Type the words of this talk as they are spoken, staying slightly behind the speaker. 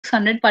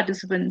600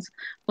 participants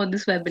for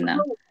this webinar.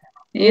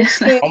 Yes,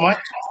 sir. Okay. How much?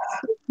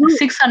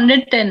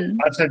 610.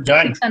 Sir,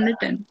 join.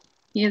 610.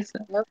 Yes,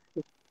 sir.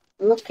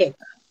 Okay.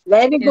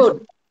 Very Yes, good.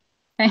 sir.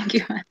 Thank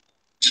you, ma'am.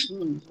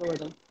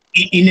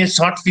 In a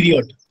short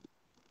period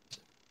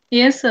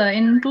Yes, sir.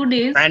 In 2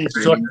 days. and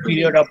short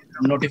period of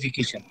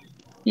notification.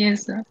 Yes,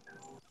 sir.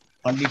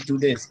 Only 2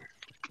 days.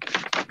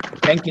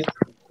 Thank you.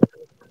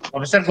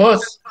 Professor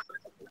Ghosh.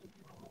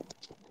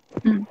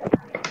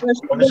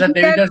 Professor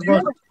Devidas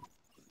Ghosh.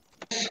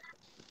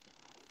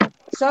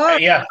 Sir.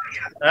 Yeah.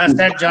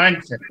 Sir, join,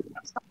 sir.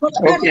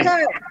 Okay.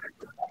 Sir.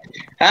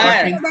 Our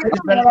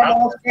principal.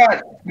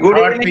 Good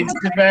Our evening.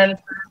 principal.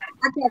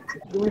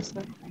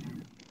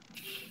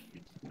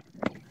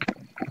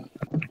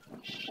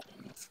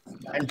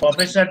 And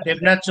Professor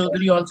Devnath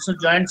Chaudhary also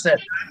joined, sir.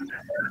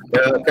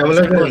 কেমন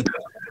আছেন?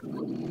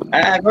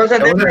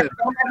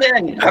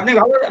 আপনি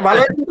ভালো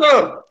আছেন তো?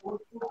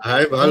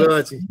 হ্যাঁ ভালো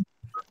আছি।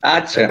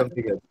 আচ্ছা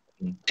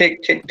ঠিক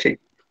ঠিক ঠিক।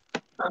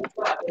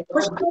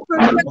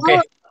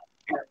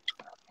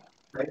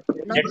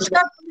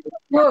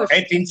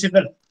 Hey,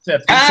 principal.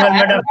 Principal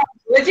madam.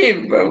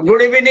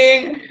 Good evening,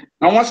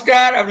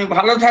 নমস্কার। আপনি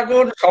ভালো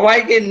থাকুন,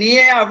 সবাইকে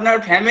নিয়ে আপনার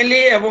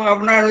ফ্যামিলি এবং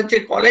আপনার হচ্ছে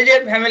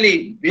কলেজের ফ্যামিলি,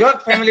 বৃহৎ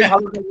ফ্যামিলি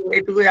ভালো থাকুন,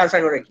 এইটুকুই আশা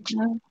করে।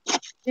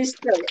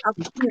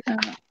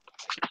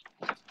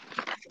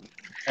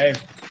 Hey,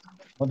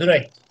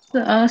 Madurai.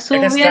 So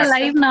we are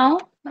live now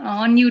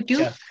on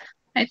YouTube. Yeah.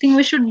 I think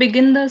we should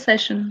begin the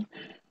session.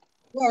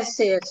 Yes,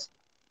 yes.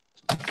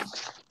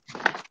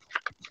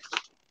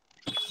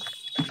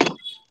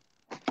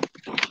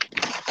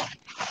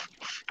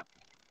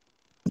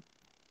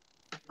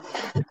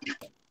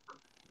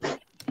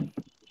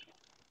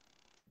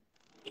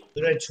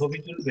 ছবি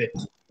তুলবে।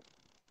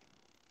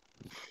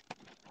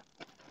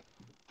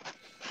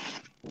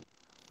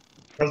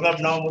 Program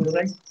now,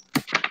 Madurai.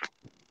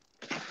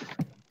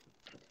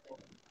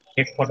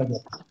 Take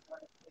photograph.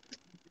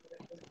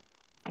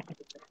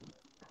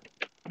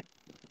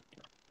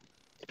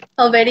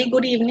 A very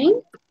good evening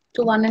to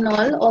one and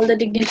all the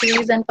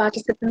dignitaries and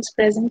participants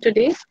present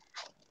today.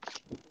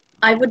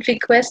 I would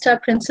request our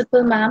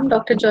principal, ma'am,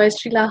 Dr.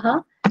 Joyashree Laha,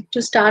 to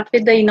start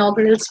with the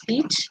inaugural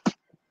speech.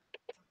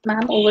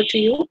 Ma'am, over to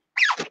you.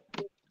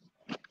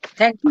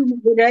 Thank you,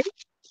 Madurai.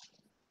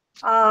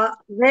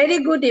 Very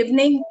good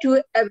evening to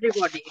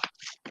everybody.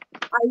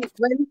 I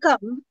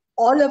welcome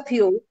all of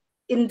you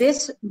in this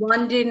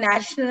one-day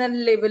national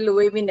level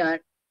webinar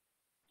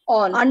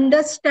on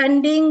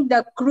understanding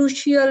the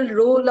crucial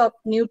role of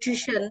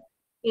nutrition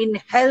in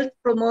health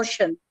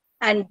promotion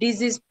and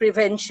disease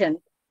prevention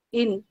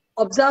in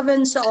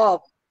observance of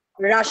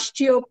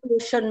Rashtriya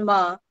Poshan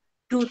Ma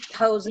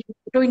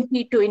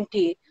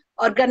 2020,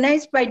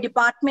 organized by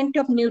Department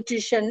of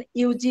Nutrition,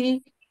 UG,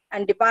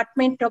 and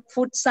Department of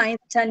Food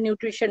Science and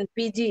Nutrition,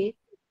 PG,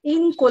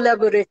 in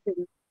collaboration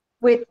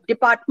with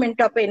Department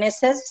of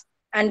NSS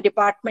and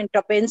Department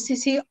of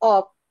NCC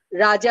of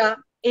Raja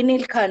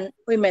Enil Khan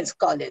Women's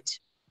College,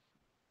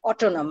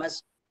 Autonomous,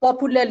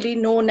 popularly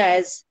known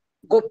as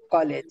GOP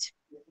College.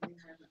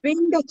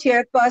 Being the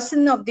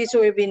chairperson of this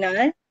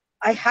webinar,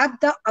 I have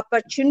the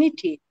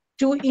opportunity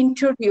to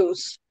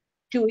introduce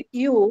to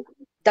you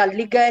the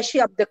legacy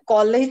of the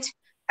college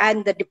and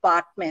the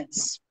departments.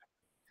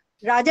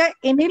 Raja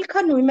Enil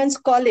Khan Women's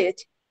College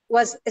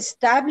was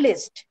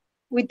established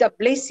with the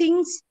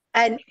blessings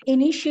and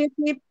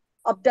initiative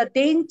of the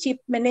then Chief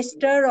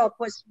Minister of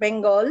West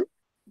Bengal,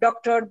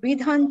 Dr.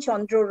 Bidhan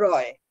Chandra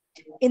Roy,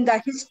 in the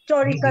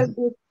historical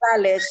Good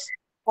Palace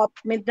of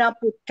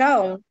Midnapur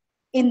town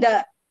in the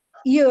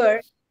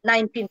year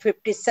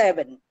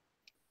 1957.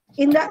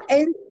 In the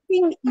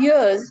ensuing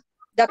years,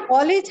 the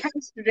college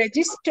has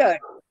registered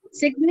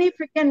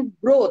significant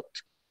growth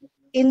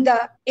in the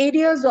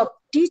areas of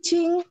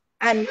teaching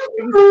and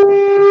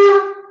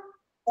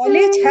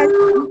college has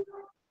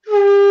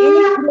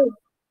improved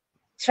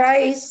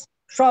thrice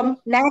from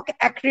NAC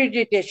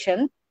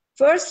accreditation,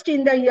 first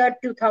in the year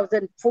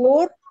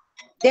 2004,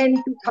 then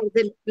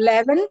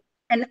 2011,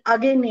 and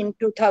again in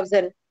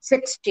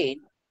 2016.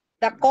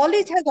 The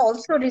college has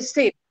also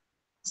received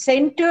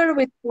Center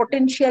with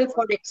Potential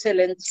for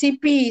Excellence,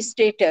 CPE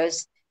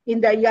status, in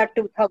the year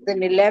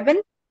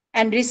 2011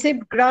 and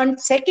received grant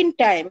second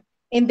time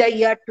in the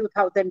year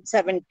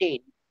 2017.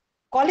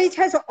 College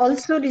has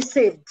also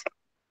received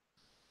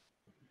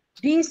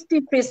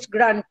DST Fest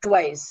grant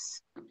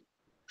twice.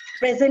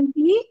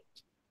 Presently,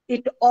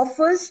 it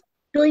offers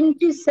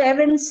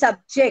 27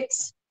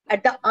 subjects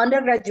at the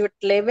undergraduate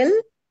level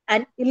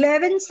and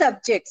 11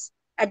 subjects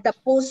at the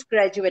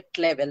postgraduate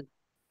level.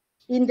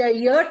 In the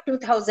year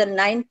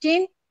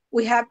 2019,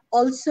 we have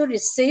also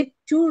received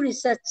 2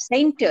 research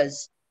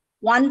centers,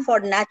 one for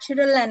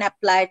natural and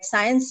applied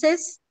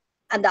sciences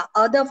and the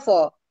other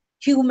for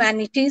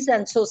humanities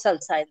and social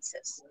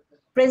sciences.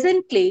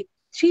 Presently,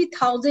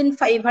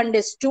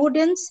 3,500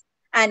 students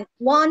and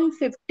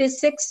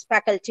 156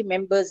 faculty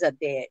members are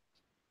there.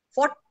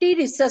 40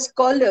 research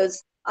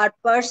scholars are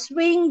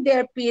pursuing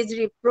their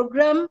PhD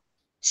program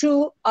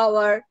through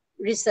our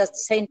research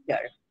center.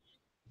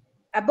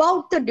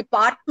 About the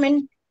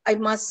department I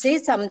must say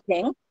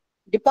something.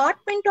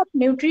 Department of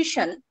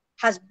Nutrition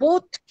has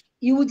both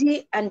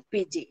UG and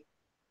PG.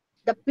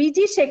 The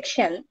PG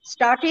section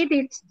started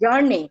its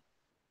journey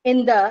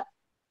in the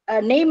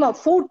name of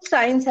Food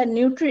Science and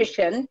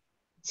Nutrition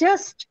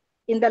just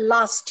in the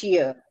last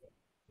year.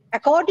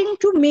 According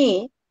to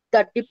me,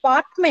 the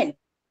department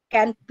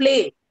can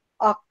play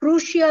a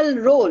crucial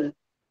role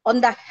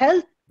on the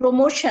health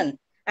promotion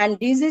and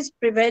disease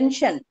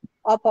prevention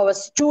of our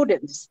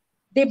students.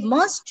 They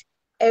must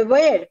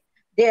aware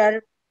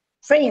their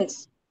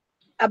friends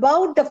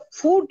about the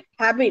food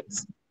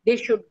habits they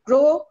should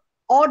grow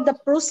or the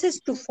process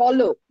to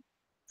follow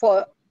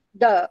for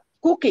the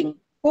cooking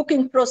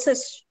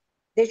process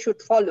they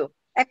should follow,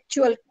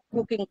 actual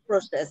cooking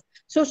process.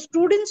 So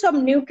students of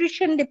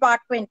nutrition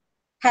department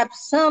have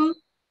some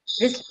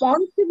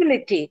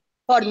responsibility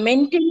for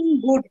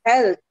maintaining good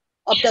health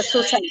of the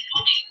society.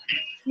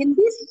 In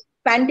this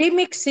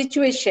pandemic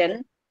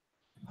situation,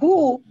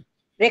 who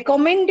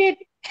recommended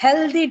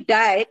healthy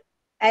diet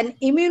and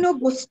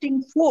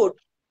immuno-boosting food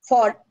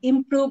for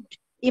improved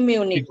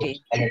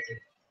immunity.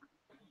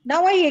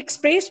 Now I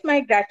express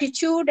my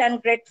gratitude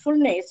and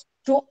gratefulness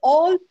to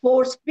all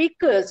four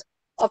speakers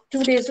of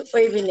today's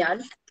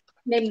webinar,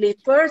 namely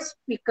first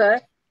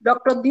speaker,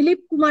 Dr. Dilip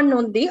Kumar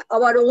Nandi,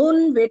 our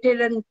own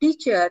veteran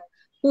teacher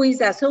who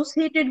is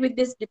associated with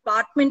this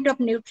Department of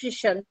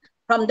Nutrition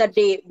from the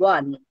day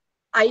one.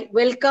 I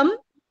welcome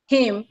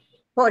him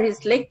for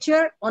his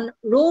lecture on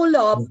role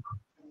of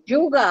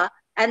yoga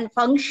and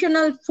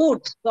functional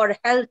foods for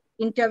health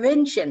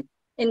intervention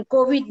in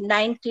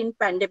COVID-19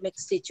 pandemic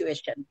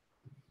situation.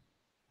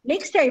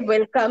 Next, I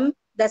welcome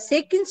the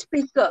second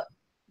speaker,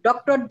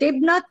 Dr.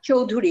 Devnath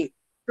Chaudhary,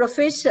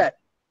 Professor,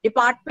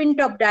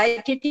 Department of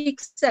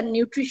Dietetics and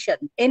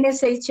Nutrition,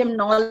 NSHM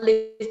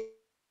Knowledge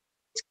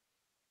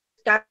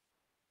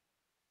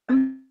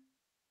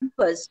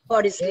Campus,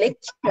 for his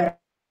lecture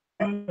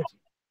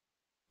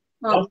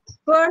on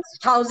first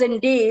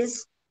 1,000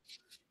 days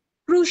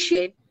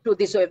crucial to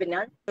this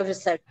webinar,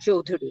 Professor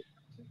Chaudhary.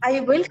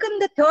 I welcome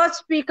the third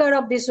speaker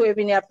of this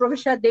webinar,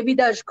 Professor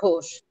Debidas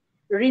Ghosh,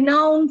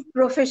 renowned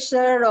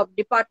professor of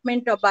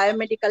Department of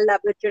Biomedical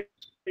Laboratory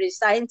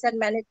Science and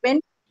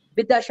Management,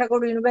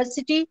 Vidyasagar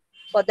University,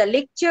 for the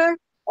lecture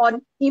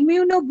on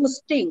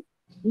immuno-boosting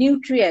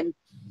nutrients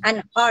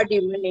and herd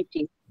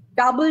immunity,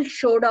 double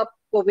showed of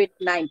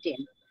COVID-19.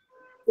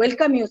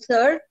 Welcome you,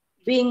 sir,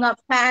 being a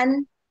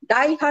fan,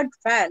 die-hard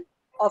fan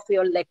of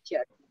your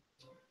lecture.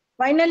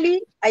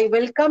 Finally, I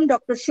welcome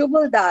Dr.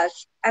 Shubal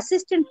Das,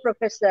 Assistant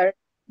Professor,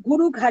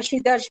 Guru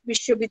Ghasidas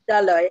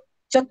Vishwavidyalaya,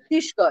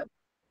 Chhattisgarh,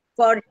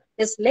 for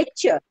his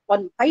lecture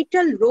on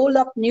vital role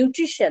of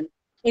nutrition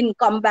in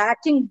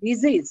combating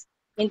disease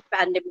in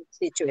pandemic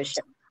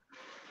situation.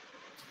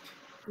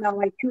 Now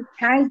I should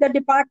thank the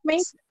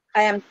department.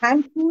 I am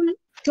thankful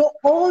to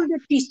all the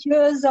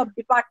teachers of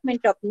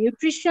Department of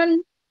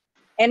Nutrition,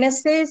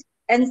 NSS,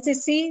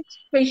 NCC,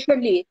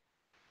 especially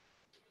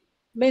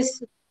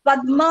Ms.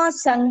 Padma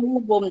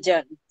Sangmu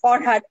Bomjan for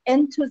her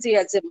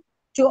enthusiasm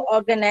to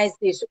organize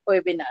this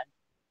webinar.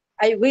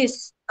 I wish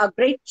a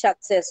great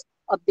success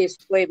of this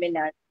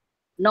webinar.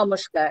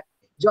 Namaskar.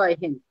 Jai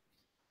Hind.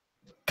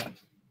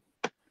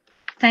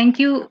 Thank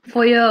you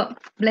for your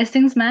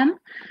blessings, ma'am.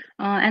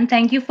 And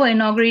thank you for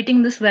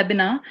inaugurating this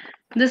webinar.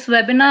 This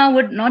webinar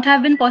would not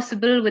have been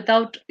possible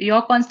without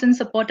your constant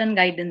support and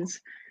guidance.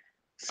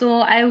 So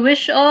I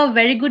wish a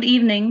very good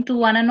evening to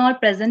one and all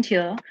present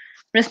here.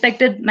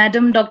 Respected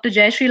Madam Dr.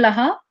 Jayashree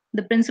Laha,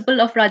 the Principal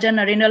of Raja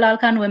Narendra Lal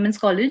Khan Women's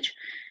College,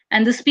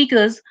 and the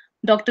speakers,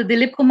 Dr.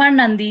 Dilip Kumar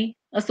Nandi,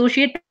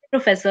 Associate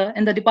Professor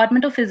in the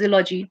Department of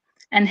Physiology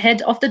and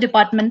Head of the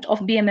Department of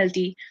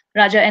BMLT,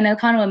 Raja NL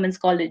Khan Women's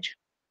College.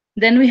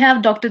 Then we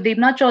have Dr.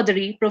 Devnath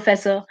Chaudhary,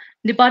 Professor,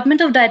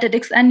 Department of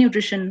Dietetics and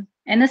Nutrition,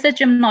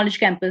 NSHM Knowledge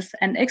Campus,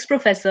 and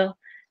ex-professor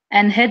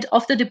and Head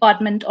of the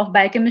Department of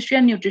Biochemistry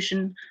and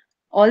Nutrition,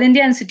 All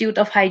India Institute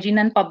of Hygiene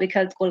and Public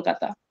Health,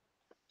 Kolkata.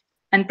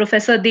 And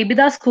Professor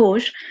Debidas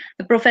Ghosh,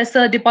 the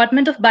Professor,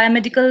 Department of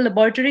Biomedical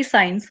Laboratory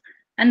Science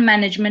and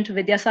Management,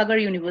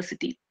 Vidyasagar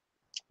University.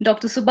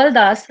 Dr. Subal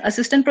Das,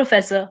 Assistant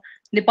Professor,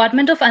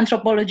 Department of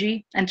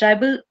Anthropology and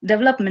Tribal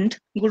Development,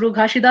 Guru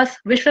Ghasidas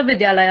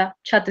Vishwavidyalaya,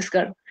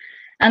 Chhattisgarh.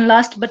 And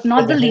last but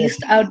not the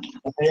least, I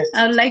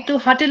would like to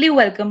heartily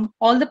welcome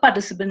all the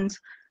participants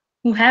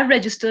who have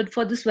registered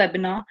for this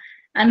webinar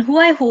and who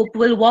I hope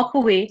will walk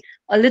away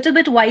a little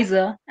bit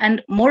wiser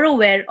and more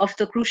aware of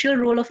the crucial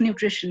role of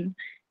nutrition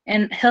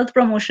in health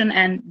promotion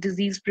and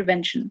disease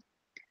prevention.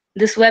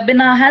 This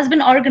webinar has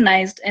been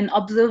organized in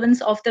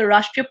observance of the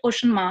Rashtriya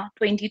Poshan Mah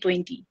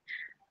 2020.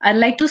 I'd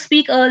like to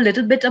speak a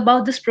little bit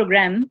about this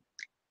program.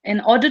 In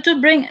order to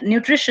bring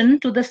nutrition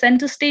to the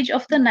center stage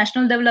of the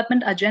National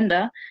Development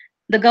Agenda,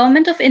 the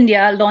Government of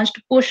India launched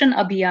Poshan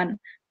Abhiyan,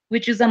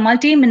 which is a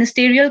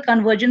multi-ministerial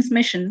convergence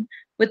mission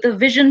with a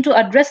vision to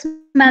address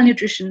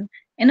malnutrition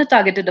in a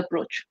targeted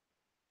approach.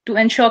 To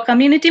ensure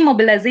community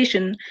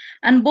mobilization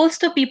and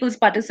bolster people's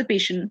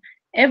participation,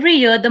 every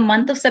year the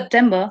month of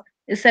September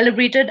is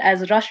celebrated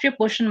as Rashtriya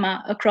Poshan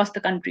Mah across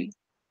the country.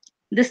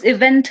 This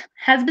event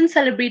has been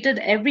celebrated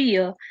every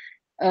year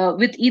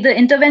with either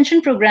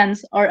intervention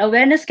programs or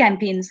awareness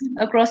campaigns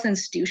across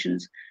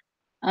institutions.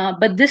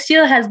 But this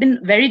year has been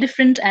very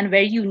different and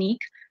very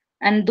unique.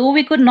 And though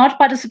we could not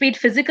participate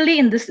physically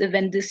in this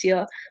event this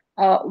year,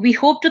 we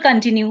hope to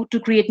continue to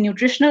create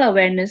nutritional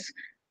awareness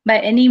by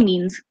any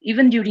means,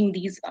 even during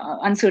these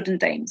uncertain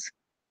times.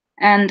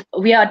 And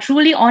we are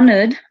truly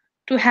honored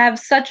to have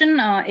such an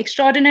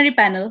extraordinary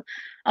panel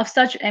of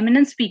such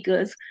eminent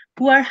speakers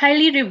who are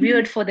highly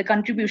revered for their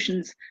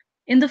contributions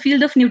in the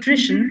field of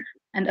nutrition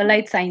and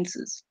allied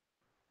sciences.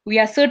 We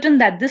are certain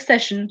that this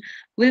session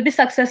will be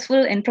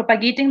successful in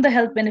propagating the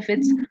health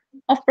benefits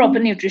of proper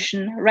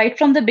nutrition right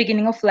from the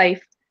beginning of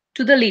life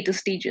to the later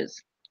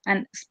stages,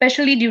 and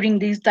especially during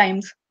these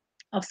times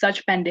of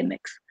such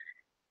pandemics.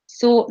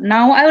 So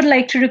now I would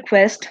like to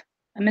request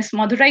Ms.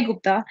 Madhurai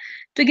Gupta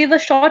to give a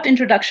short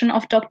introduction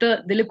of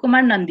Dr. Dilip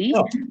Kumar Nandi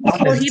No, not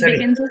before he necessary.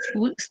 begins his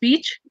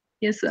speech.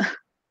 Yes, sir.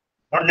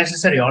 Not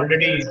necessary.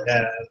 Already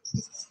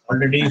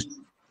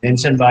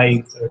mentioned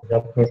by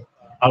Dr.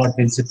 our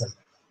principal.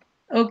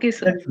 Okay,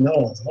 sir.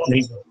 No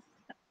need.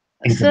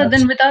 So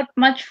then without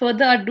much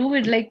further ado,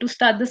 we'd like to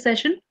start the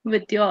session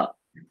with your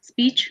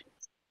speech.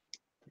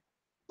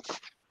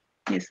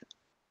 Yes, sir.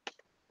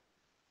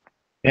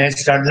 Can I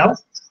start now?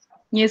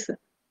 Yes, sir.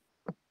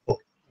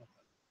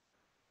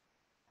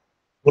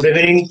 Good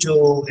evening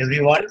to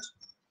everyone.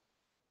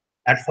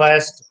 At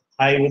first,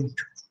 I would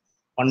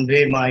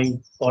convey my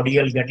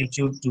cordial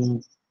gratitude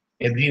to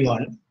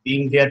everyone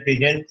being there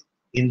present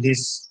in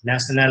this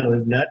national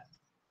webinar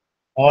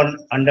on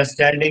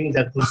understanding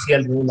the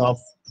crucial role of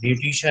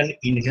nutrition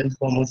in health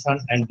promotion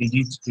and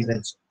disease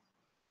prevention.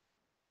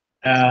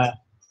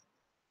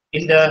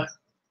 In the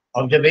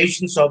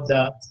observations of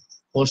the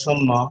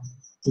Poshamma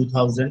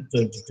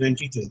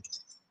 2020.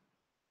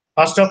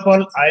 First of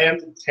all, I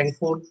am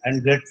thankful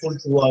and grateful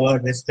to our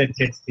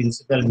respected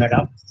principal,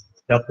 Madam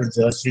Dr.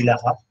 Joyashree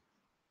Laha,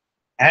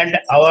 and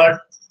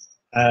our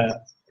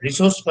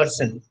resource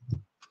person,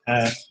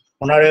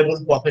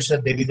 Honorable Professor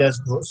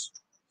Devidas Ghosh,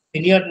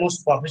 Senior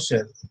Most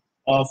Professor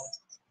of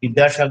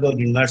Vidyasagar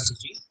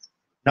University,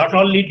 not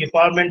only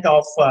Department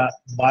of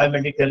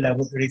Biomedical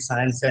Laboratory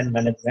Science and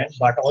Management,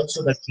 but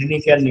also the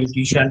Clinical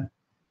Nutrition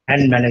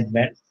and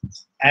Management.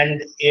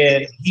 And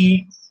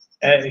he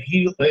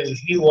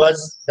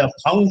was the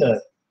founder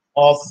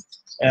of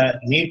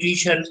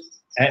nutrition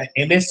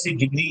MSc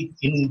degree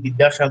in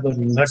Vidyasagar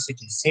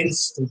University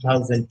since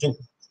 2002.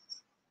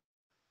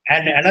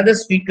 And another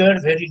speaker,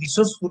 very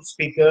resourceful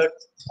speaker,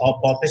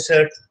 of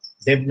Professor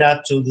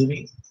Dept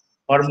Chaudhary,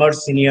 former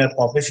senior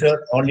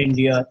professor, All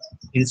India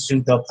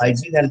Institute of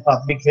Hygiene and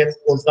Public Health,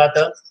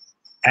 Kolkata,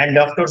 and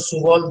Dr.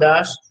 Subal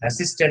Das,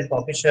 assistant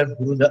professor,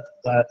 Guru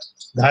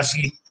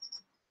Dhashi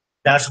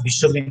Das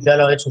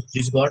Vishwavidyalaya,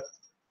 Chhattisgarh.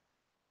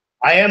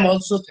 I am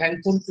also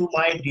thankful to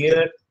my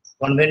dear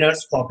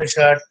conveners,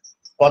 Professor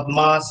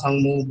Padma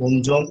Sangmu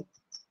Bomjom,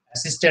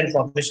 Assistant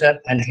Professor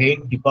and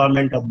Head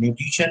Department of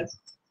Nutrition,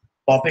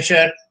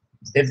 Professor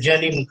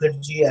Devjani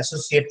Mukherjee,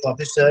 Associate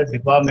Professor,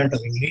 Department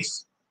of English,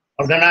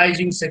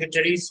 Organizing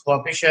Secretaries,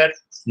 Professor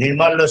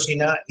Nirmal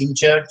Losina, in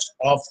charge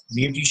of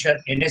Nutrition,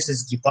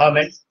 NSS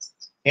Department,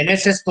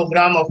 NSS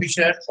Program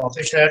Officer,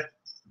 Professor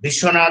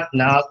Vishwanath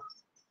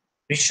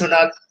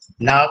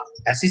Nag,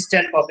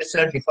 Assistant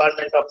Professor,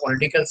 Department of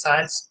Political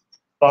Science,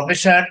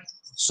 Professor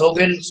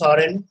Sogel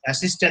Soren,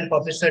 Assistant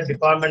Professor,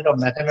 Department of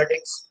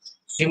Mathematics,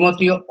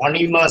 Timothy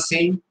Onima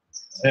Singh,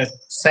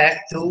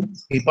 SAC 2,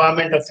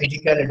 Department of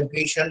Physical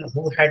Education,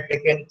 who had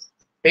taken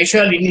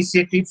special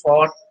initiative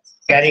for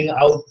carrying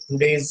out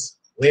today's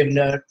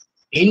webinar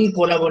in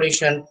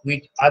collaboration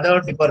with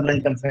other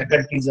departmental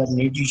faculties of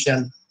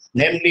nutrition,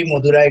 namely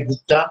Madhurai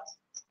Gupta,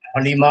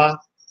 Halima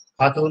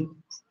Khatun,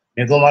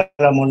 Megomala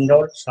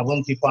Mondol,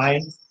 Sabanti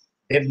Pine,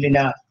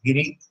 Devlina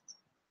Giri.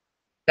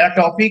 The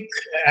topic,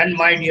 and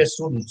my dear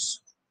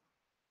students,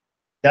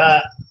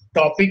 the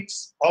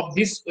topics of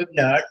this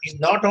webinar is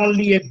not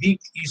only a big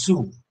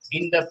issue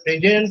in the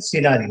present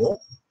scenario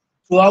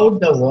throughout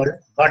the world,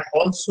 but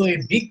also a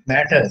big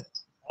matter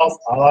of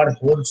our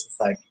whole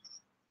society.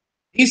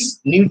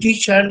 This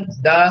nutrition,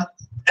 the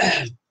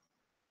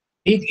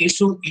big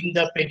issue in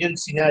the present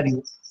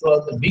scenario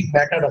throughout the big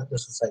matter of the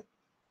society.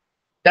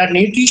 The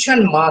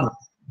nutrition month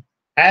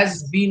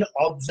has been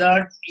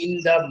observed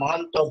in the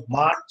month of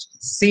March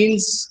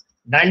since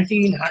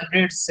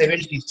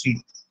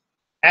 1973.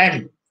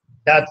 And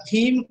the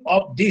theme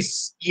of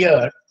this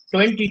year,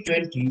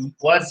 2020,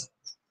 was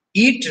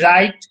Eat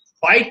Right,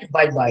 Bite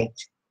by Bite.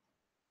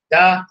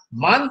 The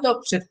month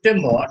of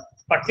September,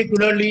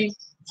 particularly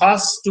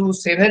 1st to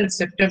 7th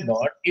September,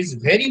 is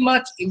very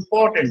much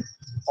important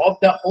of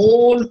the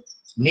whole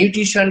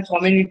nutrition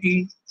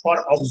community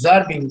for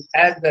observing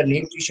as the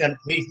nutrition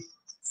week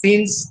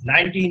since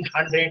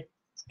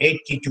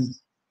 1982.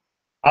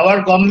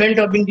 Our government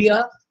of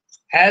India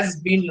has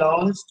been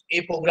launched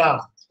a program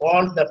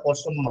called the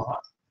Poshamma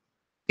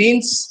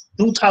since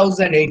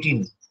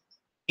 2018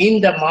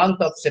 in the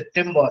month of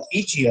September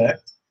each year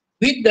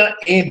with the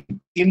aim to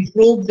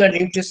improve the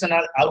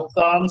nutritional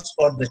outcomes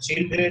for the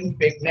children,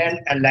 pregnant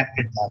and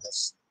lactate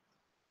mothers.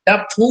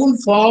 The full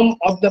form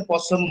of the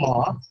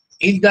POSOM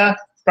is the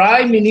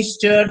Prime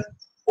Minister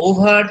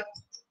overarching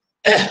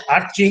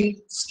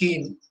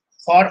scheme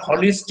for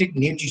holistic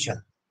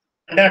nutrition.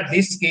 Under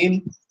this scheme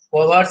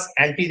covers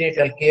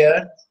antenatal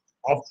care,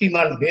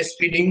 optimal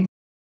breastfeeding,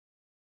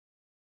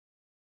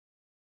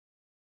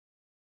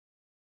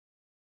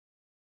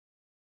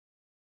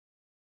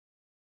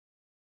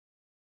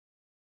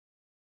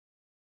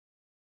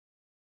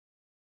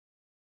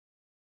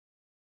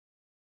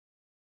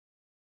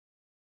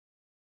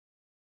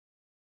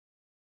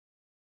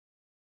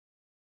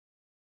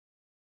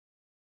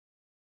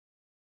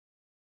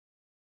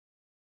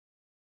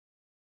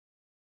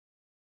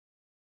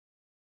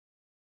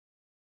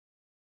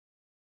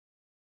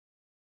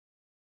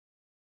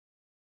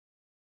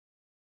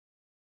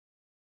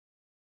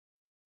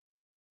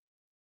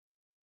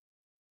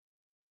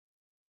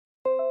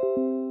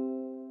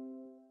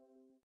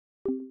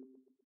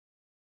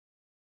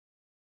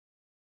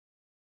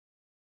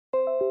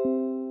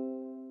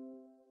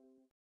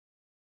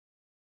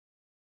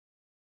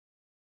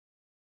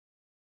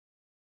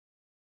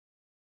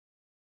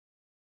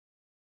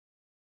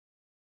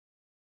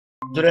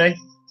 Durai.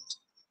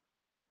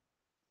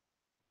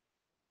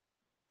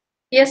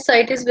 Yes, sir,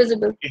 it is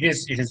visible. It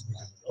is visible.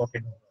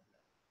 Okay.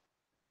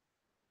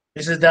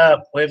 This is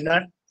the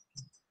webinar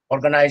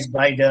organized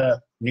by the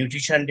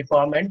Nutrition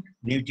Department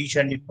and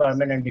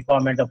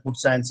Department of Food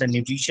Science and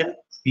Nutrition,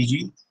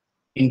 PG,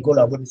 in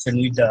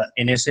collaboration with the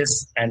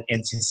NSS and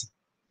NCC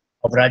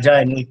of Raja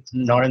and with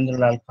Narendra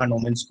Lal Khan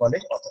Women's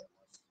College.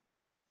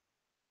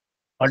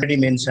 Already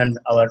mentioned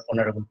our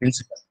honorable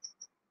principal.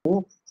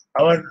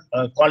 Our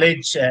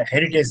college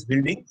heritage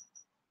building.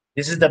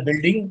 This is the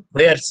building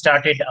where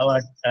started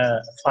our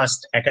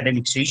first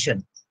academic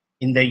session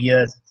in the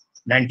year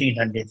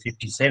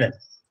 1957.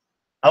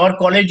 Our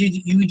college is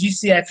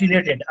UGC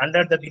affiliated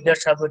under the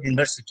Vidyasagar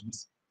University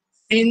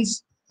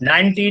since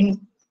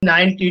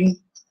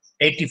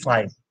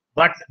 1985,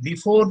 but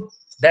before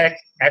that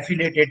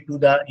affiliated to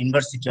the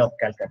University of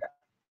Calcutta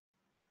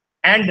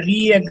and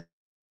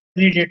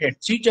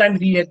re-accredited, 3 times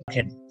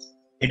re-accredited.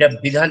 এটা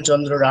বিধান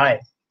চন্দ্র রায়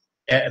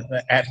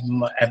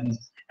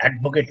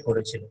advocate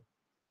করেছিল.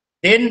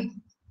 Then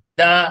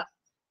the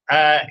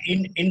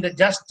in the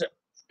just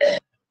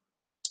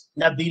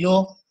below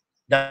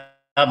the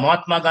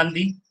Mahatma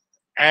Gandhi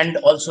and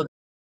also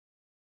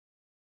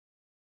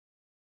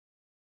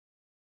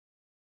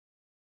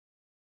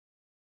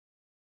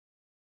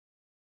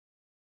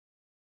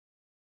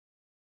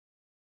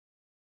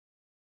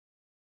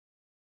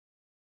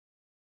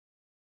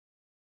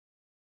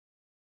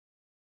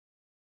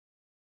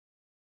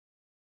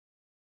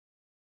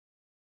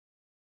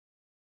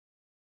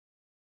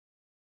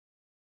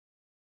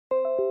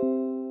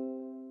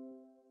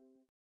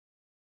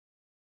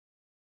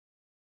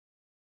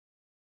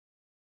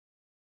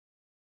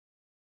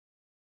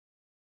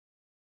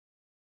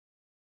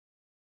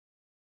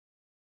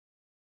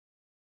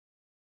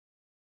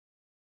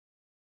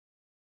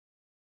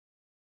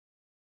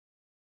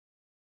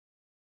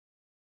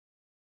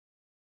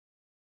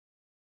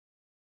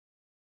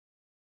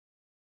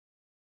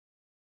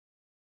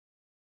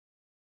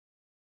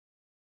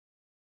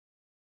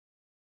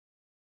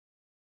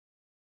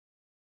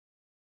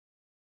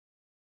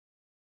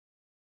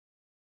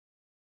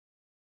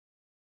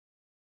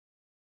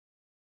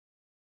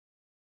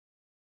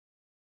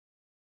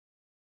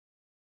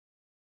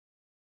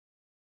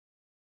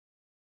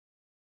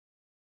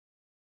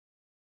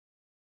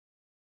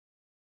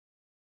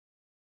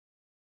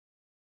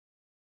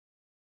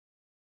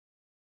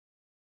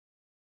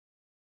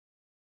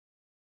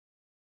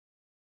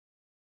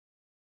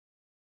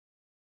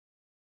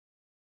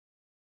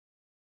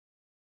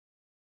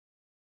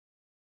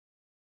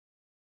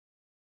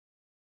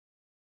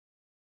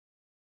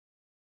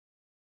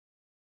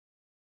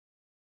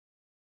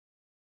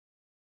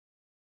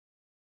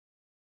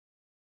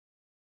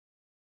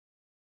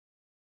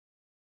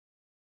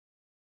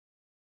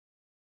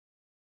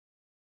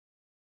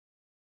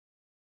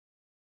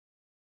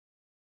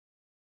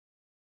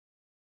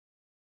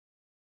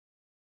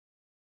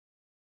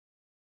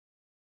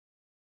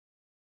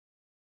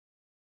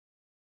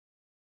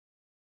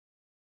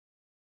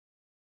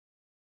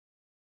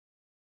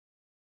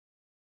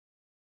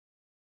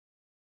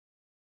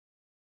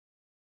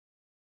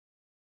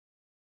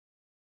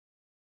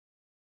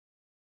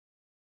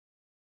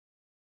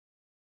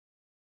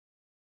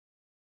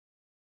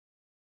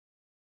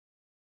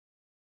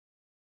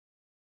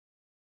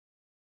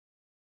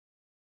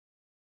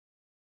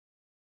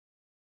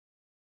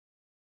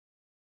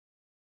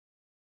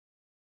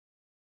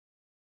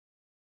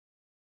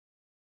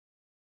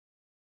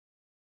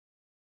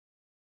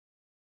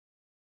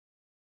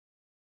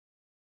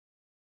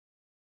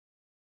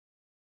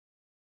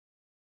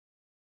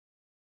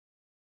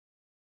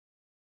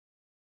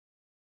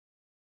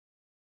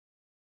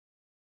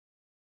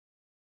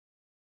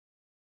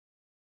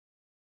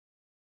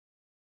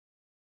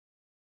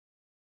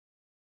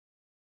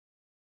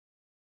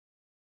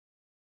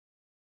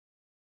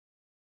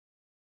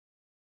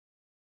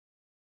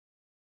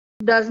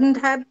doesn't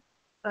have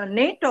a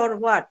net or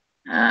what?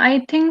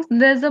 I think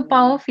there's a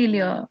power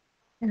failure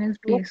in his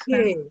place.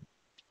 Okay.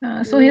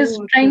 So he's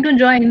Oh, trying to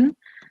join.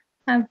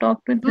 I've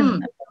talked with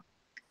him.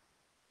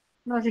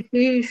 No,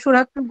 he should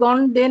have to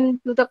gone then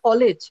to the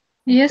college.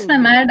 Yes,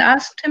 ma'am. I had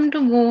asked him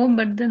to go,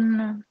 but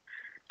then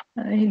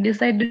he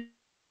decided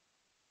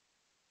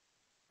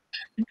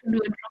to do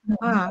it from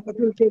home. It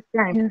will take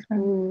time. Yes,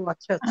 ma'am. Oh,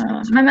 acha, acha,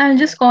 acha. Ma'am, I'll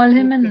just call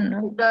him and.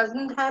 It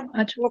doesn't have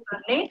Acha.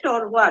 net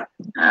or what?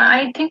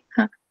 I think.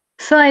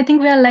 So I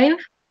think we are live.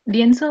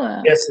 DN,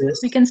 so Yes,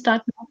 yes. we can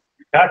start now.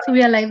 Start. So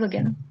we are live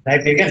again.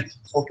 Live again?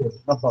 Okay,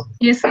 no problem.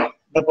 Yes. No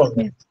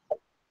problem. Yes.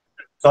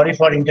 Sorry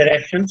for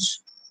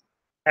interactions.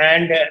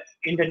 And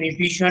in the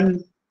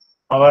nutrition,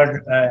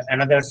 our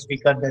another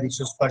speaker, the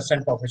resource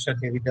person, Professor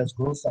Devidas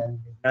Ghosh, and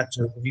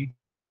we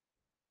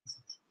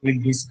will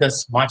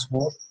discuss much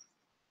more.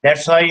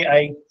 That's why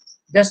I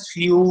just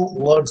few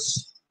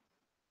words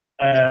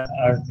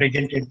are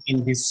presented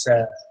in this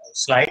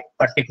slide.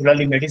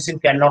 Particularly, medicine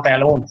cannot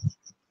alone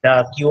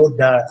cure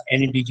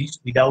any disease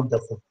without the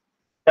food.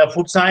 The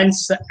food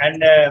science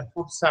and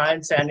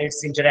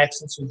its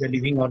interactions with the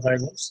living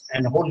organisms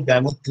and whole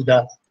gamut to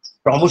the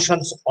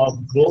promotions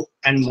of growth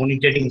and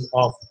monitoring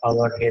of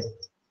our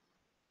health.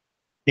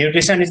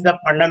 Nutrition is the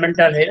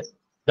fundamental health.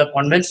 The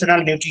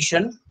conventional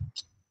nutrition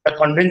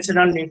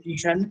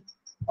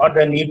or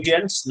the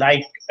nutrients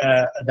like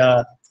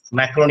the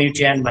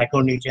macronutrient,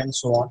 micronutrient,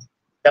 so on.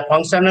 The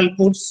functional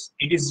foods,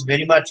 it is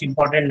very much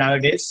important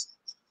nowadays,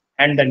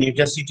 and the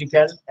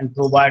nutraceutical and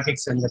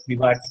probiotics and the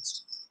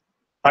prebiotics.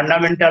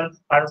 Fundamental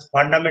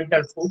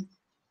food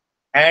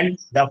and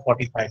the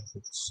fortified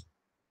foods.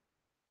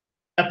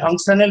 The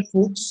functional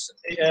foods,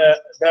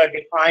 they are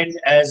defined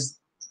as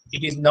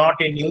it is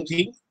not a new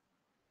thing.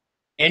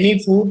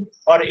 Any food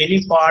or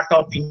any part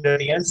of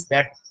ingredients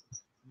that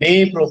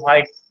may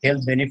provide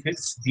health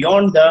benefits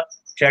beyond the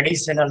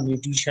traditional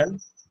nutrition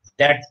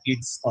that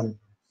it's on.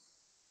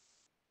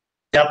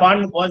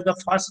 Japan was the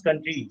first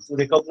country to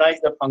recognize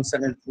the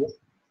functional food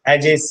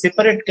as a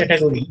separate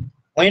category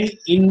when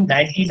in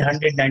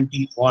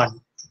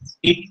 1991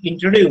 it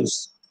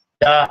introduced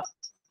the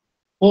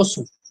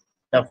FOSU,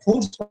 the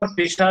Foods for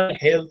Special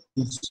Health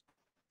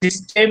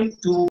system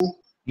to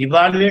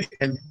evaluate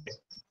health.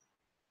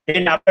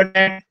 Then after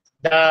that,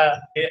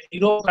 the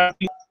Europe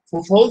country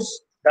proposed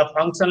the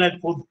functional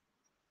food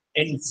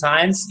in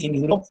science in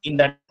Europe in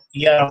the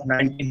year of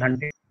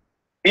 1900.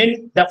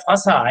 Then the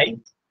FASI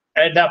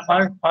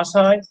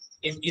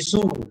is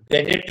issued,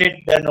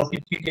 gazetted the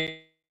notification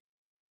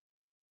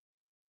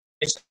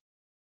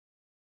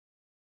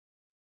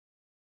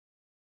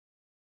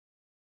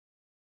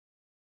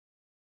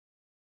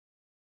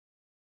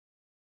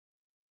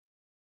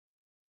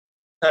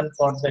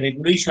for the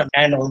regulation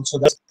and also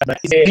the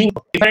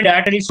different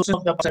dietary sources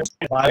of the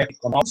bioactive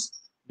compounds.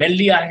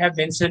 Mainly, I have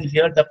mentioned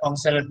here the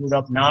functional food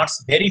of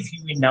nuts, very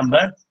few in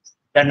number,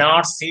 the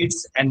nuts,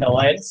 seeds, and the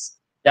oils.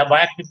 The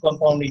bioactive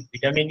compound is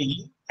vitamin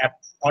E,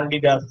 only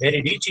the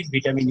very rich in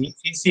vitamin E,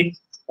 fish in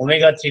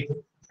omega-3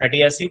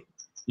 fatty acid.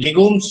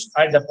 Legumes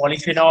are the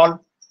polyphenol,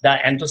 the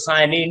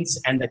anthocyanins,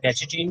 and the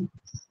catechin.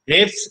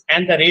 Grapes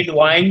and the red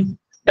wine,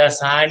 the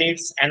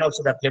cyanids, and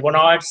also the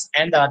flavonoids,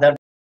 and the other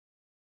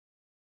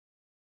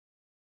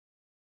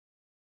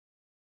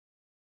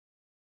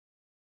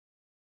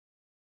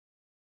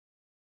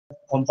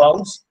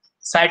compounds,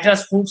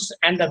 citrus fruits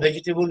and the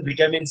vegetable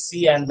vitamin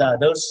C and the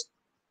others.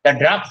 The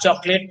dark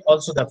chocolate,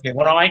 also the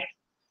flavonoid.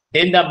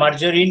 Then the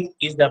margarine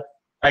is the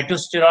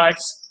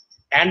phytosteroids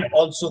and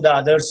also the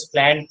others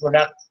plant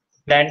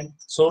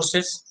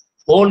sources.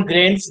 Whole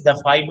grains, the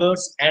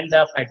fibers and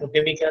the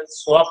phytochemicals.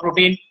 Soy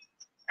protein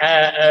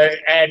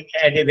and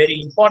a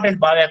very important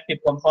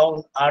bioactive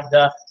compound are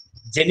the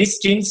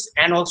genistins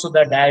and also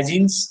the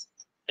diagenes.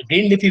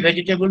 Green leafy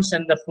vegetables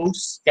and the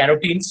fruits,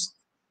 carotenoids,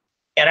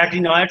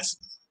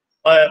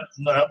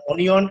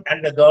 onion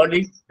and the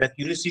garlic, the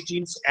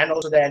quercetins and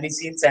also the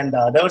allicins and the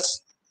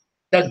others.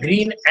 The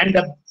green and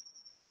the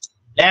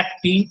black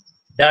tea,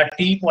 the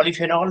tea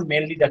polyphenol,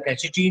 mainly the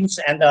catechins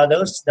and the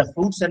others. The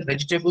fruits and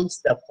vegetables,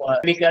 the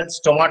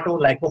chemicals, tomato,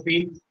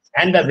 lycopene,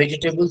 and the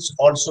vegetables,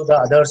 also the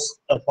others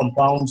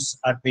compounds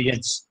are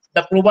present.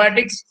 The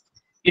probiotics,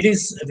 it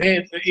is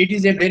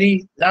a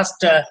very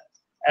last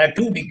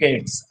 2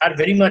 decades are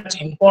very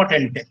much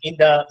important in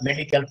the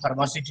medical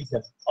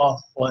pharmaceutical of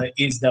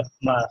is the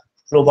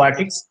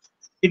probiotics.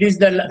 It is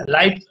the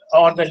life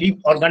or the living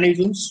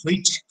organisms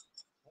which,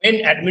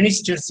 when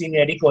administered in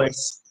adequate,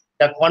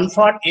 the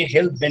confer a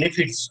health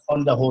benefits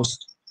on the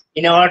host.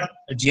 In our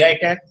GI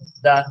tract,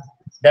 the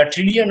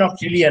trillion of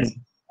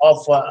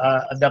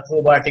the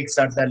probiotics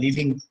are the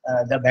living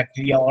the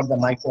bacteria or the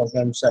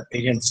microorganisms are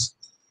present.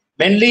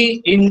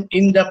 Mainly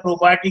in the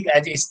probiotic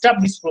as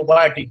established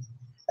probiotic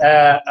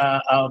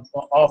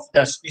of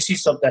the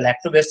species of the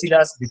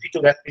lactobacillus,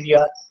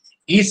 bifidobacteria,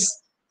 is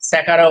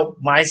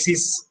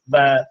Saccharomyces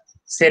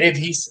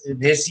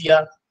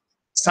cerevisiae.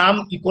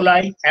 Some E.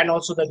 coli and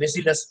also the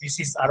bacillus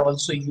species are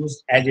also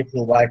used as a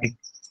probiotic.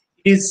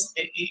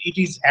 It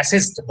is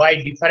assessed by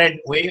different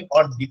way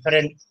or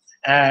different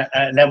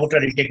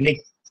laboratory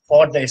technique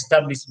for the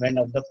establishment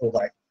of the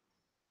probiotic.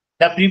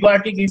 The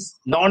prebiotic is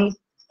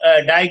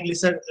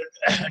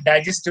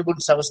digestible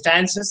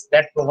substances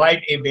that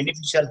provide a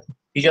beneficial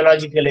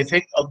physiological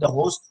effect of the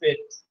host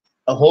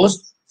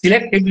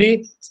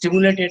selectively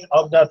stimulated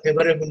of the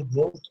favorable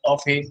growth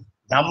of a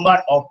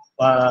number of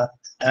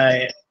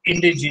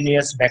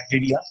indigenous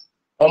bacteria.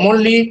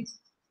 Commonly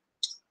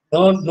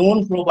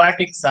known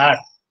probiotics are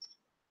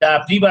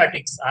the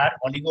prebiotics are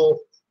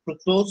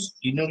oligofructose,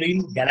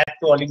 inulin,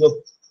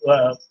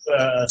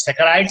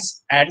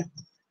 galacto-oligosaccharides, and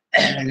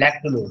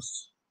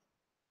lactulose.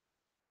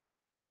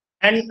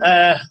 And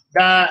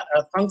the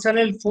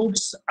functional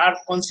foods are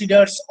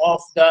considered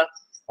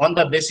on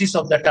the basis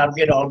of the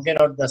target organ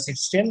or the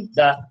system,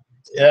 the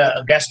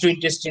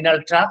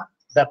gastrointestinal tract,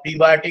 the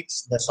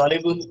prebiotics, the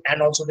soluble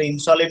and also the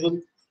insoluble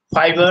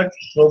fiber,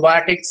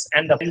 probiotics,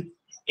 and the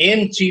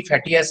N3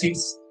 fatty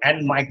acids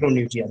and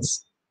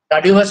micronutrients.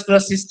 Cardiovascular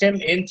system,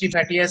 N3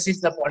 fatty acids,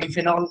 the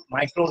polyphenol,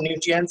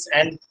 micronutrients,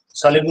 and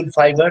soluble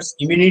fibers.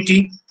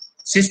 Immunity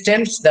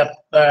systems, the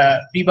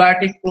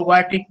prebiotic,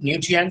 probiotic,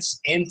 nutrients,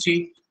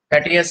 N3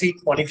 fatty acid,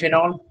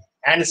 polyphenol,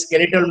 and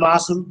skeletal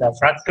muscle. The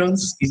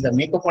fructose is the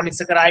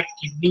mucopolysaccharide.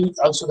 Kidney,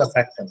 also the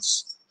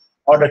fructose,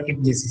 or the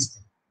kidney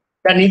system.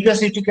 The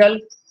nutraceutical,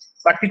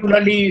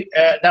 particularly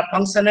the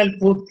functional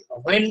food,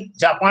 when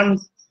Japan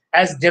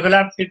has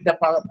developed it, the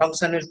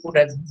functional food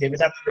has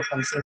developed the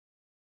functional.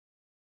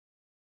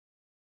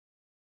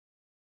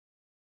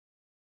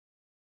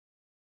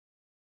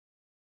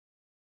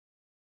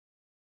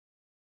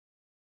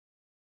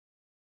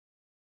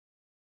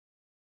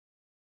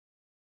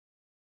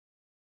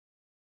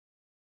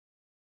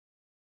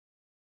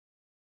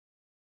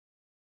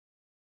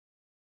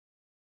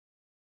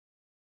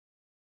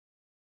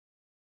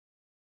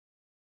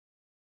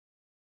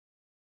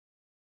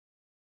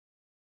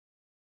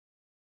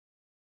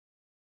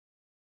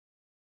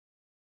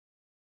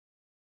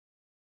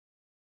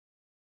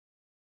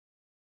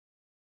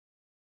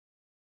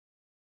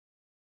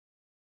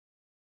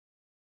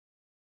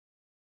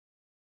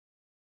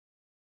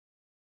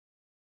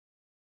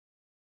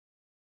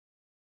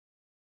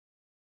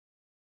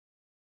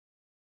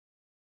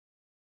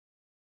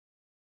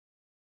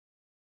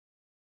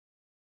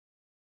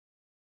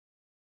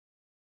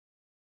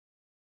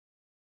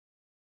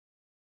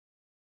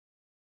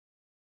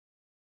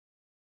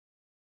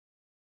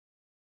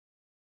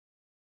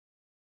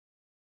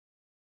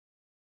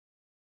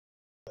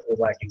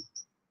 Probiotic.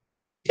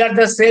 These are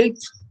the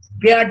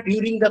self-care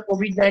during the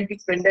COVID-19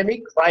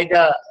 pandemic by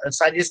the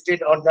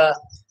suggested or the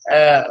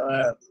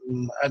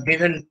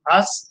given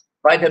us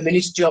by the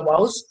Ministry of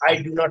House.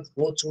 I do not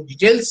go through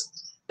details.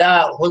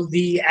 The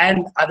Haldi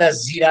and other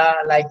Zira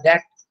like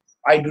that,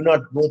 I do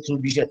not go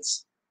through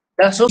details.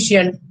 The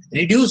association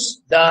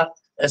reduce the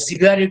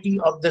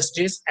severity of the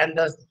stress and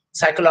the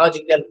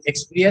psychological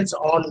experience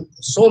on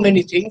so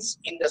many things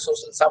in the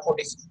social support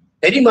is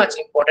very much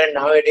important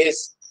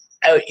nowadays.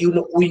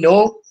 We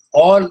know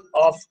all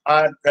of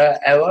our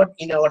award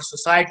in our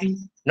society,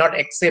 not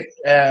except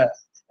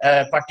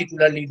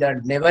particularly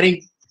the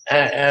neighboring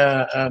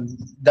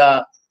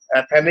the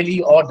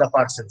family or the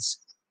persons.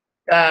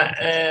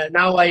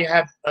 Now I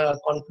have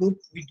concluded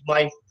with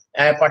my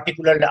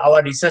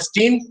our research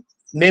team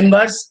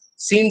members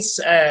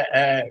since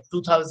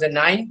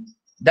 2009.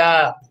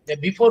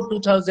 Before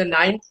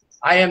 2009,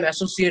 I am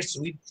associates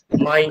with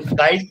my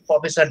guide,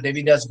 Professor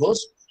Devidas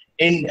Ghosh,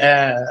 in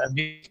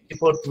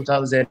before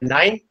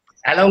 2009,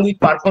 along with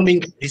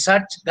performing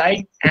research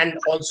guide and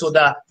also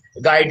the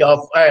guide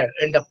of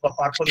in the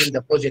performing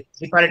the project,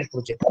 different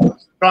project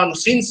from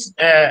since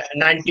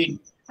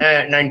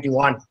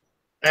 1991.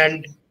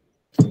 And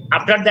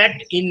after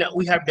that,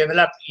 we have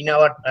developed in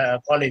our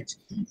college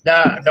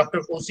the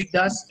Dr. Kaushik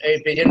Das,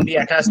 presently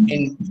attached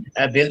in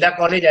Belda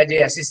College as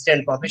an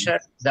assistant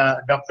professor.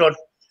 The doctor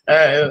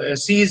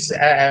sees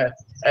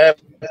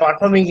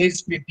performing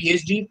his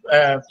PhD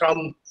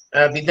from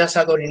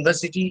Vidyasagar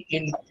University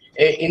in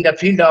the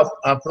field of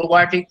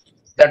probiotic.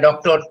 The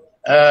Dr.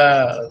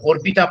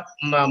 Orpita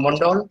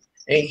Mondal,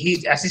 he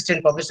is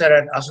assistant professor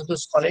at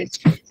Asutosh College,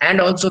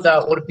 and also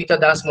the Orpita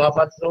Das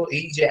Mahapatro,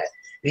 he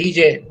is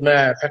a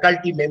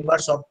faculty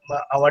members of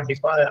our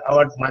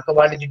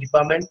microbiology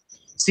department.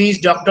 She is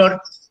Dr.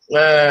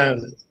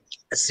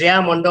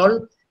 Shreya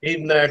Mondal. He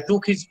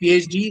took his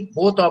PhD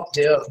both of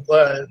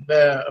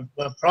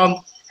from,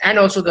 and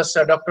also the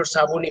Dr.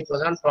 Saboni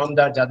Pradhan from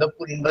the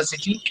Jadavpur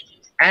University,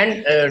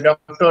 and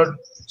Dr.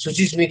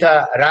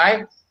 Suchismita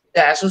Rai,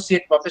 the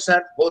associate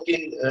professor both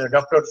in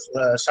Dr.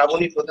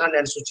 Saboni Pradhan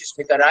and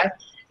Suchismita Rai,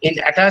 in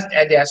attached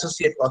as the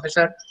associate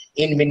professor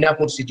in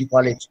Minnapur City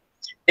College.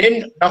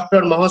 Then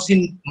Dr.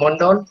 Mahosin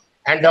Mondal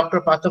and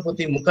Dr.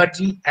 Pathapati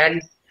Mukherjee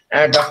and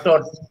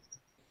Dr.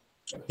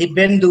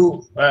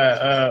 Dibendu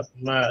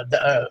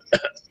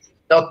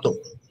Datto.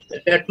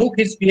 They took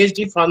his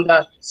PhD from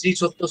the Sri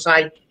Satya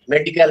Sai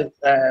Medical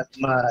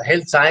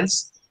Health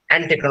Science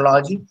and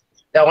Technology.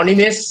 The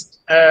Onimes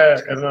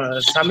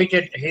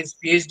submitted his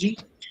PhD,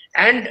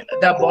 and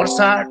the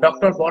Borsa,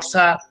 Dr.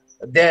 Borsa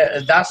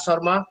Das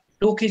Sharma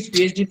took his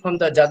PhD from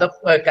the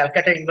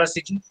Calcutta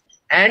University,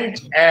 and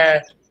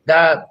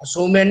the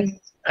Somen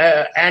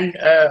and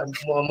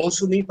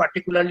Mosumi,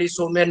 particularly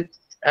Somen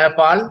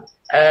Pal,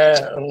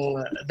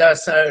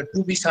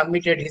 to be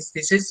submitted his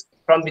thesis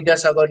from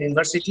Vidyasagar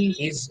University.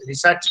 His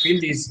research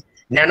field is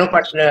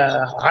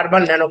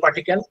herbal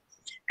nanoparticle.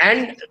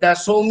 And the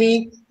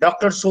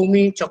Dr.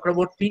 Somi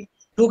Chakraborty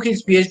took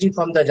his PhD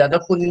from the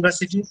Jadavpur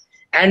University,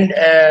 and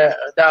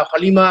the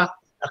Halima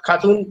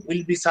Khatun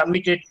will be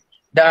submitted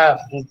the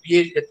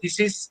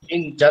thesis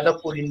in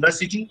Jadavpur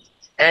University,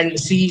 and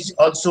she is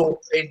also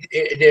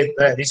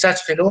a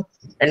research fellow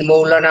and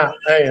Maulana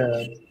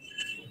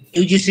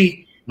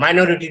UGC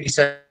minority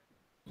research.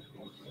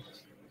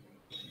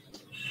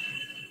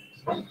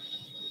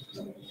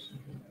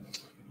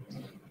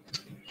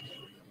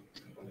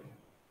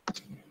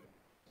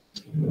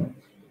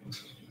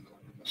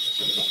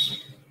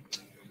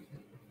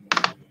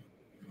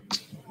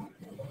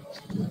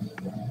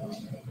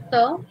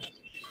 Sir.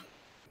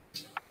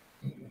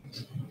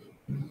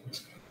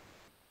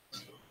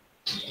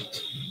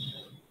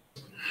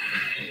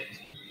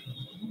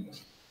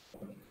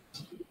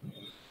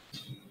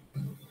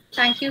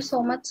 Thank you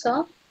so much,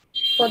 sir,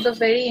 for the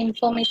very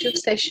informative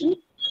session.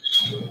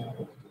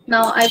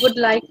 Now, I would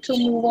like to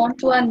move on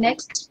to our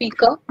next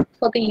speaker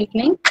for the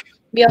evening.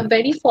 We are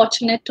very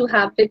fortunate to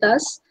have with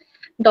us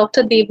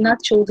Dr.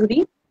 Devnath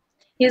Chaudhary.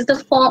 He is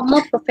the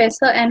former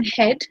professor and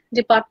head,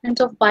 Department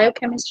of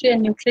Biochemistry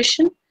and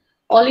Nutrition,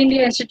 All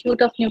India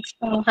Institute of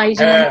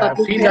Hygiene and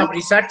Public Field Health. of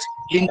research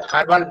in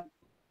herbal.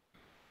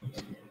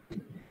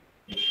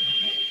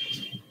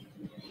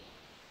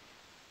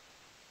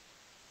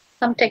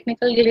 Some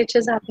technical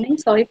glitches happening.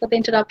 Sorry for the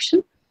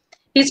interruption.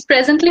 He is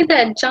presently the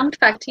adjunct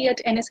faculty at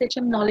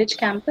NSHM Knowledge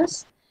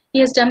Campus. He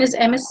has done his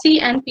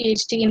MSc and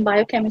PhD in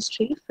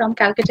biochemistry from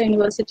Calcutta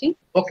University.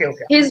 Okay.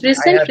 His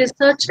recent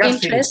research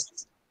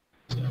interests.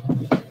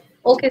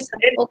 Okay, sir.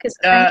 Okay,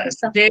 sir. Thank you,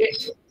 sir.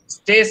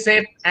 Stay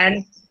safe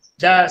and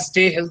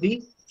stay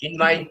healthy. In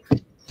my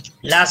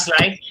last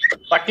slide,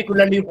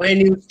 particularly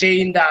when you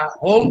stay in the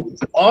home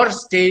or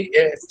stay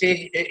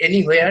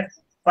anywhere,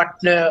 but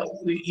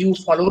you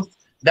follow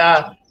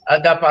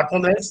the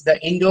performance, the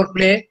indoor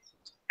play,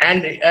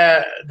 and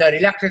the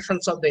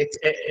relaxations of the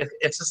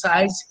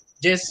exercise,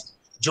 just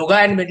yoga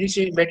and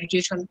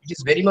meditation. It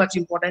is very much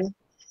important.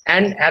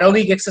 And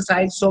aerobic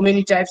exercise, so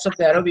many types of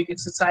the aerobic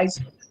exercise.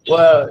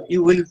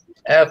 You will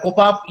cope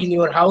up in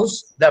your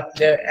house.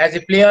 As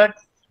a player,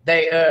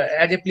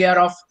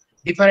 of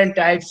different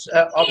types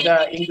of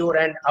the indoor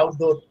and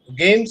outdoor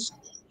games,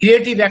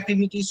 creative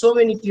activity, so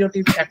many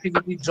creative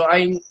activities,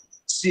 drawing,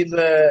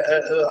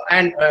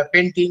 and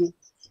painting,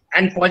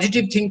 and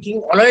positive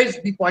thinking. Always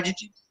be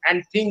positive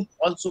and think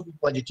also be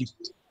positive.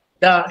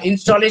 The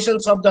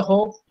installations of the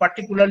home,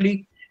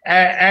 particularly,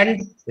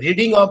 and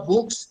reading of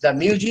books, the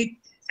music,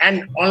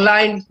 and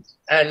online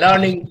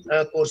learning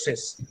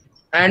courses,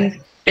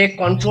 and take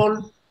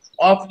control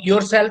of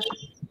yourself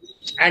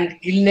and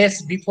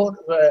illness before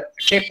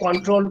take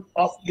control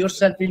of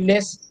yourself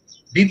illness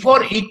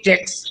before it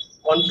takes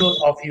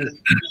control of you.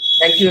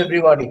 Thank you,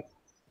 everybody,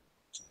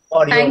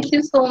 for Thank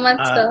you so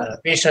much, sir.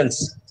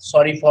 patience.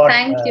 Sorry for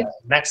you.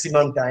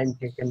 Maximum time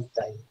taken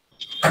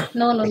time.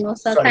 No,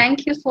 sir. Sorry.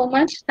 Thank you so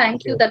much.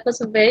 Thank you. That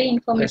was a very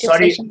informative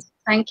Sorry. session.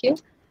 Thank you.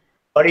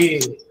 Sorry,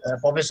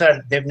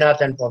 Professor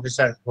Devnath and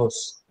Professor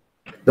Ghosh.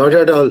 Not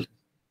at all.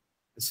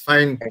 It's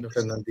fine,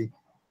 Dr. Nandi.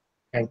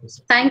 Thank you,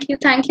 sir.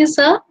 Thank you,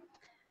 sir.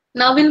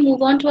 Now we'll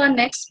move on to our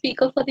next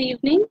speaker for the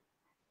evening.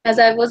 As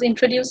I was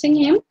introducing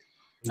him,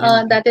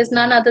 that is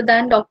none other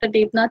than Dr.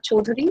 Devnath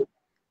Chaudhary.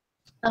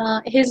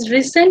 His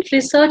recent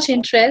research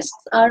interests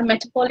are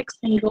metabolic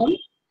syndrome,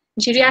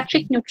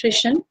 geriatric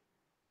nutrition,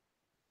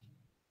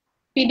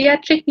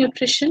 pediatric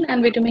nutrition,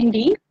 and vitamin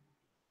D.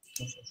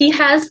 He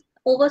has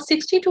over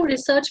 62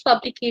 research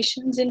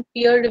publications in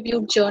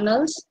peer-reviewed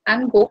journals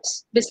and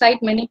books, beside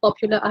many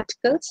popular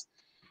articles.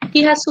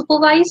 He has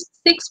supervised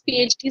 6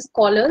 PhD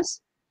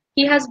scholars.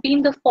 He has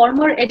been the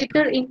former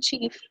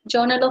editor-in-chief,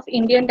 Journal of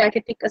Indian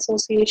Dietetic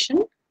Association.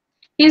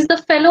 He is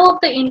the fellow of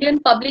the Indian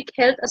Public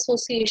Health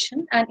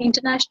Association and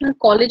International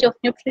College of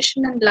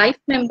Nutrition, and life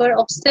member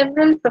of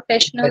several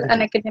professional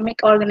and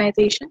academic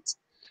organizations.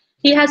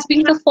 He has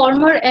been the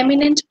former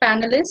eminent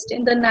panelist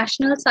in the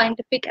National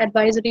Scientific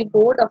Advisory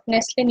Board of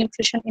Nestle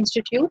Nutrition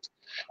Institute.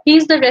 He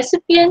is the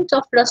recipient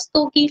of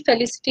Rastogi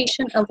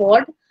Felicitation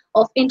Award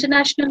of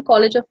International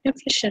College of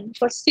Nutrition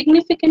for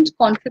significant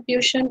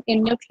contribution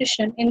in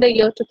nutrition in the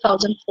year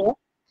 2004.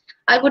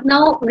 I would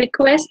now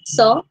request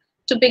Sir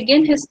to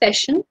begin his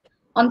session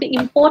on the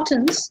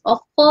importance of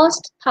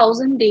first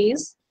 1,000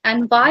 days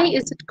and why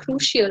is it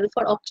crucial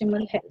for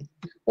optimal health.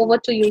 Over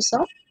to you,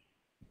 sir.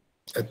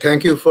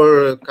 Thank you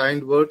for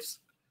kind words.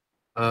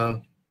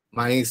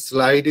 My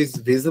slide is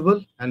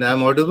visible and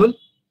I'm audible?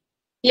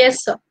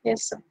 Yes, sir.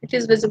 Yes, sir. It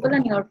is visible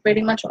and you're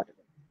very much audible.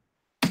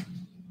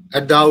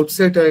 At the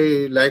outset,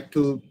 I like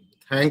to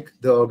thank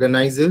the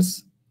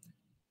organizers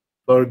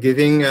for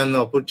giving an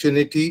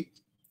opportunity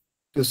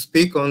to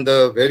speak on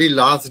the very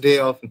last day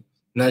of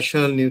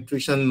National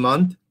Nutrition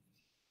Month.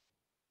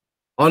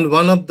 on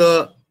one of the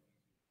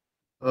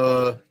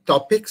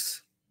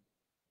topics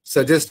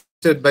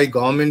suggested by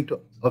Government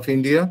of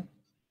India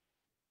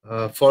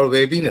for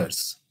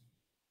webinars.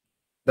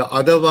 The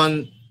other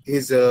one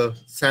is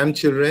SAM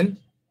children,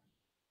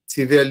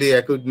 severely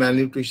acute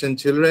malnutrition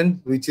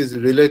children, which is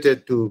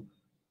related to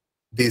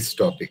this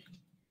topic.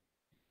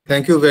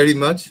 Thank you very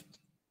much.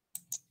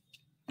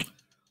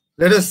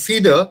 Let us see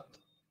the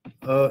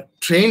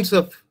trends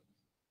of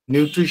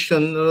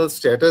nutritional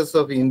status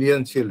of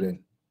Indian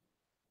children.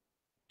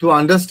 To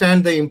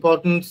understand the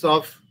importance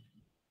of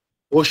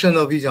Poshan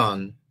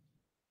Abhijan,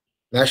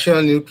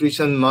 National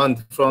Nutrition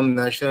Month from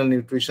National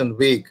Nutrition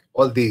Week,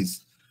 all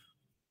these,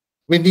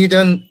 we need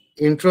an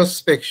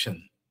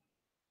introspection.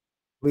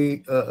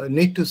 We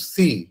need to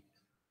see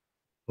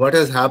what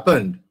has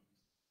happened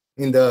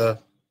in the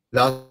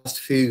last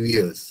few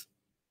years.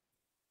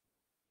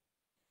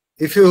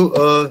 If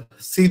you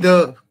see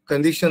the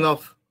condition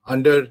of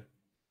under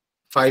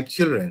 5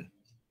 children,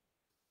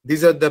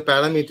 these are the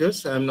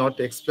parameters. I'm not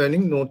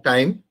explaining, no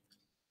time,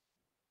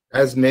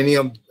 as many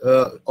of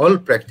all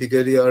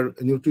practically are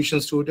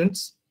nutrition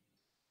students.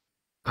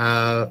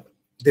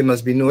 They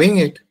must be knowing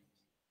it.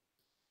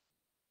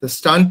 The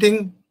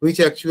stunting, which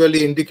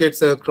actually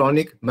indicates a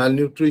chronic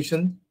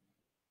malnutrition.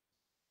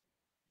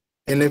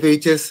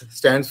 NFHS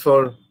stands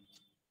for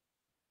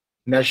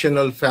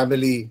National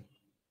Family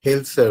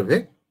Health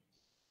Survey.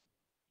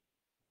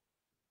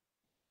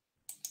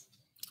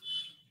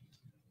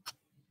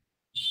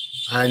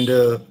 And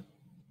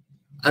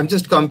I'm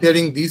just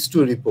comparing these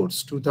two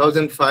reports,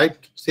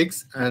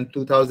 2005-6 and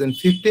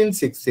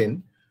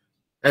 2015-16,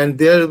 and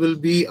there will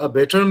be a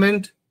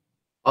betterment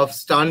of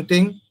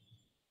stunting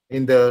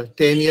in the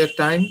 10-year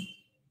time.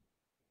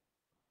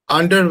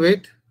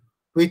 Underweight,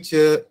 which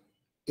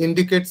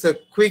indicates a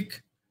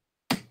quick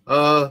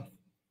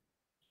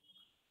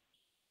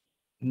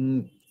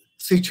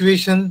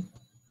situation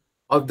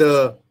of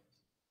the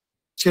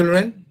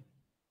children,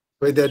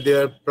 whether they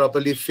are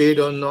properly fed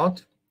or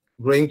not,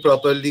 growing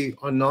properly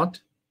or not.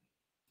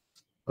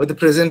 Or the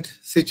present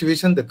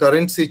situation, the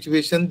current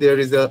situation, there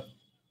is a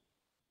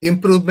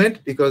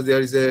improvement because there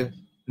is a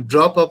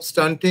drop of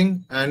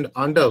stunting and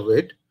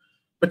underweight.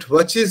 But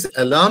what is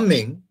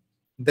alarming,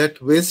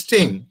 that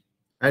wasting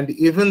and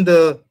even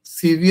the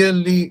severe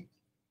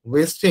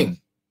wasting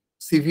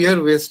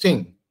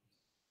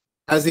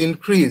has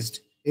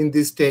increased in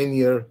this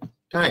 10-year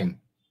time.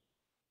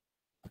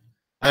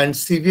 And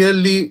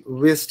severely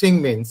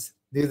wasting means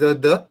these are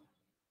the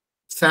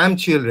SAM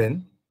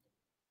children,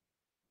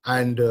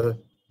 and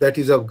that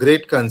is of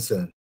great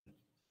concern.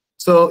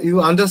 So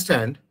you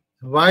understand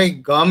why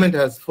government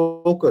has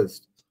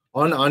focused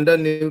on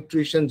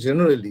undernutrition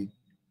generally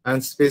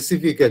and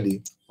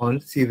specifically on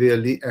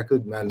severely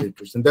acute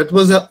malnutrition. That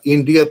was an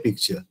India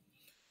picture.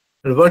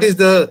 And what is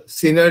the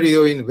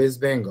scenario in West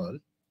Bengal?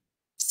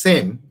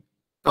 Same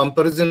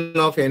comparison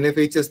of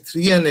NFHS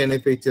 3 and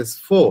NFHS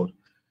 4.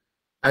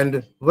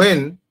 And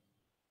when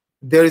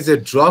there is a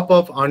drop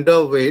of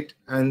underweight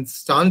and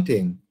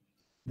stunting,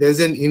 there's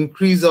an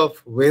increase of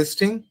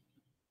wasting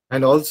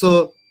and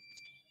also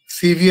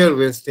severe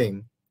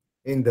wasting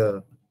in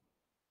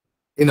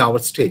our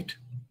state.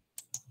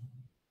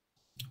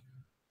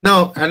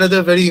 Now,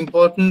 another very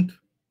important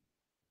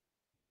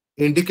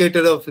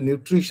indicator of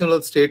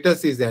nutritional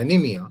status is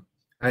anemia.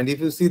 And if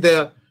you see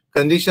the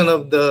condition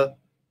of the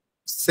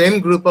same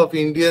group of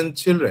Indian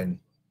children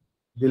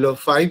below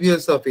 5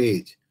 years of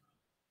age,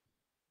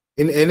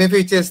 in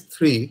NFHS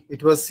 3,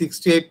 it was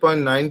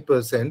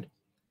 68.9%.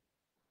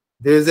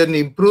 There is an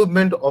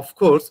improvement, of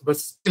course, but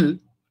still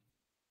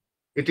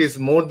it is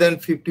more than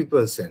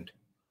 50%.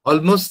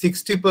 Almost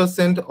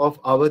 60% of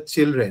our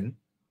children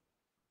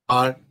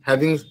are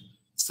having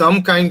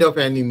some kind of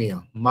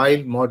anemia,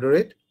 mild,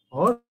 moderate,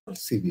 or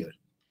severe.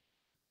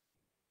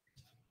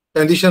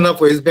 Condition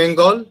of West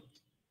Bengal,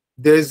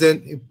 there is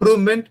an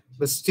improvement,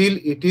 but still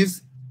it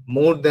is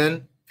more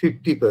than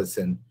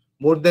 50%.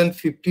 More than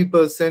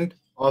 50%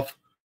 of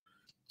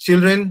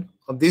children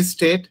of this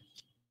state,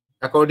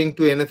 according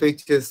to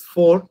NFHS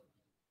 4,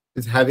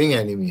 is having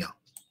anemia.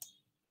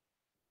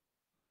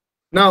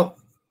 Now,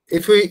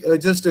 if we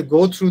just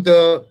go through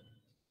the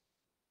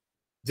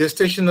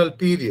gestational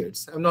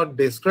periods, I'm not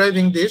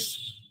describing this,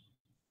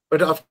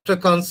 but after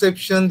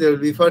conception, there will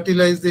be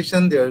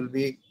fertilization, there will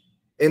be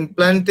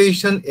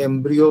implantation,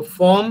 embryo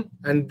form,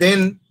 and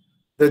then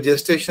the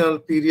gestational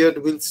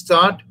period will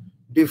start.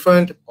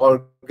 Different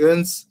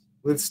organs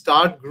will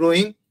start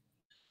growing.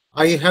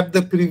 I have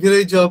the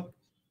privilege of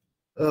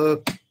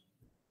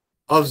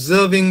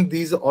observing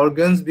these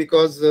organs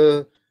because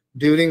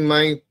during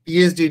my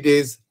PhD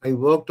days, I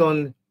worked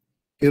on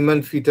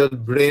human fetal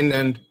brain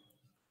and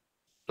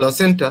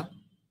placenta.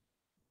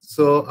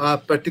 So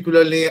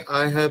particularly,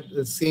 I have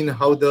seen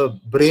how the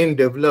brain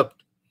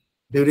developed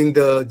during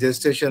the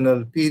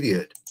gestational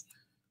period.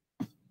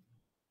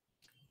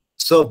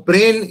 So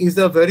brain is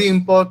a very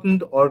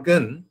important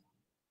organ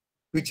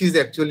which is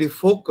actually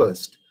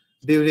focused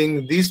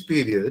during this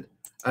period.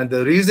 And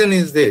the reason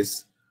is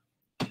this: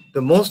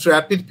 The most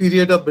rapid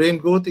period of brain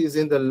growth is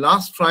in the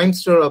last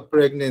trimester of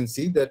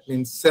pregnancy, that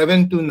means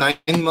 7 to 9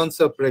 months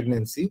of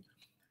pregnancy,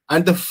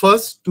 and the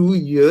first 2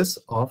 years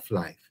of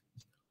life.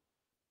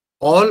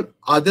 All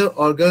other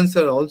organs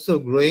are also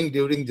growing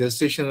during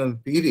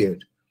gestational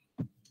period,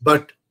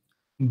 but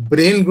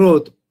brain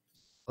growth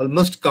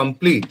almost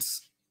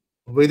completes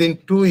within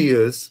 2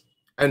 years,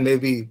 and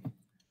maybe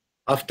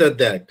after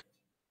that,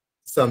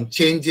 some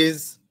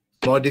changes,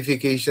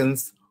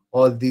 modifications,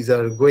 all these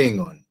are going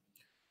on.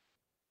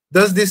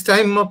 Thus, this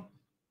time of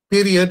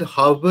period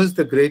harbors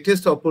the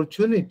greatest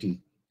opportunity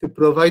to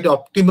provide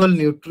optimal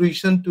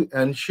nutrition to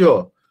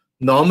ensure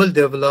normal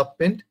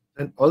development,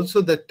 and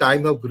also the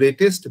time of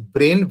greatest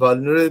brain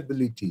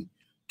vulnerability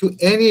to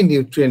any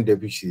nutrient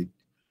deficit.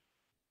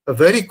 A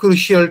very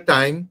crucial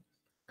time,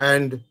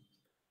 and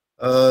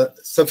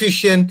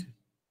sufficient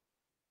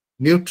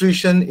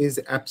nutrition is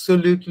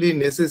absolutely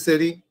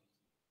necessary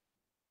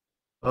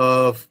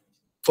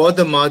for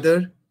the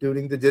mother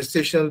during the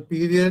gestational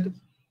period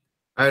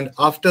and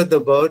after the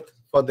birth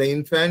for the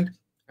infant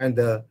and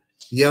the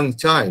young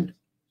child.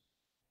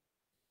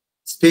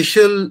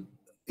 Special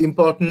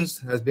importance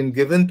has been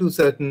given to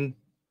certain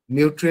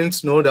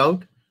nutrients, no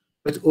doubt,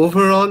 but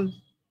overall,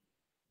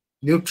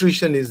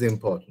 nutrition is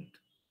important.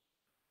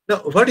 Now,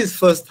 what is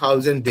first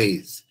 1,000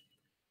 days?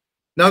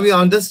 Now we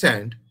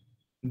understand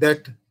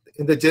that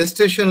in the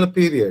gestational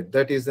period,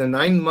 that is the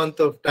 9 month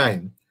of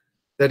time,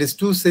 that is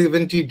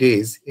 270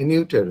 days in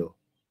utero.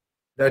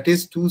 That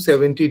is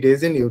 270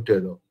 days in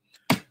utero.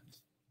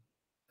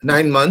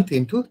 9 months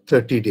into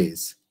 30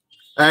 days.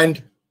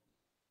 And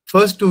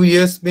first 2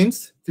 years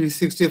means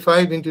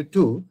 365 into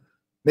 2,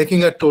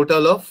 making a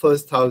total of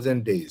first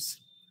 1,000 days.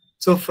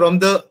 So from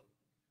the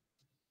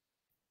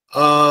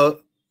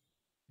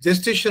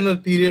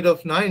gestational period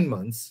of 9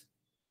 months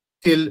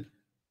till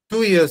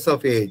 2 years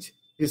of age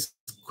is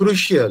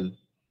crucial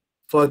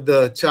for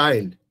the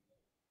child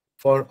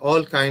for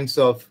all kinds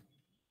of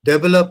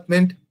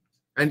development,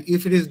 and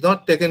if it is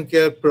not taken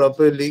care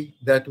properly,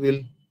 that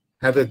will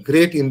have a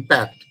great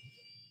impact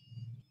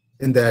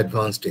in the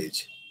advanced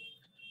stage.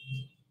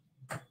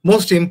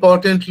 Most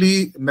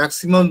importantly,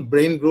 maximum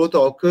brain growth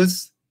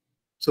occurs,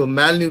 so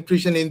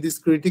malnutrition in this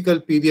critical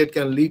period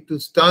can lead to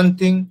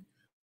stunting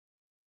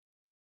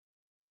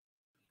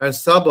and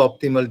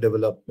suboptimal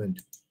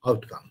development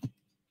outcome.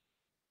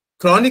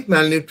 Chronic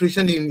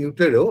malnutrition in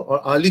utero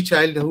or early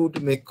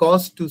childhood may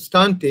cause to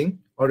stunting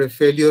or a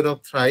failure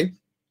of thrive,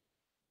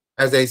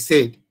 as I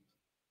said,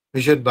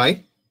 measured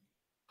by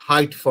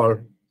height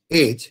for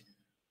age.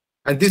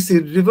 And this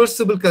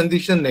irreversible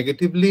condition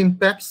negatively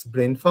impacts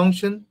brain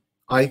function,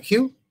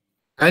 IQ,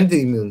 and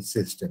the immune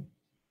system.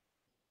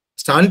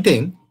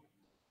 Stunting,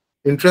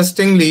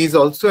 interestingly, is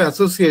also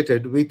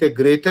associated with a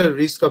greater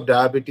risk of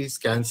diabetes,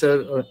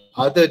 cancer, or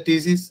other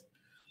diseases.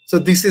 So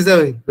this is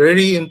a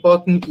very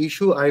important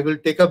issue. I will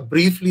take up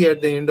briefly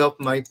at the end of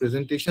my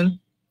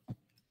presentation.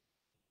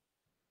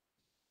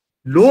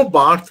 Low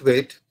birth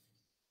weight,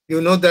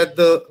 you know that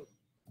the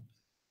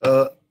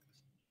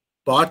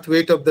birth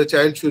weight of the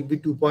child should be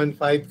 2.5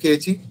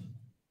 kg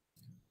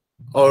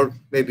or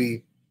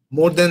maybe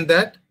more than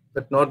that,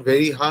 but not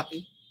very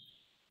high.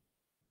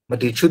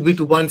 But it should be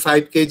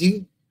 2.5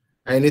 kg.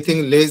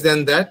 Anything less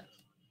than that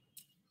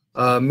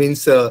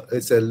means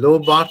it's a low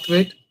birth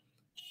weight.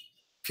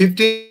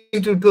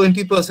 15 to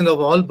 20% of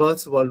all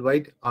births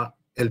worldwide are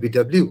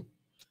LBW.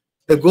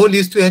 The goal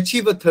is to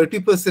achieve a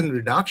 30%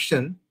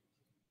 reduction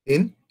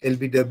in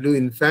LBW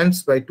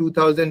infants by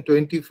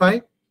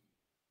 2025.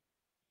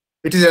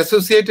 It is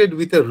associated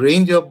with a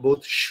range of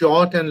both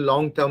short and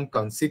long-term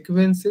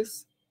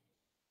consequences.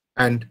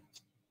 And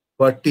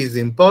what is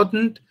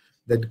important,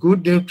 that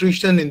good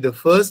nutrition in the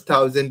first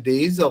 1,000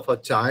 days of a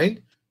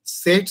child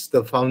sets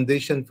the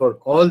foundation for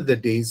all the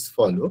days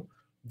follow.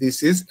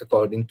 This is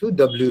according to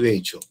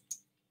WHO.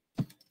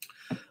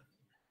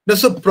 Now,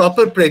 so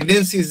proper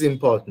pregnancy is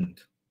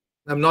important.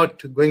 I'm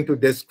not going to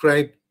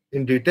describe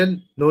in detail,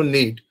 no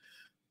need,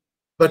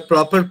 but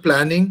proper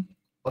planning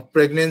of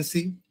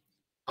pregnancy,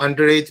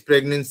 underage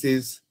pregnancy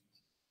is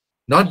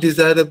not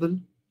desirable,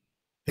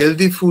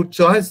 healthy food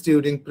choice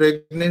during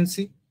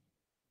pregnancy,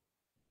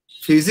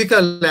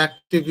 physical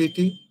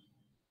activity,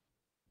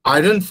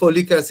 iron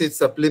folic acid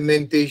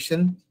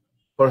supplementation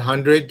for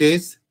 100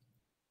 days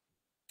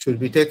should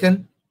be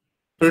taken,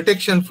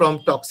 protection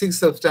from toxic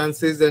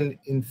substances and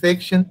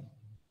infection,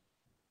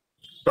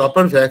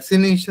 proper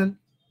vaccination,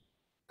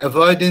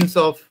 avoidance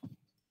of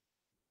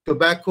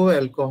tobacco,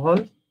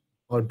 alcohol,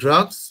 or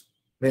drugs,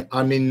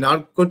 I mean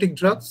narcotic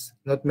drugs,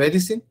 not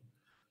medicine,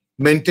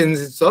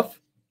 maintenance of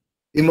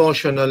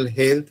emotional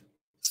health,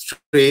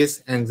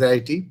 stress,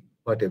 anxiety,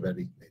 whatever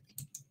it may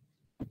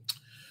be.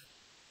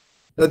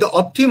 Now, the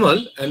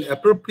optimal and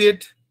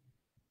appropriate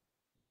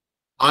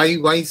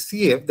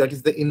IYCF, that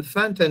is the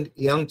infant and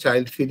young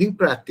child feeding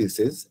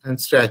practices and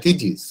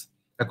strategies,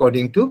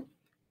 according to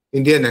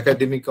Indian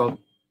Academy of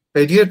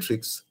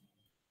Pediatrics.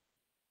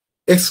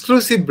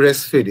 Exclusive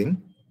breastfeeding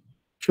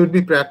should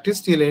be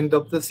practiced till end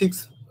of the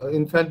 6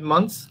 infant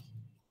months.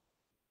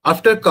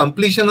 After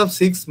completion of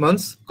 6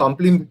 months,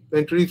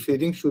 complementary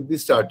feeding should be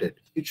started.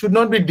 It should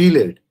not be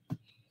delayed.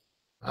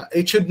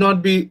 It should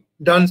not be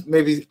done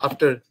maybe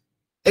after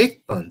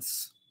 8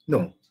 months.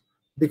 No,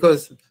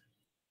 because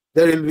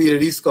there will be a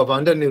risk of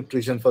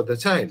undernutrition for the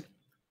child.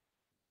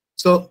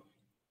 So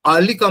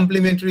early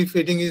complementary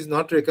feeding is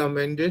not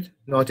recommended,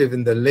 not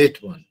even the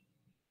late one.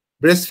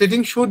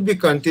 Breastfeeding should be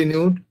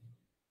continued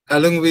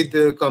along with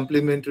the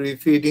complementary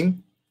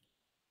feeding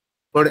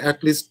for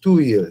at least 2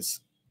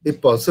 years,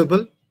 if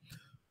possible.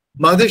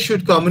 Mother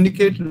should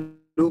communicate,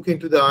 look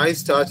into the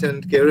eyes, touch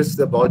and caress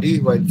the body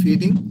while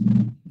feeding.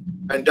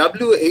 And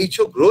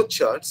WHO growth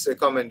charts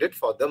recommended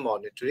for the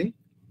monitoring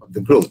of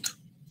the growth.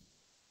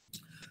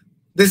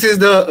 This is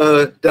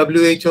the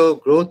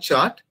WHO growth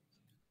chart.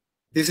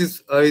 This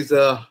is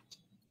a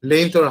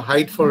length or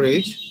height for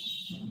age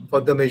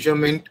for the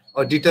measurement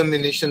or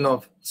determination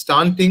of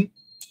stunting.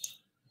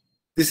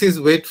 This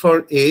is weight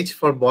for age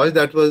for boys.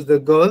 That was the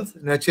girls.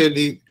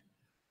 Naturally,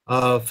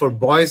 for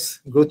boys,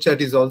 growth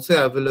chart is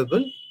also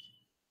available.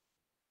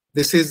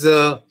 This is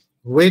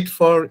weight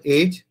for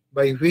age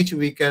by which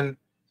we can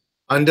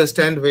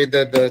understand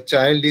whether the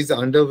child is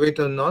underweight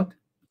or not.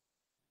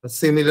 A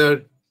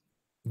similar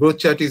growth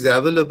chart is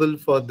available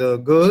for the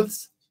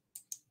girls.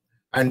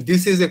 And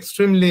this is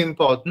extremely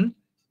important,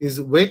 is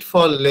weight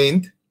for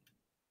length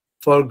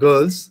for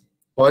girls.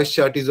 Boys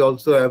chart is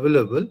also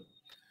available.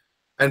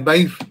 And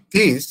by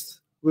this,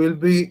 we'll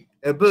be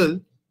able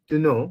to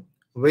know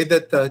whether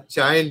the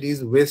child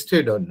is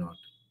wasted or not.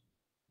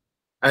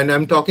 And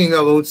I'm talking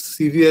about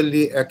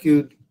severely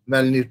acute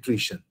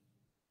malnutrition.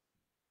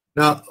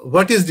 Now,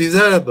 what is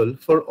desirable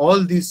for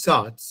all these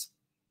charts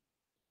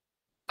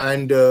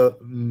and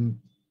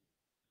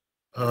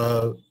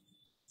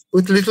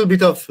with little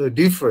bit of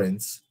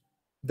difference,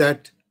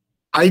 that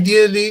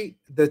ideally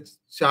the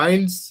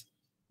child's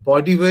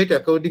body weight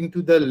according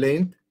to the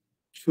length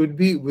should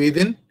be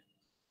within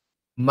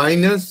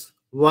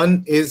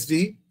 -1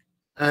 SD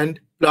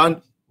and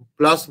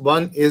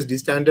 +1 SD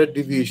standard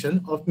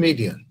deviation of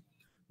median.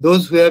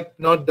 Those who have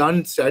not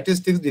done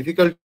statistics,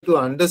 difficult to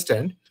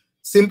understand,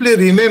 simply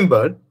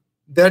remember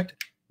that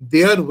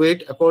their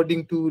weight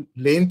according to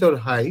length or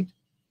height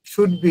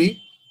should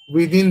be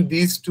within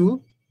these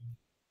two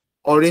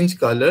orange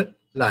color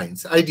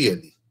lines,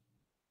 ideally.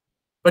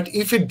 But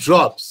if it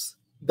drops,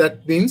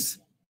 that means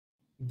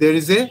there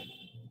is a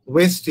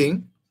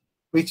wasting,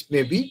 which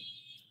may be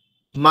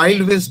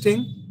mild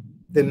wasting,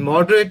 then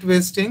moderate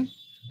wasting,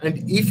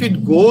 and if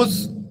it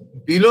goes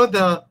below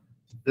the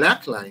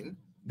black line,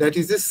 that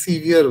is a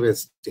severe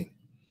wasting.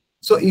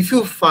 So if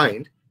you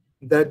find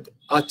that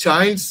a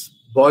child's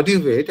body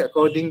weight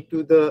according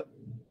to the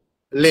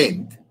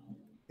length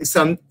is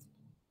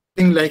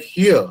something like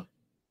here,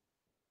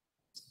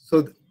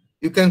 so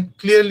you can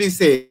clearly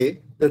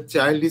say the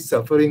child is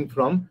suffering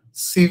from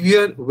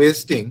severe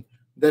wasting.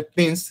 That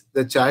means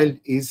the child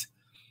is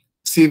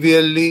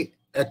severely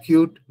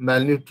acute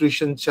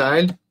malnutrition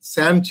child,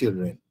 SAM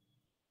children.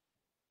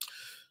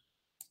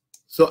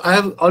 So I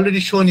have already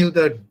shown you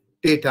the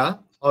data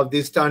of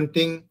the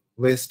stunting,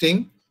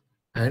 wasting,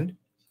 and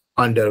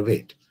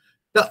underweight.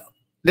 Now,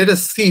 let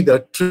us see the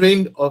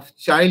trend of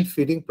child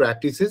feeding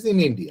practices in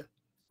India.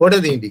 What are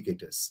the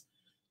indicators?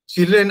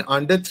 Children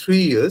under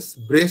 3 years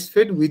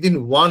breastfed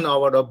within 1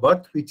 hour of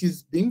birth, which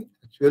is being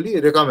actually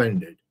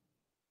recommended.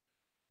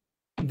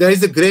 There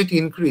is a great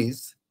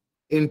increase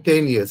in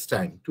 10 years'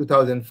 time,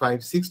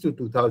 2005-6 to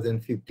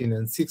 2015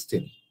 and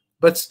 16,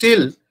 but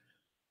still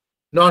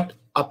not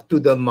up to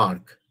the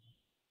mark.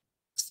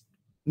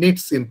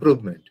 Needs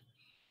improvement.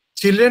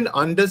 Children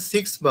under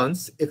 6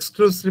 months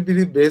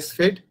exclusively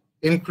breastfed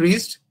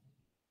increased,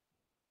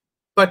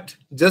 but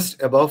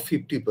just above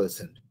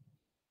 50%.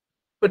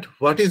 But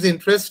what is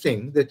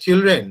interesting, the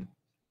children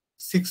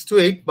 6 to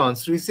 8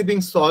 months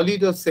receiving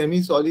solid or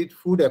semi-solid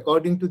food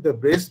according to the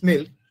breast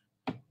milk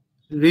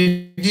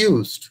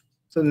reduced.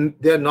 So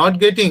they are not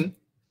getting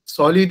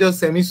solid or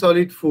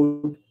semi-solid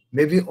food,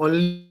 maybe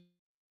only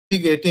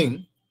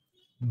getting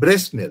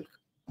breast milk.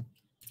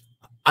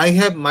 I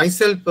have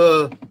myself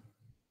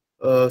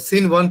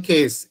seen one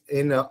case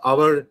in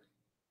our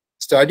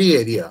study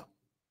area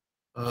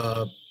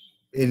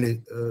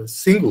in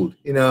Singur,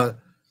 in a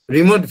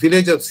remote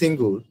village of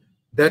Singur,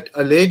 that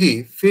a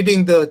lady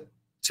feeding the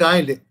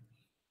child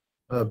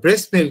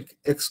breast milk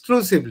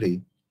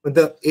exclusively when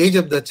the age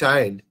of the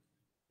child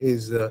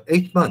is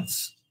 8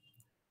 months.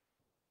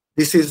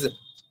 This is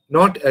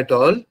not at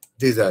all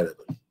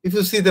desirable. If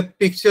you see the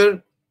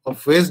picture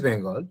of West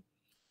Bengal,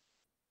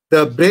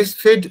 the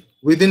breastfed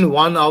within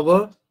 1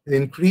 hour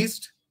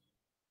increased.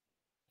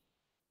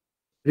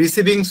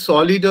 Receiving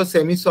solid or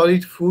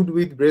semi-solid food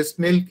with breast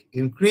milk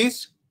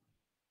increased,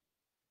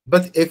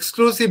 but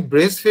exclusive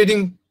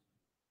breastfeeding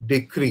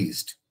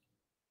decreased.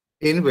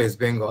 In West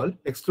Bengal,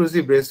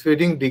 exclusive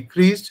breastfeeding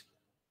decreased,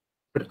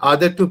 but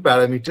other two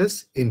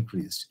parameters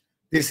increased.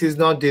 This is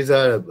not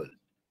desirable.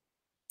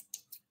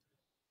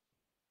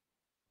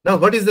 Now,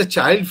 what is the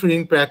child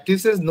feeding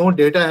practices? No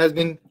data has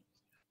been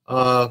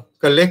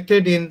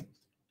collected in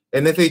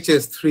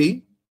NFHS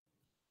 3,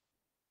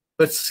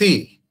 But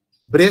C,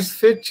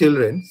 breastfed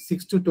children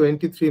 6 to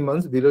 23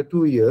 months below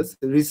 2 years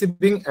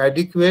receiving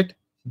adequate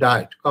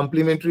diet,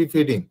 complementary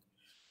feeding,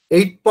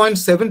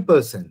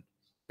 8.7%.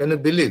 Can you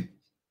believe?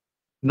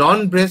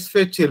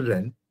 Non-breastfed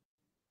children,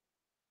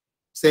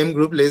 same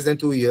group less than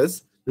 2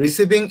 years,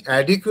 receiving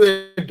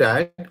adequate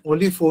diet,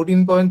 only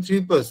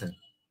 14.3%.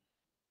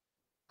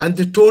 And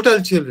the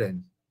total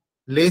children,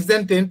 less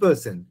than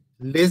 10%.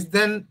 Less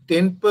than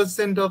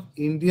 10% of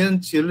Indian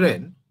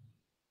children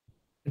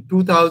in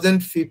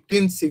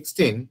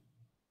 2015-16,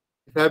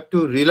 if I have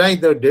to rely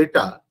the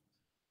data,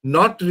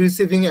 not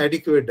receiving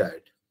adequate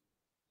diet.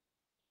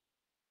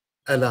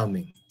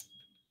 Alarming.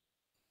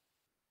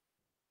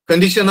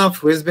 Condition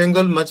of West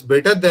Bengal much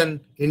better than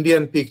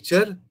Indian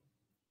picture,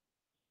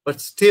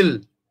 but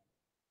still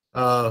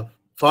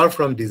far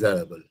from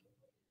desirable.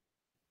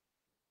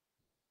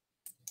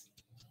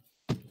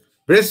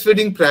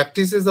 Breastfeeding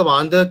practices of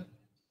under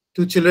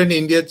 2 children,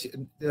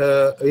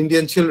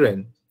 Indian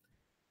children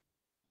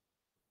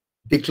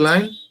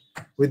decline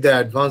with the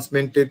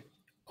advancement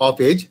of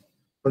age.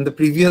 From the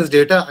previous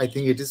data, I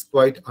think it is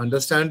quite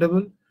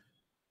understandable.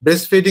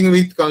 Breastfeeding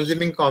with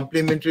consuming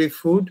complementary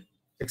food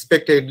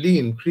expectedly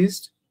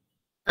increased,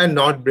 and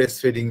not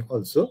breastfeeding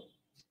also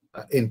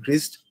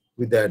increased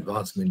with the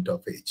advancement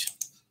of age.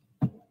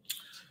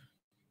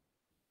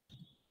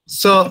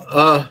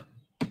 So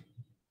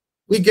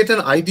we get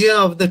an idea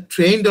of the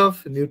trend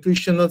of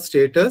nutritional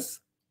status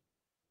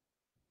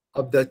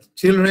of the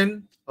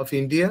children of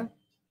India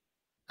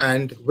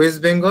and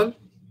West Bengal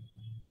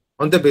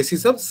on the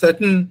basis of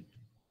certain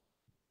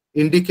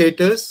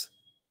indicators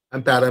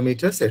and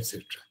parameters,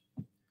 etc.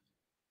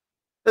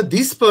 Now,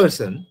 this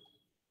person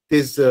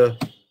is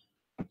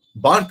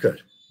Barker,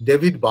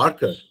 David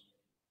Barker,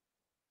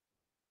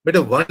 made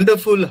a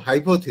wonderful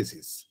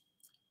hypothesis.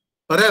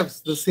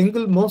 Perhaps the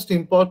single most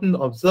important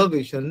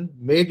observation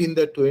made in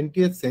the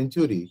 20th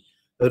century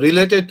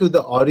related to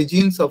the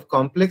origins of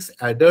complex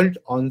adult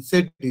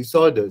onset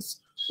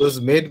disorders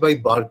was made by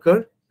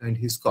Barker and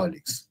his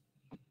colleagues.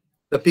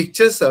 The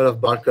pictures are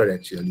of Barker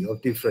actually,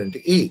 of different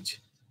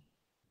age.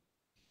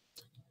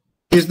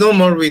 He is no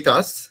more with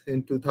us.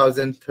 In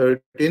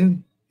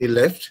 2013, he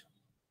left.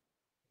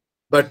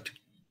 But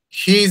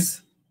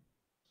his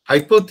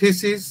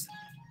hypothesis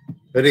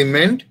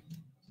remained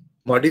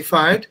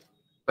modified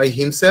by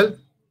himself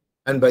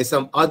and by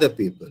some other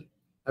people.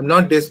 I'm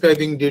not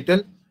describing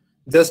detail,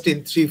 just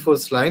in 3-4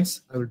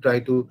 slides. I will try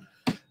to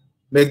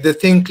make the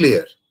thing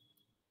clear.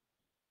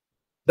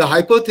 The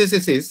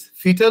hypothesis is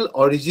fetal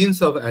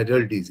origins of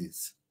adult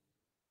disease.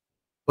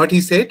 What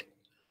he said?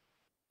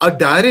 A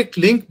direct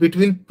link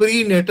between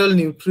prenatal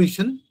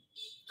nutrition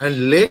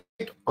and late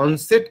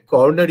onset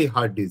coronary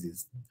heart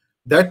disease.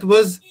 That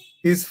was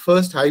his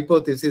first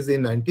hypothesis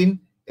in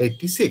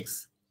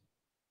 1986.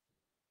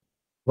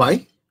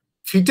 Why?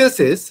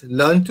 Fetuses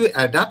learn to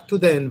adapt to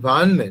the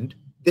environment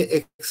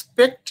they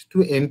expect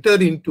to enter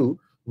into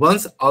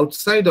once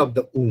outside of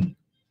the womb.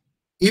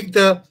 If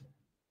the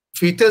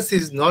fetus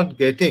is not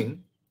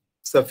getting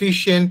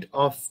sufficient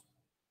of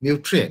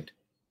nutrient,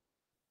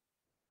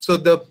 so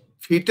the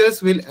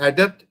fetus will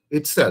adapt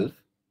itself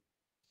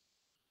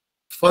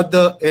for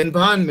the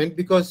environment,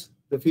 because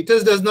the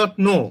fetus does not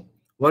know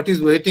what is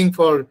waiting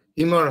for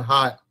him or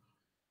her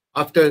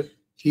after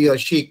he or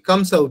she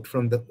comes out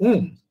from the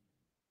womb.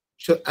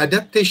 So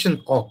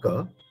adaptation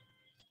occurs,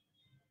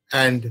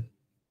 and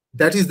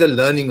that is the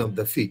learning of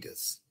the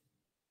fetus.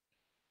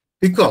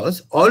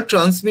 Because all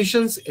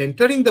transmissions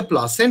entering the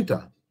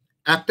placenta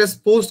act as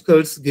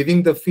postcards,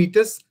 giving the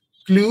fetus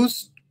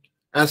clues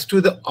as to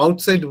the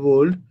outside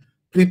world,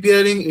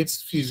 preparing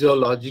its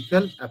physiology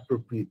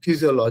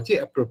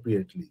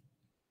appropriately.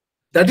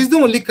 That is the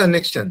only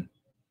connection,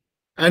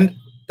 and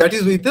that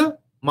is with the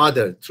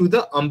mother through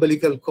the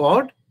umbilical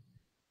cord,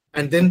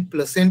 and then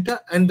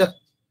placenta, and the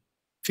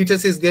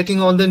fetus is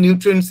getting all the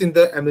nutrients in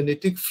the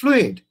amniotic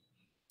fluid.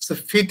 So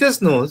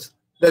fetus knows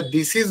that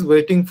this is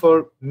waiting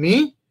for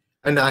me,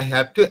 and I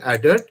have to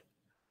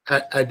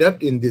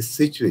adapt in this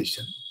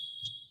situation.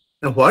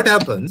 Now what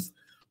happens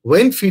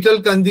when fetal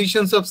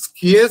conditions of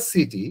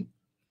scarcity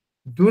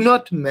do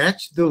not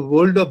match the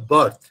world of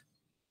birth,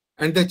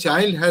 and the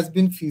child has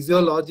been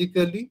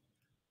physiologically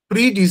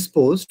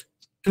predisposed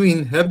to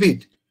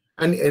inhabit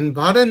an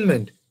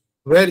environment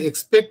where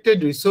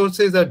expected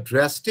resources are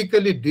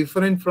drastically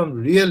different from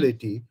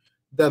reality?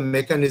 The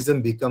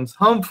mechanism becomes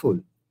harmful,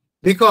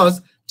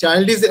 because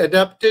child is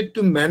adapted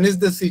to manage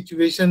the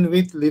situation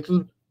with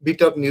little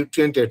bit of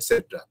nutrient,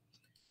 etc.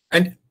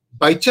 And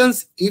by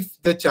chance, if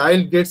the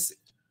child gets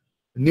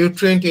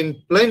nutrient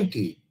in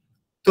plenty,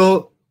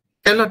 so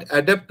cannot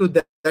adapt to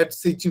that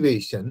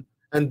situation,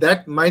 and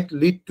that might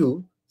lead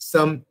to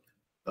some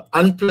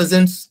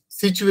unpleasant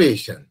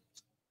situation,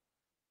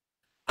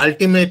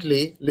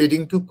 ultimately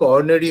leading to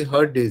coronary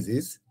heart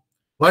disease,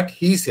 what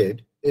he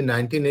said in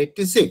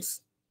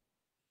 1986.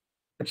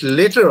 But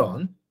later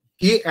on,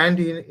 he and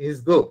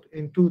his group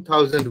in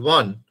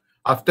 2001,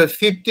 after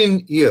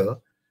 15 years,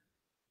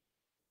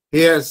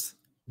 he has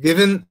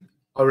given,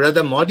 or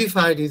rather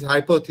modified his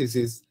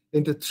hypothesis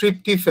into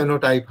thrifty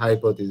phenotype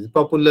hypothesis,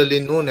 popularly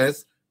known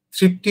as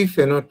thrifty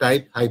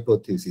phenotype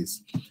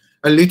hypothesis.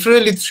 And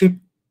literally,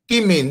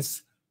 thrifty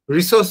means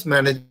resource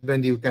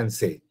management, you can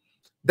say.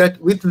 That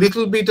with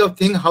little bit of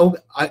thing, how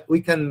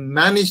we can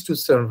manage to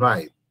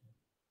survive.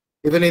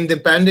 Even in the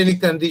pandemic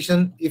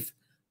condition, if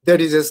there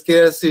is a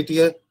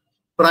scarcity,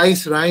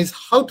 price rise,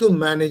 how to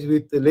manage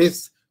with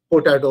less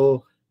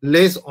potato,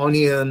 less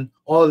onion,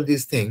 all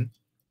these things.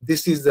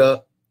 This is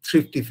the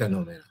thrifty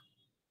phenomena.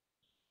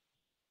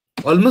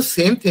 Almost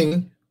same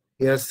thing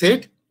here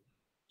said.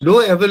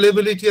 Low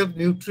availability of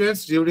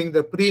nutrients during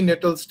the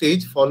prenatal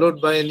stage followed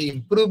by an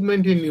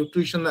improvement in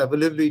nutrition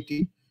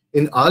availability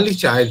in early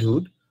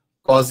childhood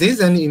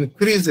causes an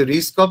increased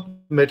risk of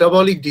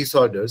metabolic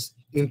disorders,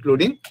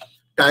 including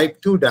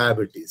type 2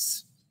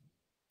 diabetes.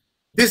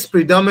 This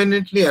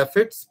predominantly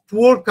affects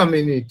poor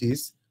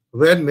communities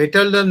where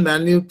maternal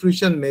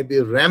malnutrition may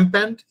be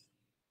rampant,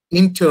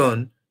 in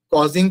turn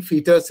causing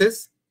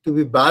fetuses to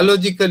be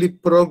biologically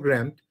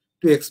programmed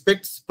to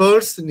expect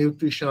sparse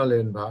nutritional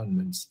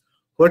environments.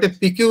 What a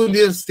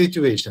peculiar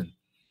situation.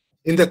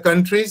 In the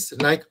countries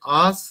like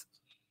ours,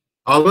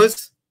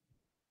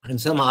 and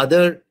some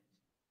other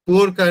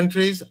poor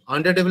countries,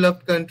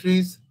 underdeveloped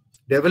countries,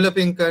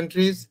 developing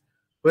countries,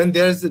 when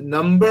there's a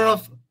number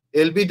of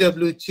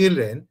LBW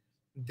children,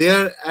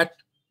 they're at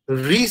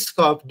risk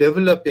of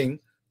developing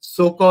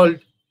so-called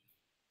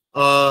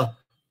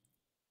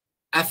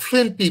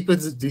affluent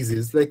people's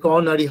disease like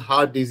coronary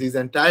heart disease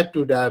and type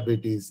 2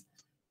 diabetes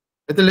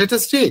at the later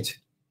stage.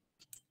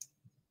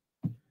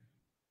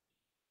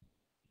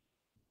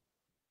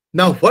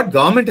 Now, what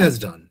government has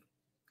done?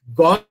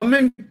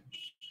 Government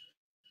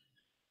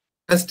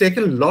has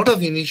taken a lot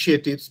of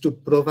initiatives to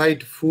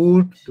provide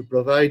food, to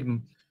provide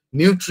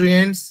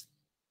nutrients.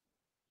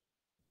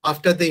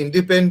 After the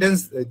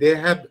independence, they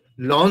have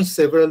launched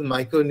several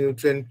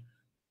micronutrient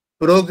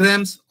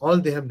programs. All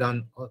they have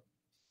done,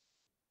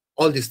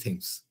 all these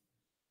things.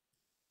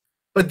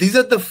 But these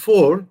are the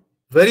 4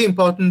 very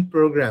important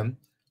programs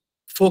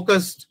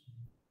focused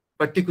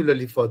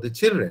particularly for the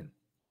children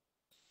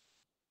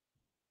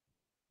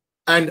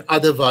and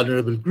other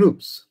vulnerable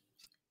groups.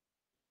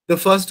 The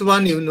first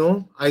one, you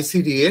know,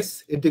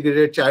 ICDS,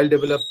 Integrated Child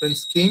Development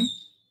Scheme,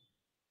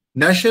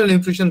 National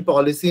Nutrition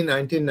Policy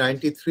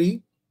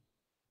 1993,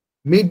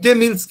 Midday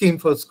Meal Scheme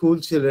for School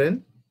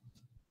Children,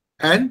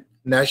 and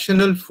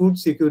National Food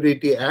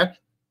Security Act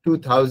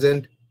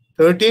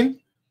 2013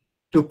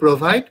 to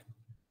provide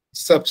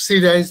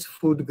subsidized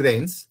food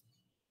grains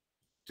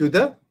to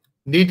the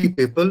needy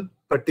people,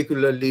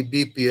 particularly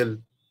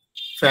BPL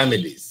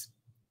families.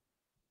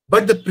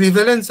 But the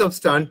prevalence of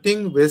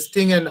stunting,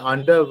 wasting, and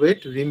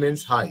underweight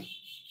remains high.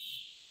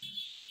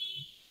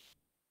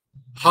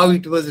 How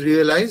it was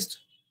realized?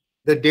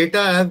 The data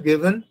I have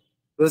given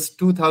was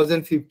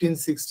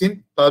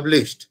 2015-16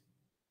 published.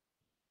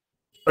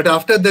 But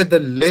after that, the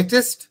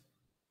latest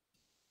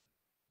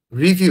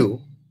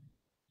review,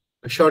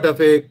 short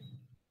of a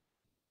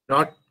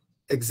not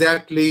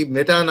exactly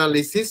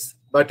meta-analysis,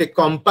 but a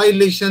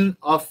compilation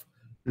of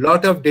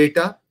lot of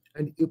data,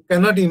 and you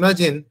cannot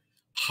imagine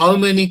how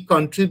many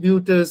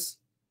contributors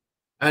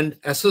and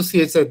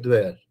associates are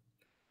there.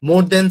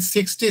 More than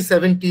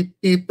 60-70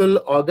 people,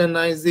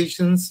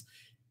 organizations,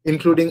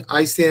 including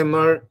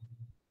ICMR,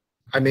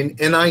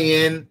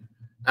 NIN,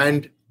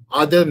 and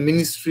other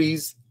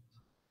ministries,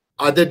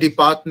 other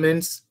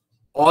departments,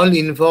 all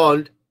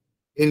involved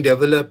in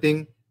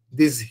developing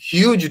this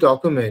huge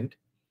document,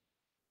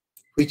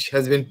 which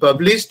has been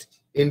published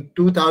in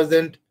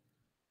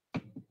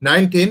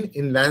 2019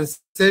 in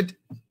Lancet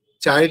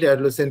Child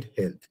Adolescent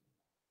Health.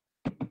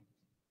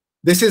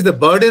 This is the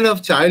burden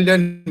of child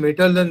and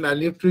maternal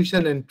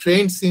malnutrition and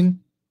trends in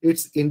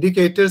its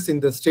indicators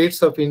in the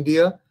states of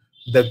India,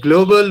 the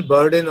Global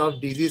Burden of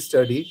Disease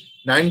Study,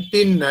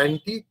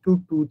 1990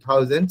 to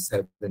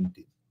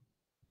 2017.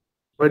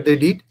 What they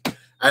did,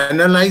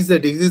 analyze the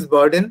disease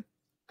burden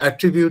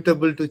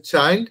attributable to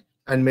child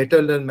and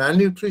maternal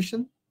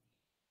malnutrition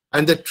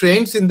and the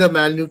trends in the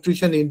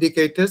malnutrition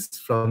indicators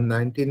from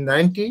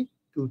 1990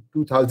 to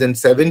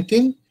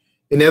 2017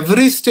 in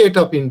every state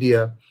of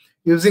India,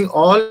 using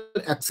all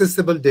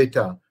accessible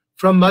data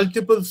from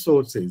multiple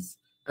sources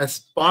as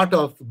part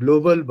of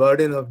global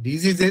burden of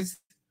diseases,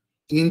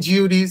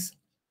 injuries,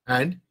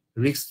 and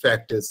risk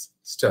factors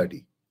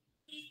study.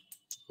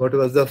 What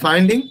was the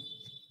finding?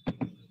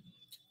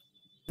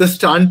 The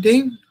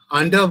stunting,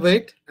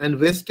 underweight, and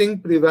wasting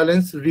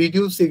prevalence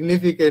reduced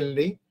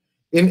significantly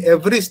in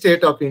every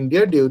state of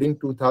India during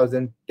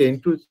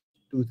 2010 to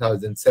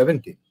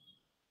 2017.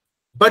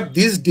 But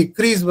this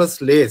decrease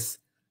was less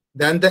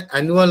than the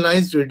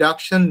annualized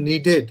reduction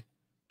needed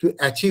to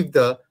achieve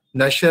the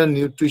National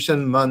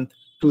Nutrition Month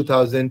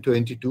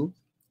 2022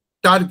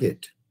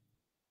 target.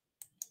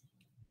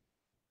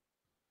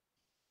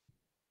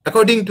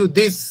 According to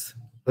this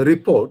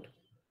report,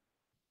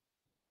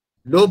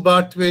 low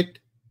birth weight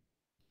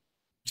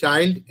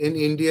child in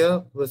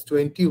India was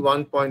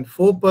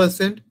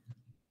 21.4%,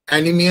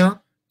 anemia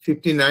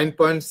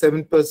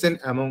 59.7%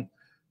 among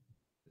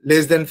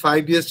less than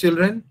 5 years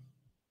children,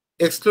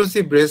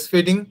 exclusive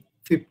breastfeeding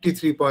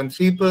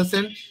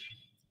 53.3%,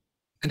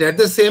 and at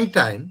the same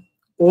time,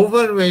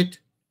 overweight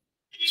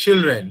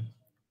children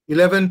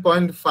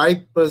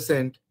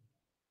 11.5%,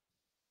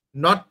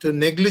 not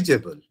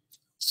negligible.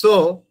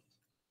 So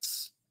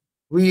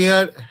we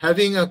are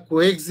having a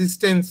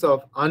coexistence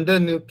of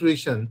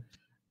undernutrition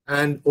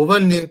and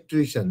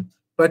overnutrition,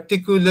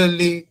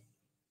 particularly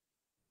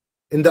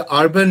in the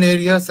urban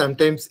areas,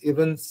 sometimes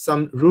even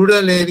some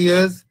rural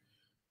areas,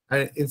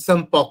 and in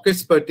some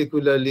pockets,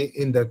 particularly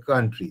in the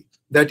country.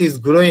 That is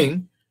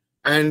growing,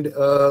 and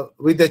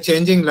with the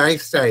changing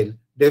lifestyle,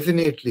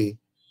 definitely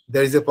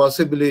there is a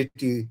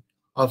possibility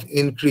of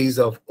increase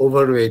of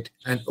overweight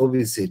and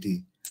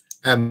obesity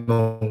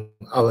among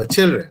our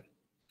children.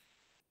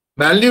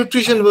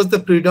 Malnutrition was the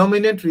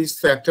predominant risk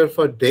factor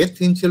for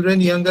death in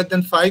children younger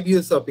than 5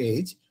 years of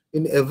age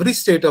in every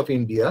state of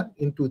India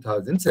in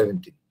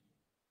 2017.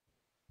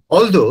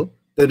 Although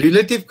the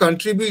relative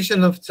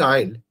contribution of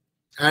child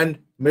and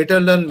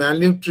maternal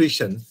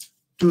malnutrition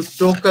to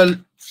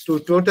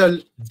total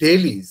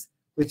dailies,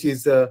 which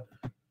is the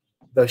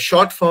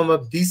short form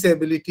of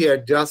disability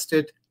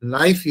adjusted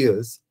life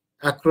years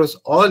across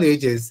all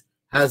ages,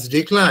 has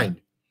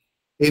declined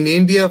in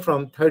India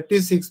from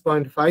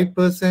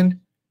 36.5%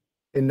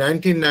 in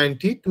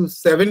 1990 to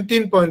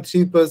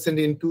 17.3%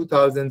 in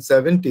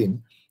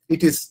 2017.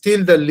 It is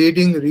still the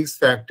leading risk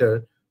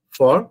factor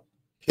for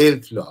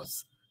health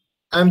loss.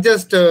 I'm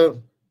just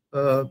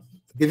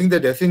giving the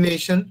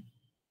definition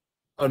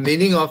or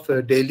meaning of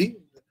DAILY.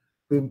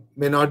 It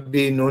may not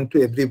be known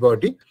to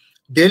everybody.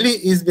 DAILY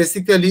is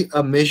basically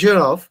a measure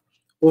of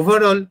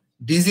overall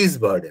disease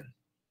burden,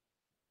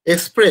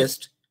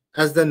 expressed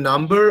as the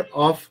number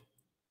of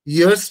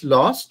years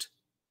lost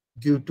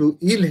due to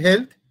ill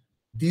health,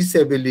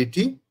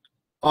 disability,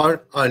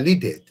 or early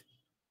death.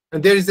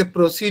 And there is a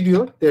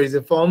procedure, there is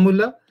a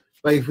formula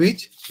by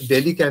which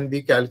DAILY can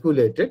be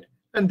calculated,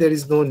 and there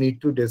is no need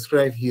to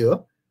describe here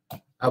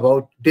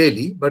about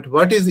DAILY. But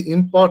what is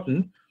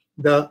important,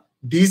 the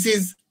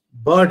disease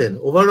burden,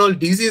 overall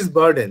disease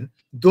burden,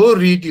 though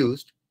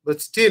reduced,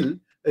 but still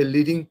a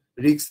leading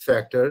risk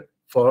factor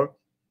for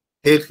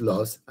health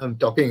loss. I'm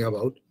talking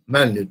about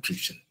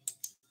malnutrition.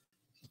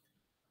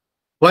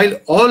 While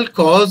all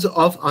cause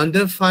of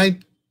under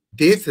 5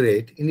 death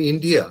rate in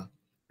India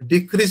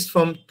decreased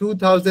from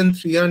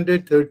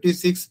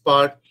 2,336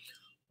 per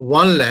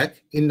 1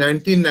 lakh in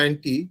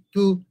 1990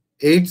 to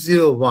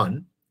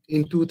 801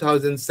 in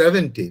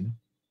 2017,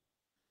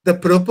 the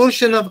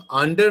proportion of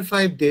under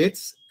 5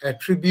 deaths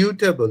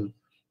attributable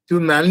to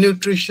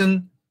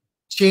malnutrition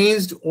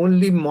changed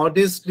only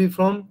modestly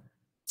from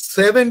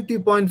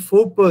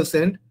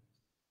 70.4%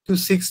 to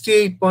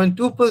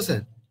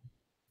 68.2%.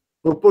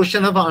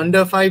 Proportion of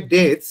under 5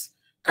 deaths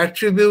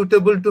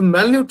attributable to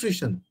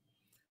malnutrition,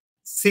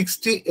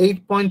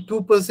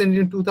 68.2%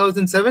 in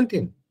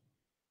 2017.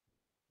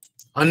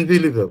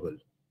 Unbelievable.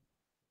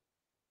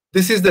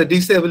 This is the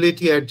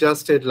disability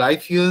adjusted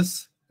life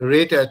years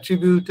rate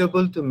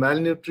attributable to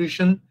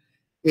malnutrition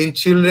in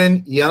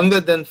children younger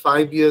than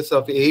 5 years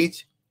of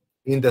age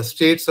in the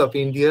states of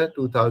India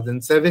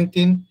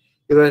 2017.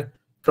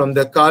 From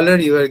the color,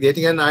 you are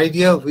getting an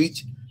idea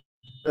which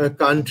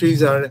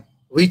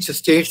which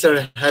states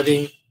are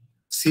having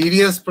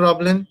serious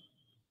problem,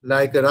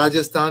 like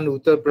Rajasthan,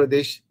 Uttar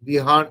Pradesh,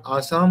 Bihar,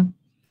 Assam,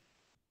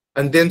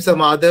 and then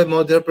some other,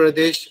 Madhya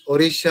Pradesh,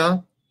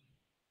 Orissa,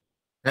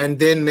 and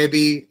then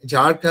maybe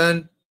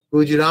Jharkhand,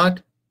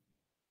 Gujarat,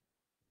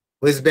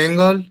 West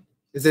Bengal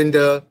is in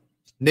the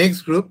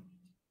next group,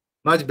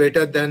 much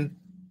better than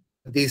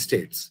these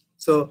states.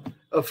 So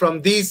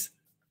from these,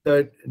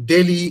 the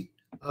daily,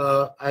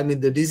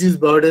 the disease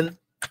burden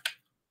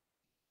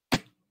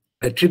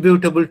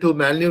attributable to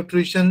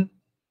malnutrition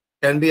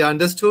can be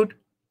understood.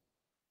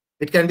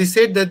 It can be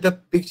said that the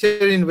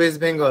picture in West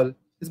Bengal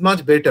is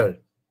much better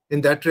in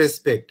that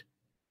respect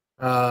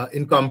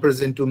in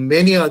comparison to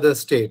many other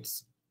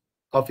states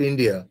of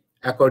India,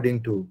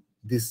 according to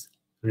this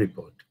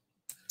report.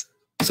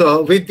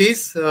 So with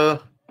this,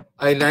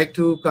 I like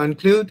to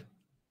conclude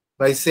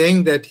by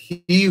saying that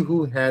he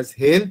who has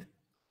health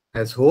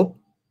has hope,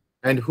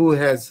 and who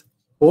has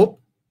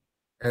hope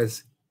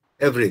has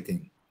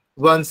everything.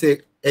 Once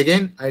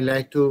again, I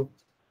like to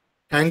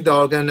thank the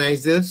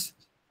organizers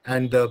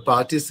and the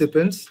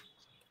participants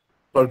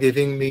for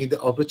giving me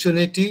the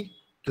opportunity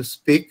to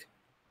speak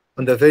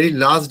on the very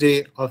last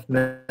day of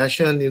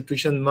National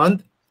Nutrition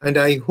Month. And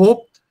I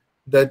hope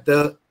that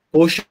the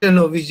Poshan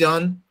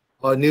Abhijan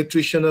or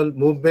nutritional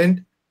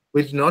movement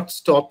will not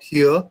stop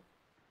here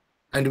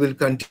and will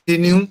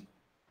continue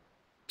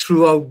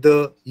throughout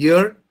the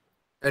year.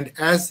 And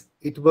as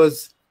it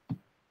was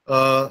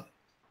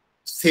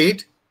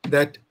said,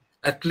 that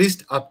at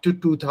least up to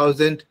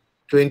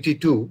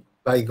 2022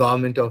 by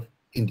Government of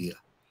India.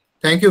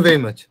 Thank you very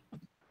much.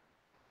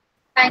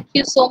 Thank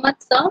you so much,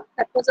 sir.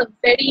 That was a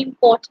very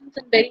important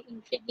and very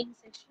intriguing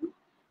session.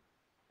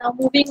 Now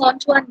moving on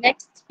to our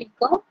next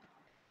speaker,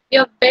 we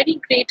are very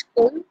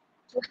grateful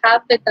to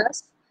have with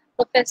us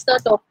Professor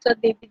Dr.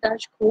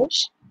 Dept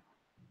Ghosh.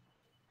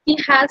 He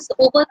has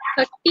over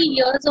 30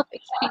 years of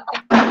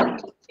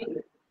experience in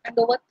teaching and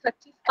over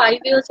 35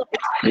 years of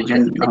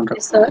experience in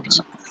research.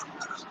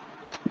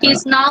 He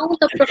is now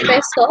the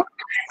professor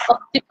of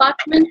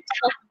Department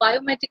of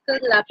Biomedical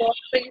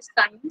Laboratory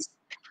Science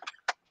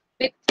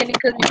with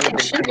Clinical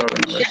Nutrition,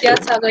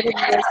 Vidyasagar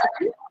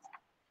University,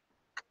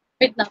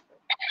 Midnapur.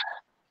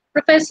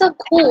 Professor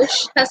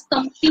Ghosh has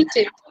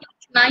completed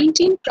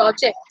 19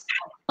 projects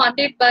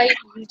funded by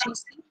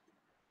UGC,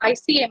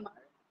 ICMR,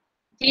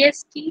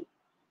 DST,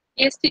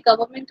 DST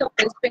Government of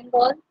West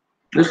Bengal,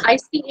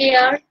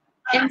 ICAR,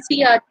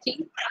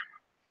 NCRT,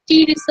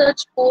 Tea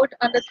Research Board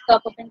under the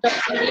Government of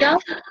India,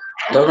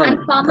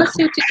 and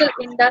pharmaceutical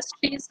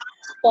industries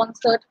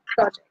sponsored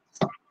projects.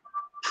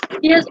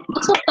 He has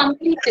also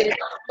completed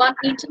one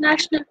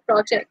international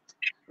project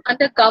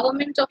under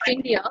Government of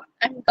India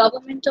and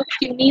Government of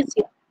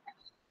Tunisia.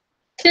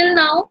 Till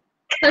now,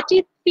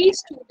 33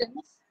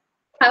 students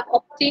have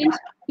obtained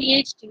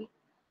PhD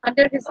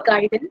under his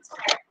guidance,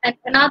 and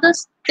another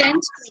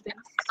 10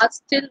 students are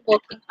still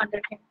working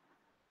under him.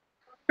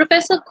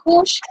 Professor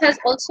Ghosh has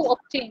also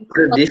obtained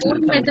a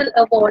gold medal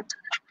award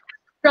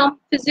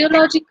from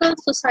Physiological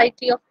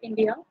Society of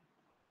India.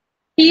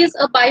 He is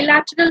a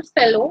bilateral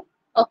fellow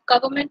of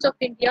Government of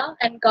India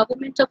and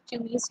Government of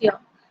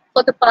Tunisia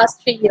for the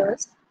past 3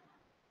 years.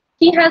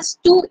 He has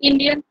 2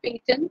 Indian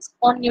patents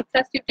on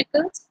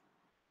nutraceuticals.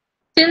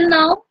 Till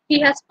now, he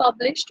has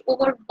published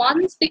over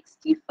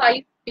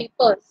 165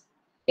 papers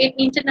in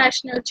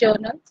international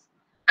journals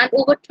and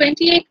over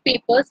 28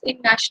 papers in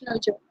national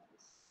journals.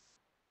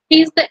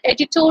 He is the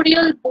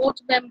editorial board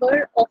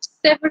member of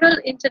several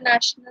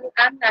international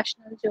and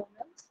national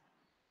journals.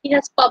 He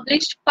has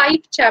published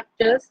 5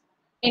 chapters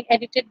in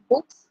edited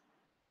books.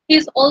 He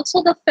is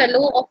also the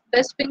fellow of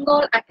West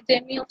Bengal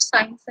Academy of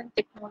Science and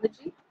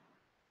Technology.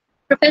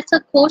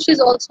 Professor Ghosh is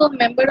also a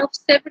member of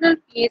several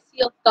PAC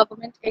of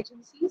government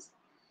agencies.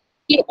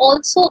 He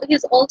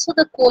is also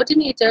the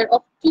coordinator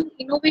of 2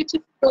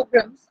 innovative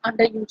programs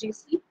under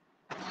UGC.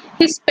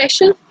 His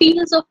special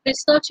fields of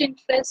research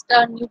interest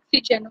are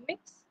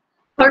nutrigenomics,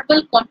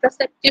 herbal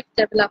contraceptive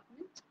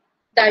development,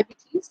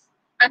 diabetes,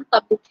 and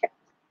public health.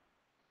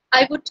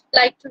 I would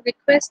like to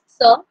request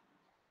Sir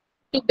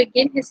to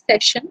begin his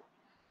session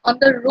on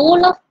the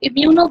role of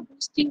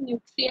immunoboosting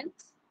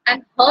nutrients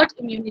and herd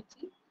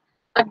immunity,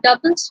 a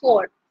double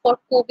sword for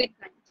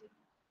COVID-19.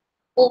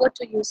 Over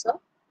to you, sir.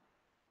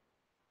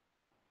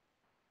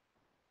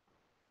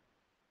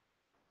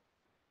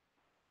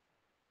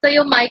 So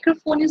your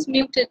microphone is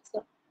muted,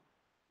 sir.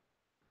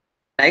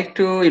 I'd like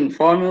to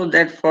inform you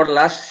that for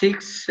last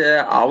 6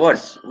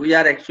 hours, we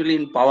are actually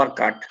in power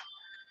cut.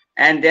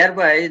 And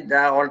thereby,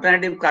 the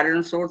alternative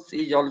current source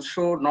is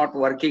also not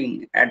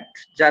working at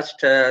just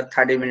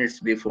 30 minutes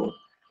before.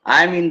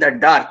 I'm in the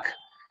dark.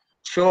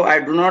 So I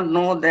do not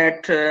know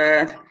that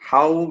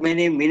how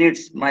many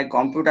minutes my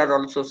computer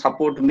also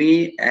support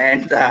me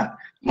and the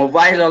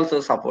mobile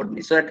also support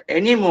me. So at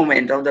any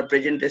moment of the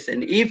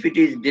presentation, if it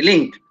is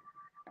delinked,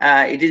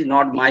 it is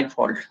not my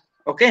fault.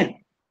 Okay.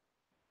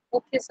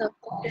 Okay, sir.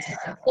 Okay,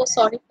 sir. So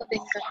sorry for the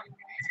inconvenience.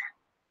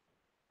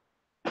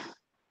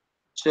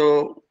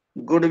 So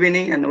good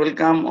evening and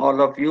welcome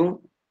all of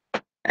you.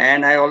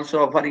 And I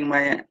also offering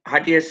my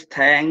heartiest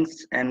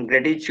thanks and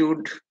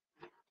gratitude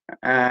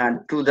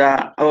to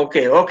the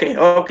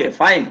okay,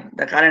 fine.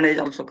 The current is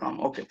also come.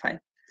 Okay, fine.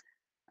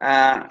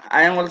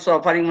 I am also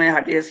offering my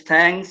heartiest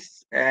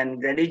thanks and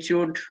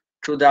gratitude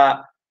to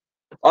the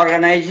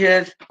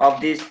organizers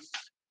of this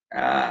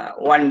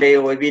one-day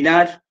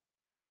webinar.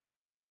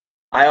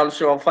 I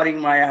also offering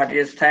my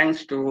heartiest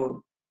thanks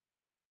to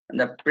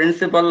the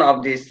principal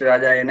of this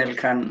Raja N.L.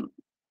 Khan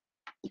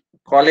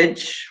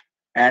College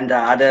and the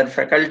other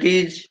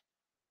faculties,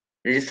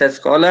 research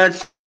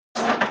scholars,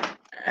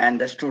 and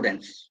the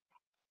students.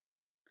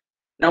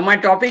 Now my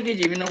topic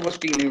is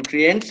immunoboosting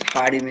nutrients,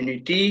 herd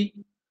immunity,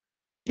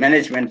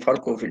 management for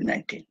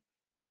COVID-19.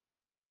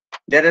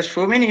 There are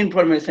so many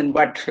information,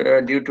 but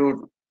due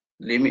to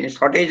the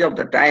shortage of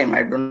the time,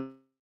 I don't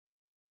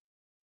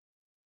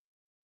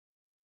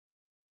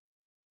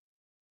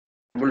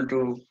able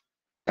to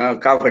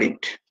cover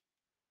it.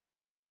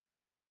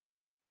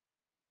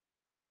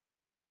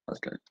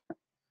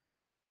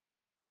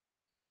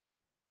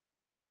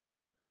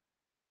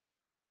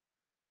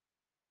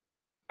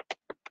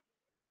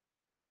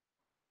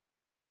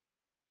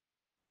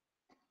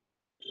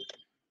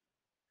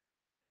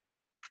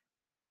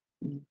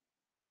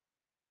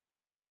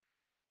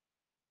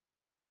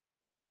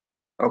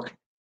 Okay.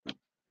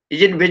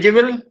 Is it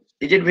visible?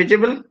 Is it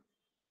visible?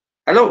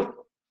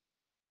 Hello?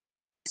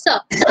 Sir.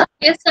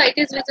 Yes, sir, it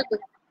is visible.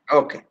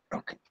 Okay,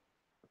 okay.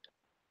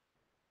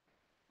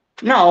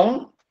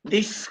 Now,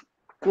 this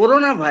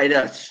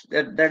coronavirus,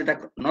 that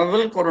the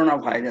novel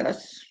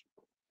coronavirus,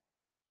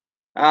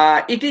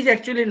 it is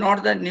actually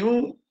not the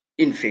new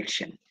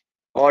infection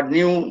or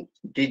new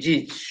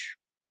disease.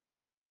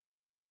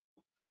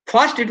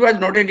 First, it was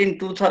noted in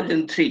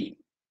 2003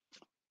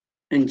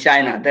 in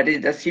China, that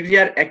is the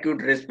severe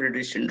acute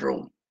respiratory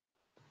syndrome.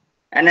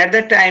 And at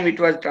that time, it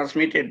was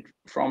transmitted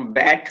from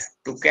bat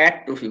to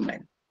cat to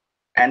human,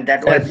 and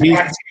that Sir, was please,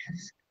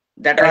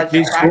 that sir, was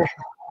please show,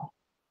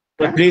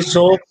 Huh? please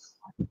show,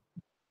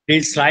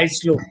 please slide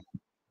slow.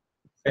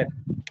 Sir.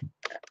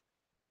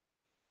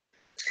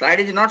 Slide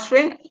is not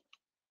showing.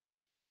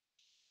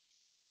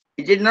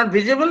 Is it not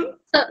visible?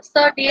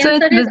 Sir, the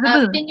answer is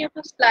asking you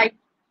to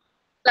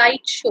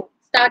slideshow.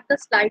 Start the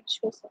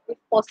slideshow, sir, if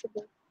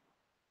possible.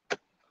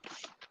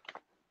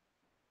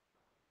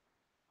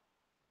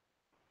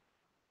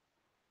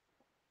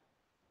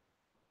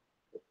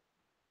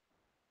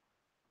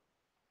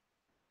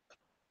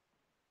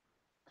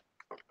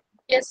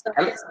 Yes, sir.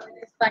 Hello? Yes, sir.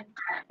 It's fine.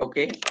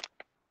 Okay.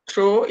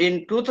 So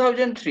in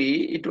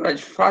 2003, it was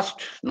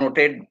first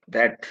noted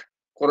that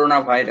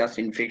coronavirus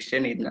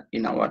infection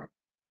in our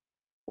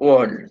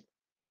world.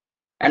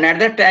 And at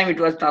that time, it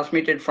was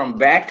transmitted from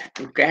bat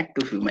to cat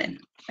to human.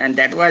 And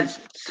that was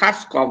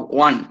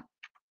SARS-CoV-1.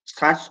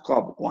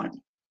 SARS-CoV-1.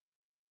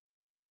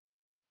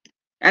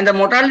 And the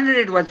mortality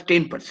rate was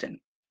 10%.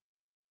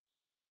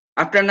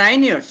 After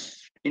 9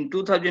 years, in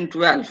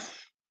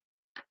 2012,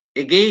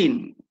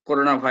 again,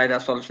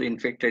 coronavirus also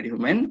infected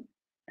human.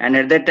 And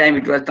at that time,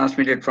 it was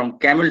transmitted from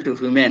camel to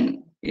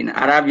human in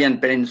Arabian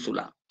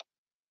Peninsula.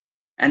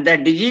 And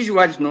that disease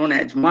was known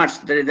as MERS,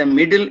 that is the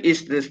Middle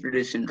East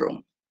Respiratory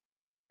Syndrome.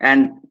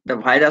 And the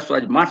virus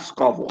was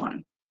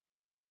MERS-CoV-1.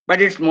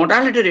 But its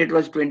mortality rate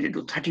was 20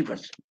 to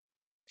 30%.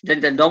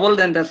 That is double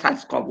than the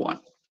SARS-CoV-1.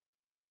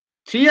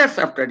 3 years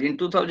after, in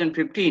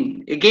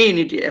 2015, again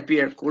it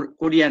appeared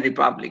Korean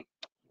Republic.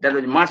 That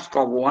was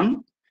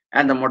MERS-CoV-1,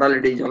 and the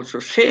mortality is also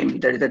same,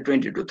 that is the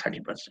 20 to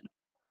 30%.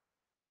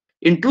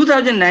 In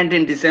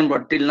 2019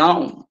 December till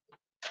now,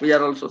 we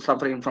are also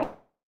suffering from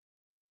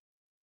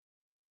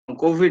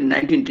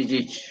COVID-19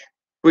 disease,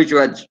 which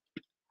was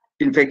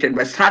infected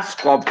by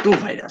SARS-CoV-2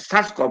 virus,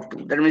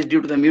 SARS-CoV-2. That means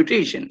due to the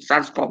mutation,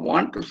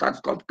 SARS-CoV-1 to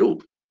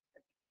SARS-CoV-2.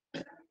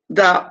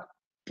 The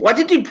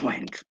positive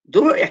point,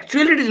 though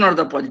actually it is not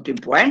the positive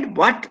point,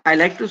 but I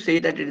like to say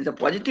that it is a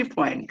positive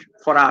point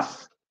for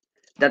us,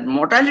 that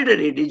mortality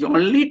rate is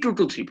only 2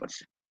 to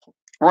 3%.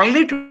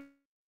 Only 2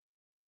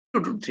 to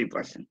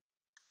 3%.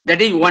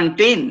 That is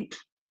one-tenth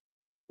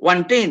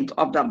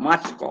of the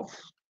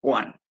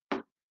MERS-CoV-1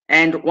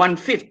 and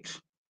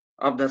 1/5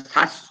 of the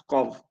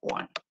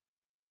SARS-CoV-1.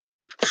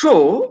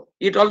 So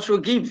it also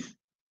gives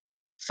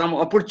some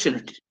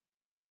opportunity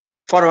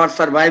for our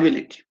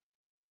survivability.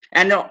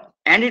 And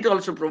it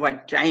also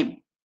provides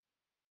time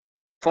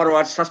for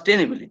our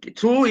sustainability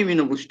through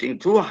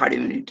immunoboosting, through herd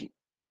immunity,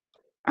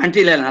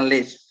 until and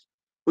unless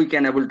we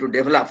can able to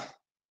develop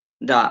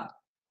the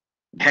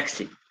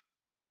vaccine.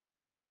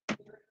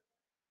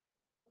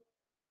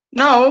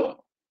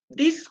 Now,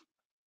 this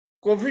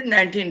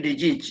COVID-19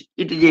 disease,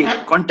 it is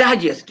a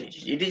contagious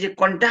disease. It is a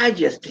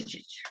contagious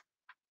disease.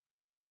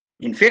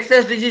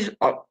 Infectious disease,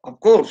 of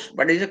course,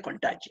 but it is a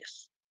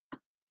contagious.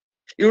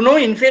 You know,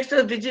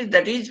 infectious disease,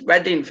 that is by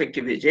the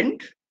infective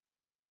agent,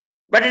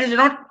 but it is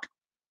not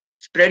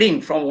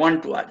spreading from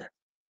one to other.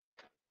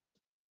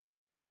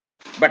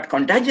 But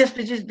contagious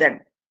disease,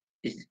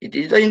 it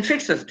is the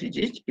infectious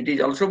disease. It is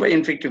also by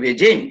infective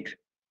agent,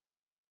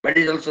 but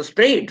it is also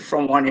spread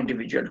from one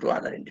individual to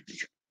other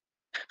individual.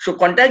 So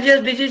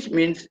contagious disease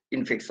means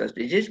infectious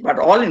disease, but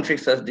all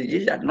infectious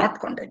diseases are not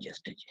contagious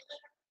disease.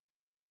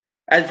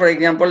 As for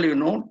example, you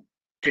know,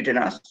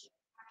 tetanus,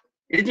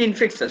 it is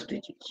infectious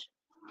disease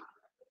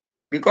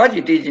because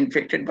it is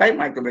infected by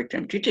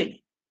Mycobacterium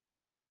tetani.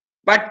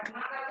 But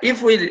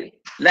if we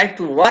like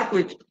to work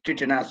with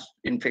tetanus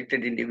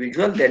infected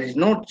individual, there is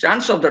no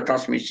chance of the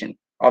transmission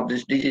of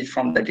this disease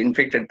from that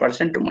infected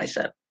person to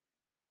myself.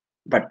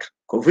 But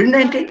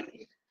COVID-19,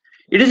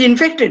 it is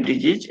infected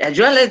disease as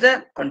well as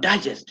a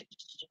contagious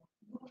disease.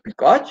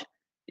 Because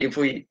if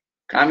we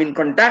come in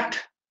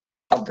contact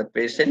of the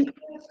patient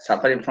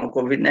suffering from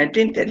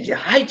COVID-19, there is a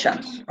high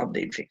chance of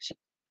the infection.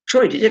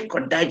 So it is a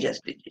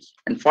contagious disease.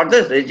 And for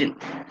this reason,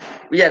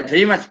 we are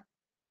very much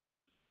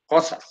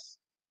cautious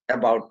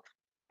about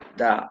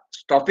the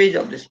stoppage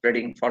of the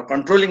spreading, for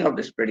controlling of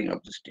the spreading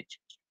of this disease.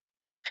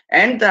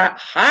 And the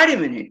herd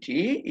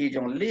immunity is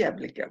only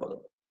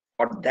applicable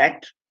for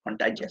that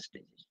contagious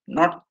disease,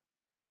 not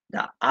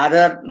the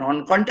other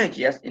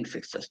non-contagious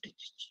infectious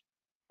disease.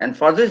 And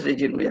for this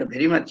reason, we are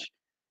very much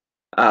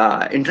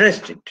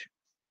interested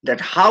that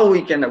how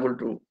we can able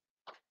to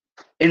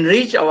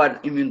enrich our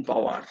immune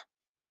power.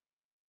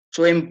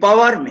 So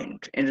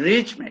empowerment,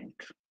 enrichment,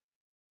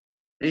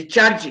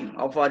 recharging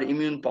of our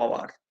immune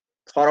power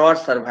for our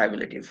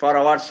survivability, for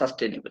our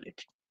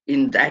sustainability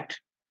in that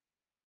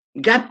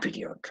gap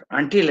period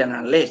until and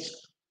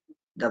unless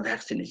the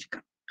vaccine is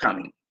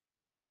coming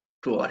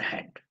to our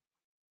hand.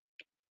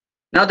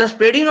 Now the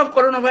spreading of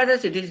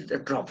coronavirus, it is the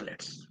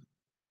droplets.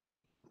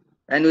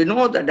 And we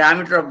know the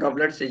diameter of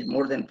droplets is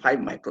more than 5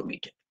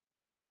 micrometers.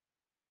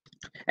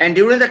 And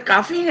during the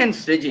coughing and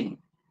sneezing,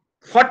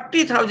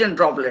 40,000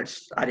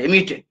 droplets are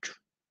emitted.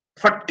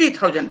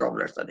 40,000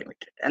 droplets are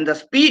emitted. And the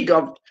speed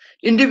of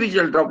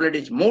individual droplet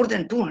is more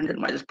than 200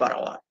 miles per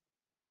hour.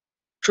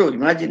 So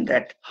imagine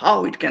that,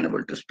 how it can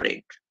able to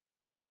spread.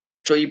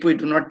 So if we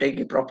do not take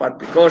a proper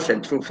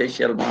precaution through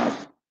facial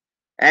mask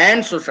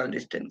and social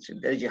distancing,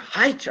 there is a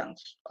high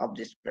chance of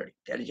this spreading.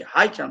 There is a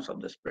high chance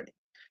of the spreading,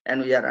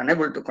 and we are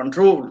unable to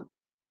control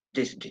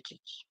this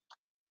disease.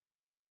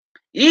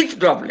 Each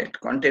droplet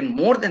contains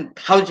more than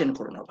 1,000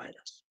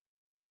 coronavirus.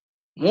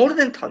 More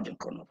than 1,000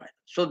 coronavirus.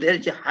 So there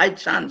is a high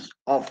chance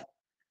of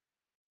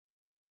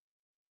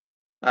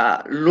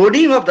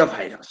loading of the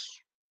virus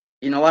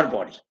in our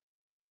body.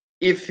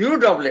 If few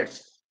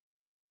droplets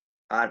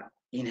are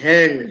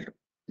inhaled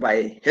by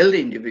a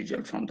healthy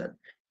individual from the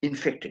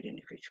infected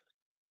individual.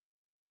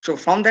 So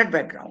from that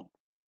background,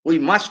 we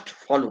must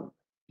follow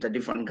the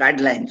different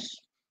guidelines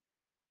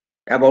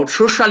about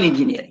social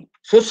engineering.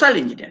 Social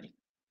engineering.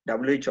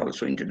 WHO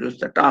also introduced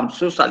the term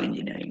social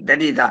engineering.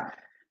 That is the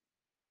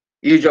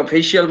use of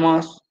facial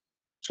mask,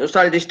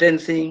 social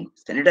distancing,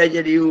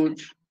 sanitizer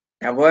use,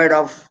 avoid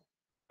of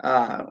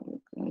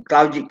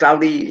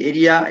cloudy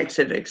area,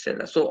 etc.,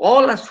 etc. So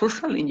all are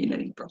social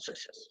engineering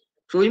processes.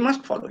 So we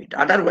must follow it.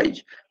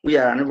 Otherwise, we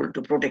are unable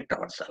to protect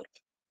ourselves.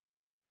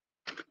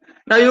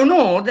 Now you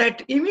know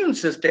that immune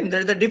system,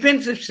 there is a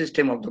defensive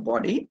system of the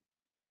body,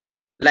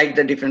 like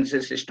the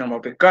defensive system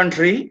of a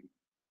country,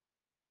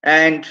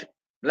 and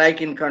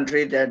like in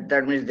country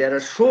that means there are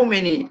so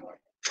many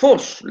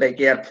force like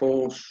air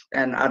force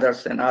and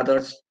others and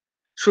others.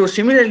 So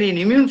similarly in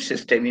immune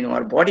system in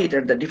our body,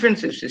 that the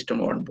defensive system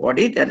of our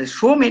body, there is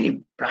so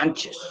many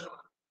branches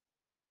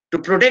to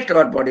protect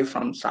our body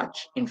from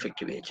such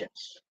infective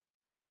agents.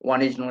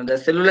 One is known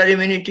as cellular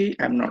immunity.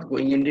 I'm not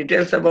going in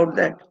details about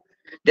that.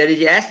 There is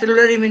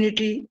acellular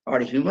immunity or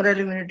humoral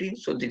immunity.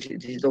 So this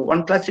is the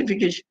one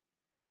classification.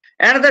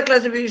 Another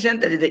classification,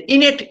 there is the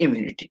innate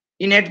immunity.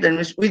 Innate, that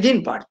means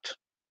within birth.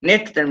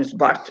 Net, that means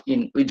birth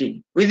in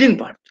within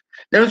birth.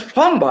 That means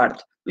from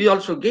birth, we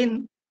also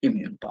gain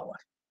immune power.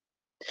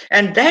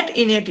 And that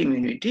innate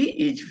immunity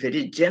is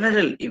very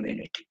general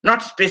immunity,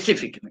 not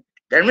specific immunity.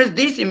 That means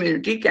this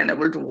immunity can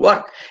able to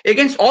work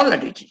against all the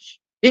disease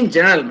in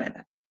general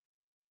manner.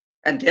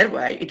 And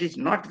thereby it is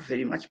not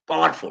very much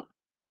powerful.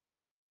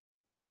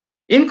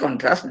 In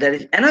contrast, there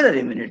is another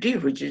immunity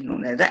which is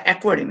known as the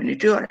acquired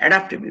immunity or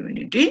adaptive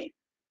immunity,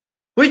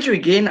 which we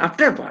gain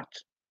after birth.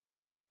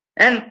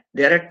 And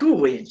there are two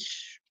ways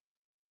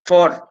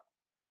for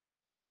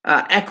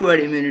acquired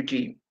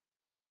immunity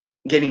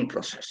gaining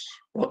process.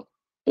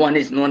 One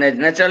is known as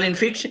natural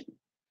infection.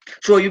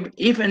 So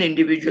if an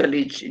individual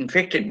is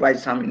infected by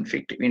some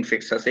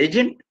infectious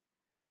agent,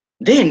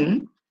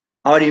 then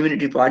our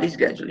immunity power is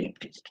gradually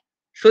increased.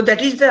 So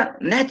that is the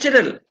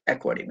natural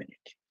acquired immunity.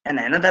 And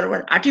another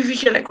one,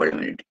 artificial acquired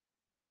immunity.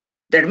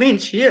 That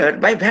means here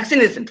by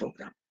vaccination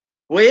program,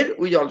 where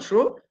we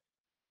also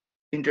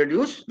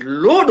introduce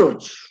low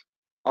dose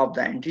of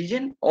the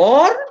antigen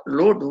or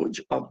low dose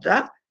of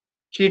the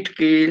heat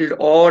killed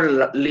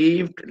or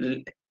lived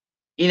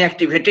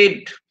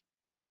inactivated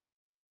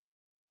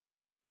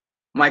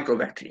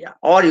microbacteria,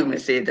 or you may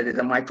say that is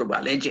a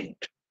microbial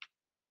agent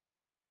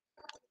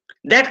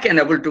that can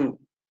able to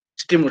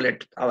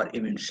stimulate our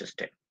immune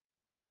system.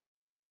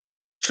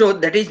 So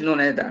that is known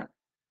as the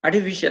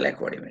artificial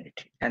acquired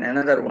immunity, and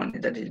another one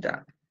that is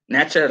the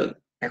natural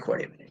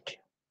acquired immunity.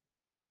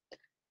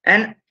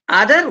 And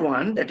other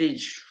one that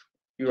is,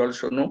 you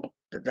also know,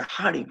 that the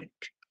herd immunity.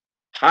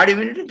 Herd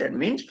immunity, that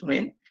means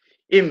when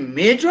a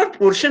major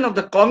portion of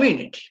the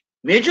community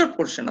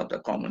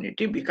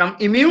become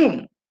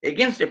immune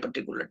against a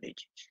particular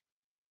disease,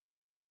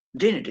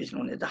 then it is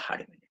known as the herd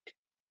immunity.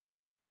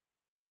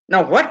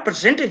 Now, what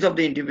percentage of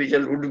the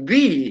individual would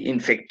be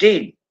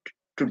infected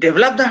to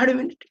develop the herd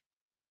immunity?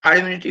 Herd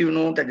immunity, you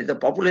know, that is the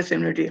population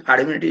immunity. Herd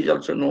immunity is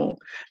also known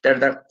that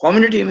the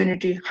community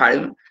immunity.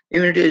 Herd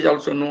immunity is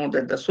also known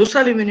that the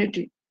social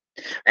immunity.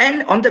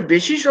 And on the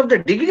basis of the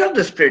degree of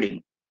the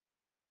spreading,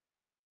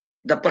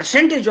 the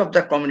percentage of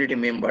the community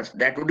members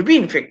that would be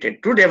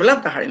infected to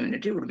develop the herd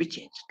immunity would be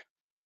changed.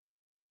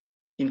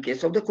 In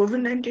case of the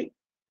COVID-19,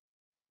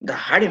 the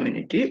herd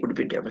immunity would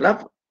be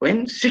developed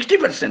when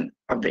 60%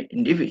 of the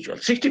individual,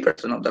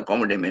 60% of the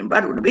community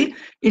member would be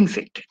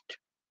infected.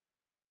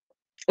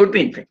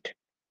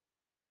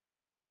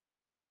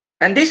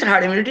 And this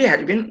herd immunity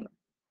has been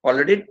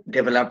already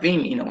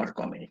developing in our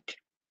community.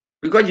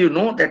 Because you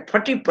know that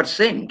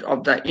 40%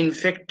 of the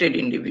infected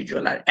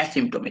individual are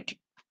asymptomatic.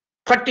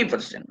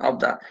 40% of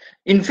the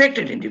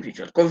infected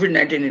individual,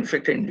 COVID-19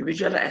 infected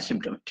individual are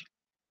asymptomatic.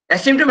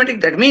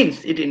 Asymptomatic, that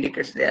means it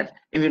indicates that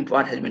immune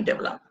power has been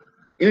developed.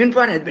 Immune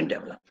power has been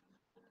developed.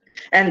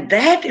 And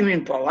that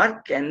immune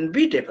power can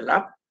be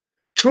developed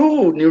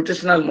through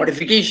nutritional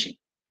modification,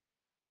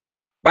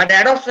 by the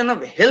adoption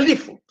of healthy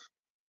food,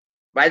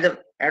 by the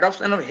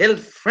adoption of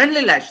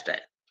health-friendly lifestyle,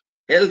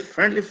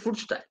 health-friendly food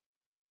style,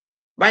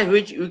 by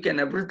which we can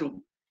able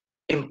to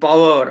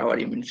empower our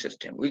immune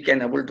system. We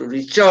can able to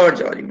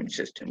recharge our immune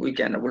system. We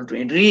can able to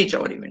enrich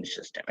our immune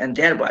system, and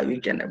thereby we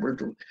can able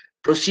to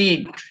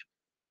proceed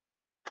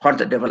for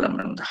the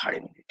development of the herd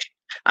immunity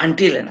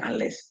until and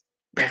unless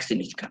vaccine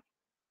is coming.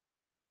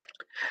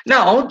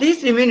 Now,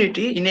 this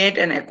immunity, innate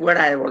and acquired,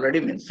 I have already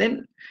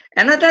mentioned.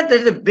 Another, there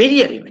is a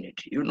barrier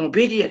immunity. You know,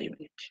 barrier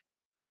immunity.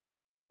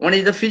 One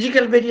is the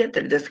physical barrier,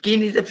 that the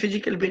skin is a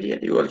physical barrier,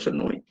 you also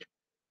know it.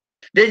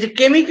 There is a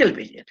chemical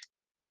barrier.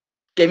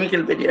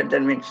 Chemical barrier,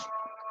 that means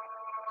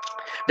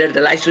that the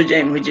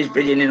lysozyme which is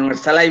present in our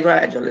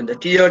saliva as well as the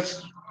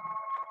tears,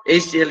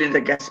 HCl in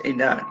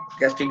the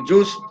gastric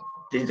juice.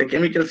 This is the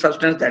chemical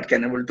substance that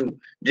can able to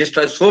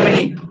destroy so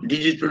many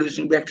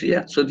disease-producing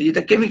bacteria. So these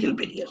are the chemical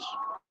barriers.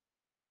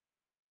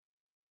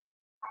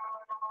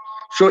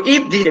 So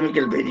if these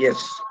chemical barriers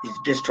is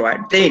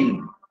destroyed,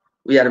 then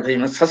we are very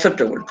much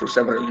susceptible to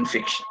several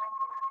infections.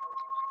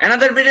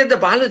 Another barrier is the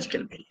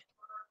biological barrier.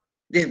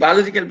 This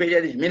biological barrier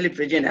is mainly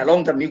present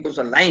along the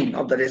mucosal line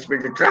of the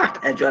respiratory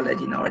tract as well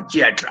as in our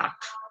GI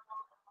tract.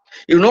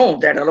 You know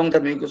that along the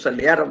mucosal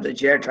layer of the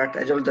GI tract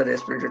as well as the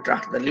respiratory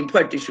tract, the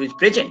lymphoid tissue is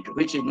present,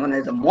 which is known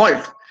as the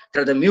MALT,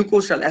 that the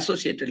mucosal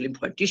associated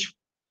lymphoid tissue.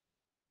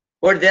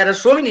 But there are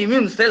so many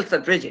immune cells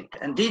are present,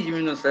 and these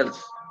immune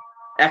cells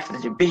act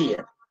as a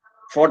barrier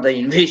for the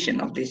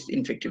invasion of these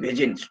infective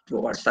agents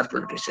to our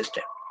circulatory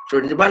system. So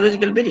it is a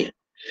biological barrier.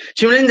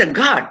 Similarly, in the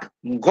gut,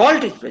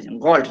 GALT is present.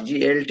 GALT,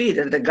 G-A-L-T,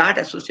 that is the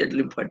gut-associated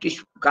lymphoid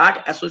tissue.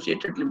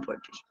 Gut-associated lymphoid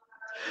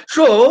tissue.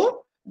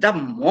 So the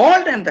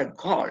MALT and the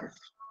GALT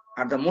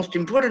are the most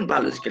important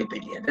biological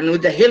barrier. And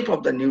with the help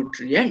of the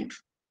nutrient,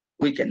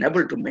 we can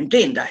able to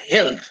maintain the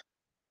health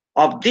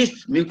of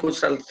this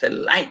mucosal cell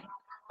line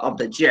of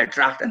the GI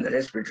tract and the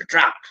respiratory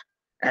tract.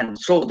 And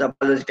so the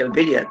biological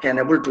barrier can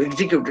able to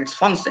execute its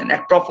function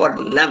at proper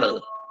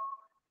level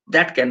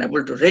that can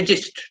able to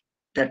resist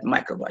that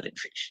microbial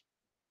infection.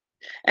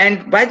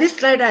 And by this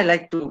slide, I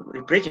like to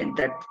represent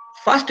that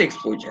first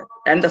exposure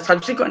and the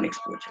subsequent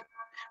exposure,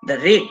 the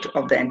rate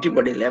of the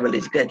antibody level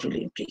is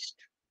gradually increased.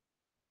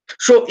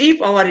 So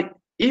if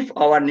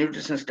our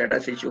nutrition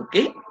status is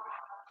okay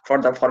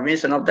for the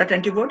formation of that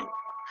antibody,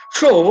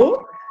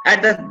 so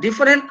at the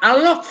different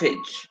unlock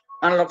phase,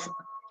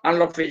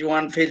 unlock phase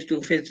 1, phase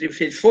 2, phase 3,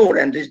 phase 4,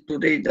 and this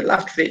today is the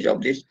last phase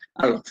of this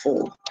unlock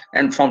 4,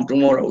 and from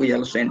tomorrow we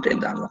also enter in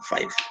the unlock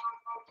 5.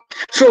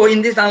 So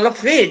in this unlock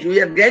phase,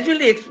 we are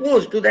gradually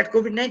exposed to that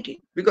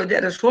COVID-19 because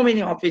there are so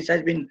many offices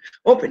has been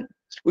open.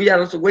 We are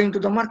also going to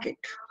the market.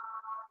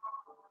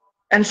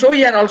 And so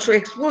we are also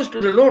exposed to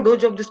the low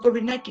dose of this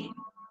COVID-19.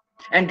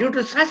 And due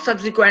to such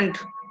subsequent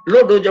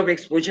low dose of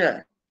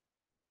exposure,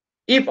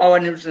 if our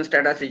nutrition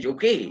status is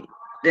okay,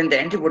 then the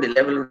antibody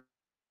level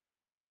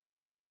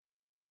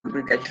will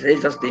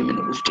raise us the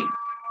immunoboosting,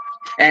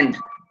 and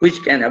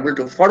which can able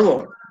to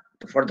forward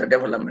for the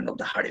development of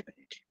the herd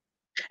immunity.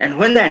 And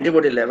when the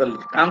antibody level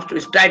comes to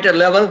its tighter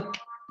level,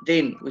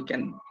 then we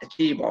can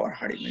achieve our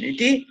herd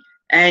immunity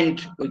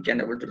and we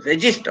can able to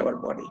resist our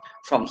body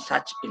from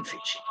such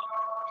infection.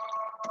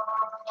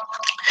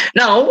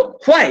 Now,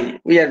 why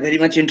we are very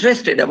much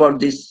interested about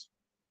this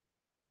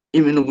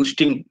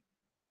immunoboosting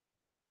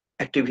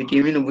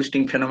activity,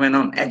 immunoboosting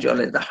phenomenon as well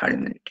as the herd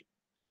immunity?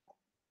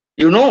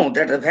 You know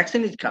that the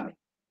vaccine is coming.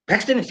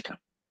 Vaccine is coming.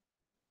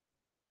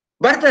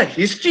 But the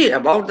history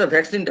about the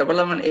vaccine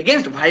development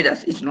against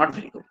virus is not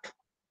very good.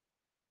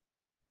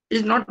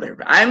 Is not very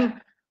good. I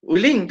am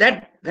willing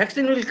that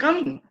vaccine will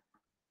come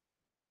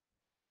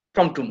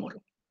from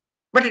tomorrow,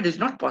 but it is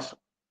not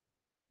possible.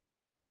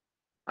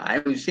 I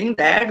am wishing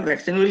that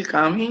vaccine will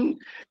come in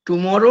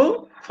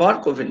tomorrow for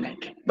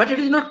COVID-19, but it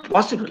is not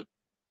possible.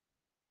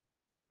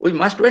 We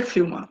must wait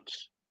few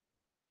months.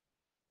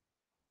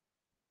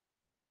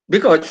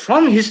 Because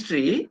from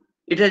history,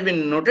 it has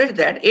been noted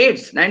that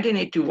AIDS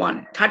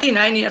 1981,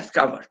 39 years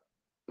covered,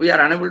 we are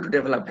unable to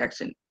develop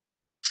vaccine.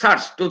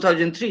 SARS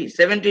 2003,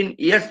 17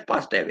 years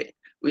passed away,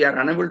 we are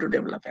unable to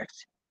develop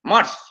vaccine.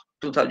 March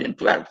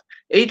 2012,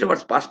 8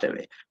 hours passed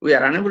away, we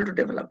are unable to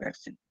develop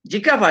vaccine.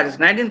 Zika virus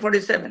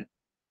 1947,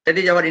 that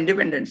is our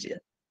independence year.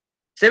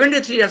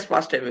 73 years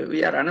passed away,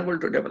 we are unable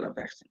to develop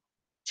vaccine.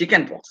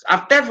 Chickenpox,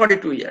 after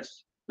 42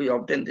 years, we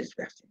obtained this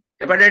vaccine.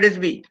 Hepatitis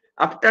B,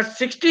 after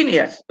 16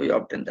 years, we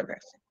obtained the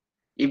vaccine.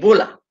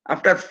 Ebola,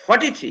 after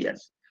 43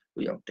 years,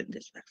 we obtained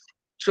this vaccine.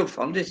 So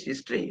from this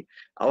history,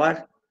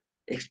 our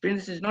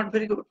experience is not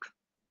very good.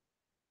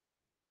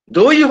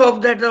 Though you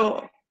hope that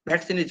the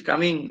vaccine is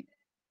coming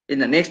in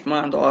the next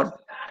month or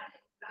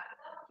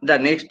the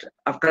next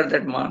after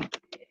that month,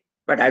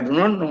 but I do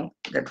not know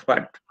that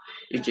what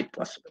is it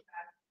possible.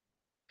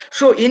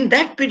 So in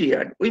that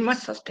period, we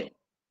must sustain.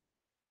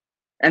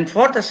 And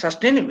for the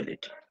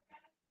sustainability,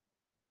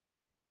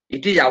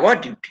 it is our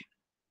duty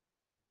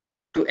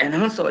to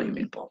enhance our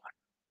immune power,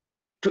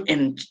 to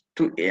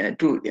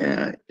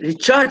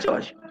recharge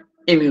our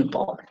immune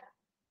power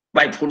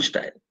by food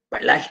style, by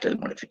lifestyle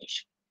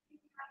modification,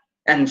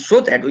 and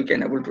so that we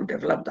can able to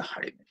develop the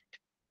herd immunity.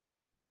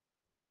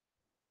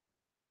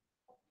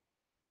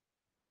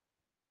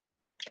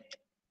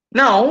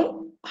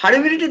 Now, herd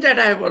immunity that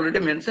I have already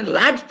mentioned,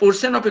 large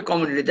portion of a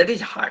community that is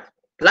hard.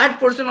 Large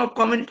portion of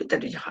community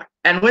that is hard.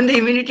 And when the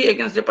immunity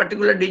against a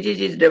particular disease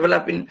is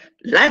developed in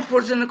large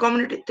portion of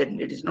community, then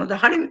it is not the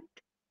herd immunity.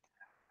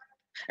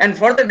 And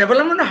for the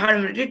development of herd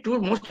immunity,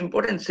 two most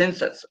important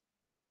sensors.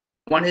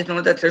 One is known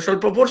as the threshold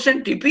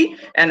proportion, TP,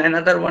 and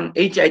another one,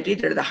 HIT, that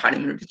is the herd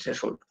immunity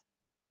threshold.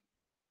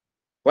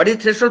 What is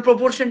threshold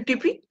proportion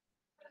TP?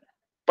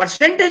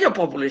 Percentage of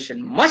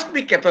population must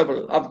be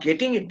capable of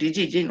getting a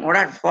disease in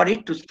order for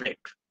it to spread.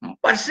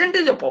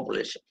 Percentage of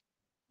population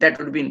that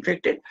would be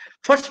infected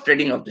for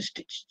spreading of this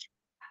disease.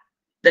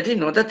 That is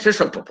not the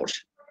threshold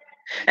proportion.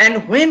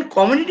 And when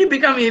community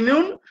become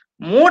immune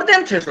more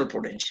than threshold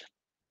potential,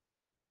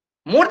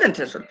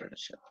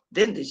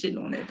 then this is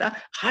known as the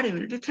herd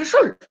immunity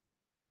threshold.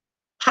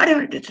 Herd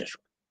immunity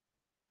threshold.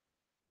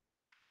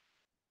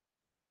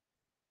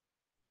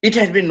 It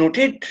has been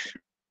noted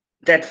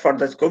that for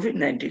the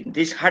COVID-19,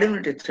 this herd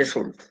immunity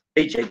threshold,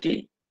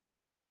 HIT,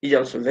 is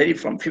also vary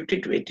from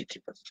 50 to 83%,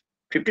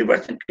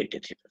 50% to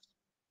 83%.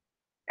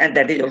 And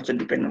that is also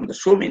dependent on the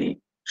so many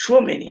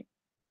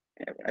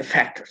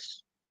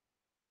factors.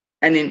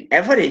 And in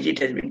average, it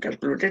has been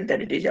calculated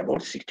that it is about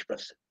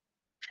 60%.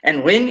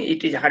 And when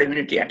it is herd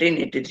immunity attain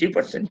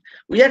 83%,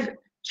 we are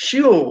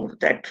sure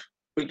that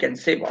we can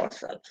save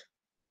ourselves.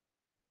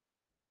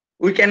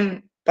 We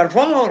can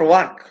perform our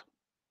work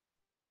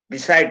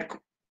beside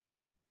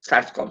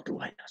SARS-CoV-2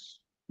 virus.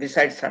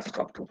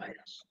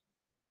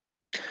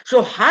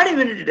 So herd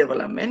immunity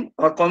development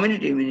or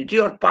community immunity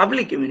or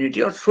public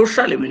immunity or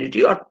social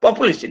immunity or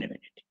population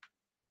immunity.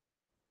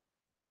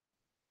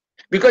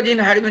 Because in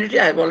herd immunity,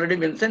 I have already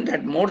mentioned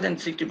that more than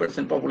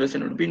 60%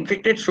 population would be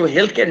infected, so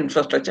healthcare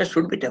infrastructure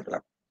should be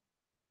developed.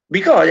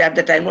 Because at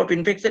the time of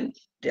infection,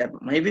 there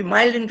may be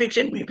mild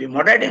infection, maybe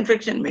moderate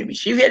infection, maybe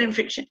severe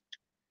infection.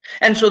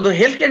 And so the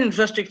healthcare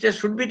infrastructure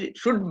should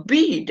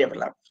be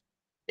developed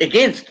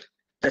against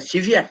the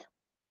severe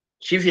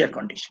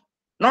condition,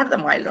 not the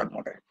mild or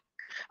moderate.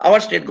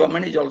 Our state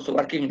government is also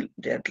working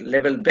their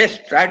level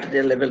best,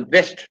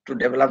 to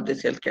develop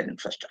this healthcare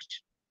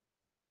infrastructure.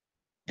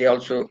 They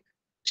also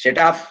set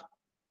up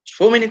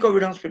so many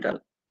COVID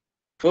hospitals,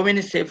 so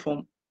many safe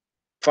homes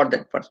for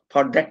that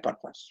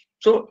purpose.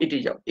 So it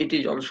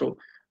is also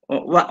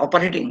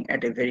operating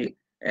at a very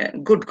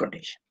good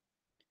condition.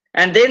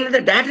 And then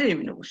the data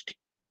immunoboosting.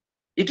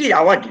 It is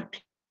our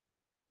duty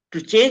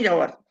to change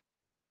our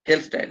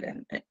health style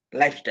and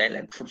lifestyle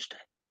and food style.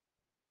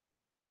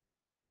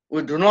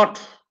 We do not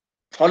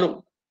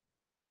follow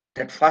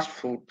that fast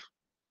food,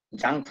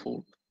 junk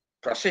food,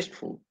 processed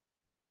food,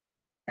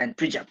 and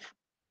preserved food.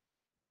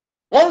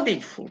 All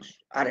these foods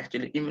are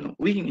actually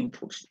immuno-weakening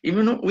foods,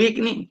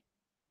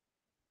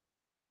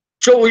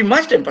 So we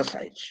must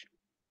emphasize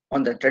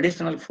on the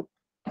traditional food,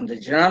 on the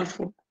general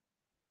food,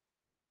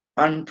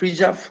 on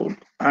preserved food,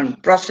 on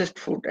processed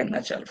food and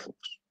natural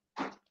foods.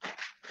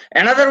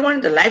 Another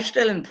one, the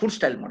lifestyle and food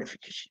style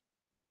modification.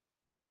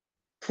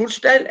 Food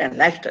style and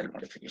lifestyle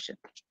modification.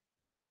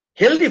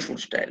 Healthy food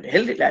style,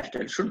 healthy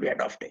lifestyle should be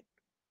adopted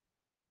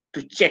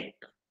to check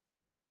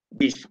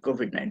this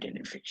COVID-19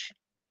 infection.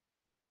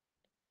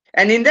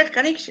 And in that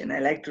connection, I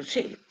like to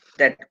say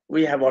that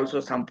we have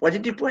also some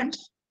positive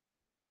points,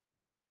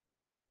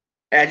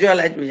 as well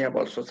as we have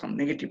also some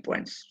negative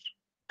points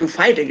to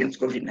fight against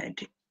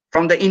COVID-19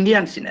 from the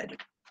Indian scenario.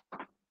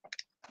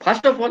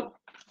 First of all,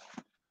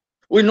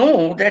 we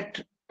know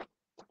that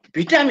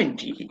vitamin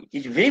D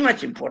is very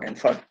much important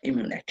for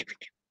immune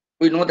activity.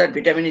 We know that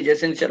vitamin is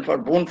essential for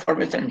bone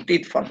formation and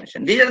teeth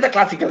formation. These are the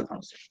classical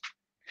concepts.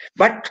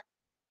 But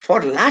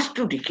for last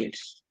 2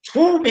 decades,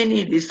 so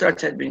many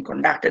research has been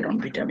conducted on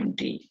vitamin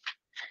D,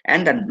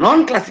 and the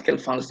non-classical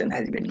function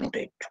has been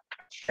noted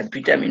that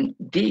vitamin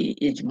D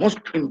is most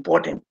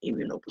important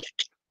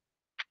immunoboosting.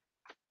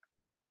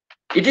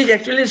 It is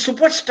actually a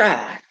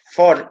superstar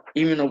for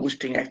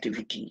immunoboosting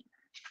activity.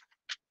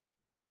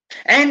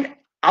 And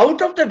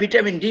out of the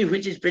vitamin D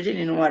which is present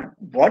in our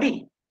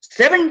body,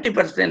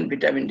 70%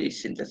 vitamin D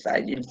is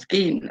synthesized in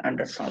skin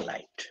under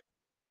sunlight.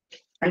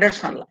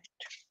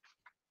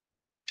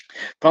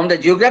 From the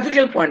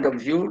geographical point of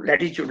view,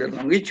 latitude and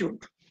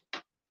longitude,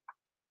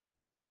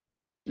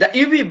 the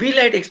UVB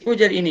light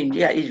exposure in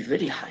India is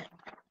very high.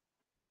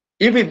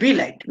 UVB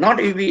light,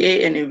 not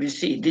UVA and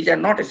UVC, these are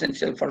not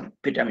essential for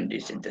vitamin D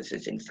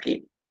synthesis in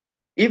skin.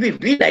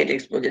 UVB light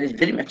exposure is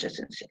very much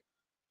essential.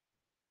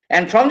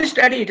 And from the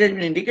study, it has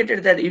been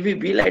indicated that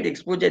UVB light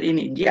exposure in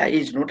India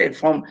is noted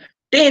from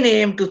 10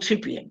 a.m. to 3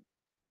 p.m.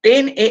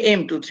 10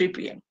 a.m. to 3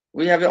 p.m.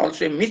 We have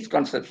also a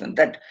misconception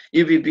that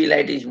UVB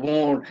light is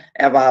more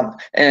above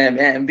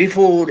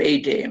before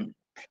 8 a.m.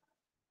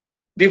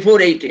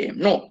 Before 8 a.m.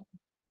 No,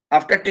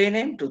 after 10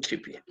 a.m. to 3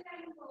 p.m.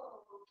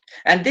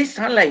 And this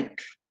sunlight,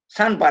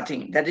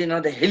 sunbathing, that is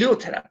the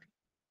heliotherapy,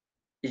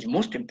 is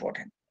most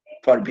important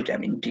for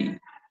vitamin D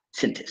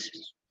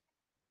synthesis.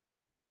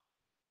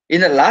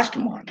 In the last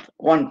month,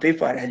 one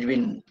paper has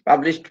been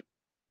published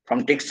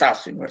from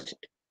Texas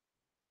University.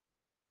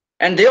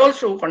 And they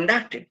also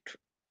conducted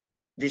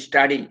this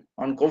study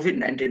on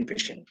COVID-19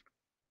 patients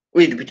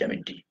with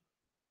vitamin D.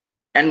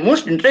 And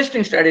most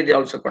interesting study they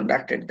also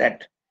conducted,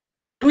 that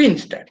twin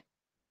study.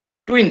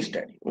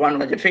 One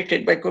was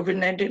affected by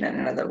COVID-19 and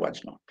another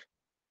was not.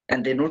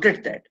 And they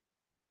noted that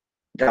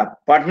the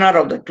partner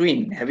of the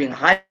twin having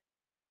high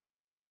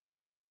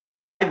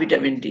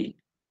vitamin D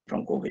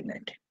from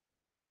COVID-19.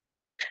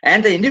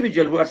 And the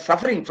individual who are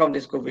suffering from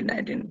this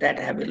COVID-19 that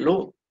have a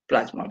low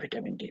plasma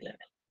vitamin D level.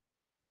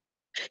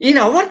 In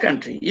our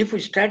country, if we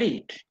study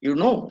it, you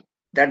know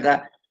that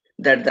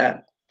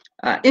the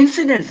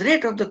incidence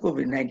rate of the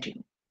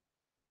COVID-19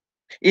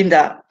 in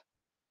the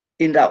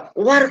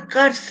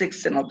worker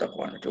section of the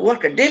community,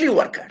 daily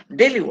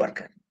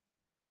worker,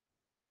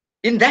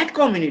 in that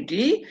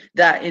community,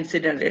 the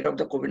incidence rate of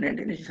the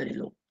COVID-19 is very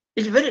low.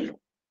 It's very low,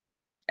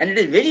 and it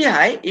is very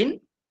high in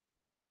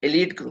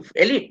elite group,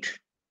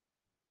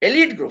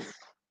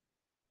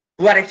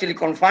 who are actually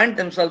confined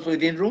themselves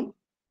within room,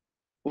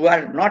 who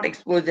are not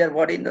exposed their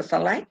body in the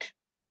sunlight,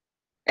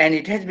 and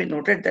it has been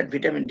noted that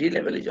vitamin D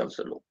level is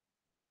also low.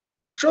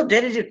 So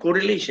there is a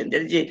correlation.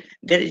 There is a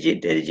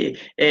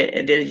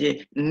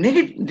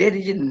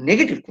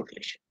negative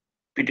correlation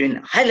between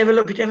high level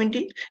of vitamin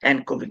D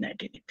and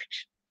COVID-19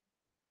 infection.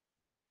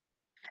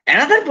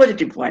 Another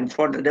positive point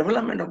for the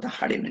development of the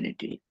herd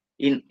immunity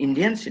in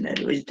Indian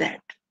scenario is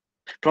that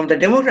from the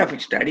demographic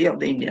study of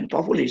the Indian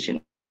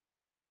population,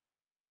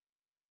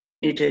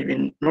 it has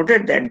been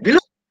noted that below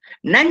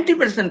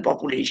 90%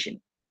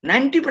 population,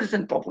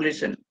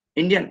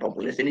 Indian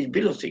population is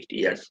below 60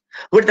 years,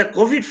 where the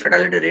COVID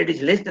fatality rate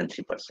is less than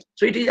 3%.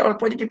 So it is our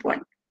positive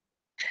point.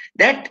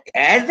 That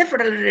as the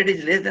fatality rate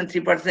is less than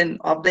 3%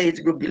 of the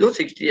age group below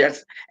 60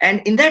 years,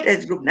 and in that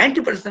age group,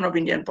 90% of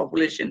Indian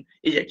population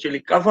is actually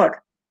covered.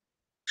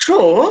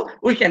 So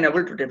we can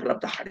able to develop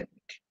the herd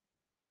immunity.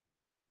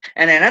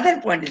 And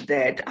another point is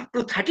that up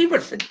to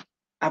 30%,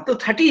 up to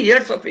 30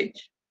 years of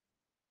age,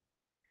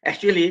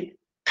 actually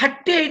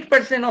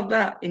 38% of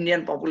the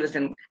Indian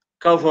population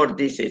covered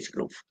this age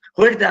group,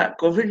 where the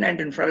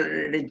COVID-19 fatality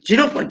rate is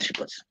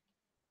 0.3%.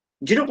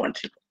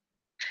 0.3%.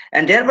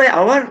 And thereby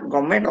our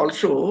government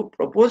also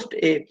proposed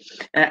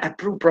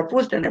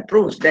an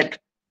approach that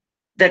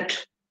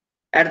at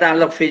the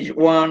unlock phase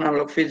 1,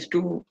 unlock phase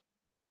 2,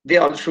 they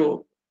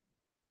also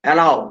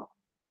allow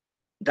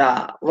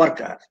the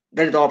workers,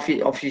 that is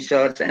the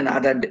officers and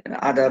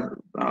other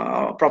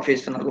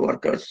professional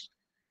workers,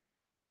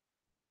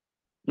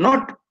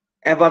 not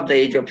above the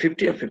age of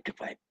 50 or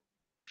 55.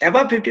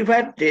 Above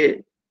 55,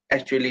 they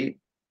actually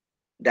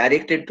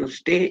directed to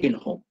stay in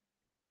home.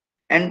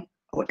 And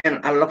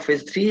unlock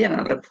phase 3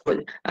 and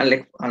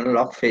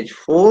unlock phase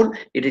 4,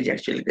 it is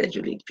actually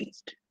gradually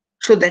increased.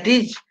 So that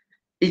is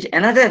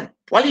another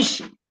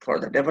policy for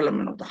the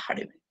development of the herd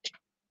immunity.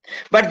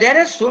 But there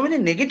are so many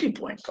negative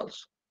points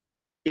also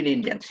in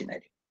Indian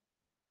scenario.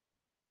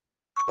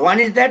 One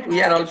is that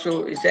we are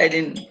also reside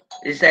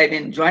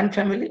in joint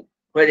family,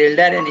 where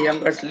elder and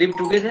youngers live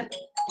together.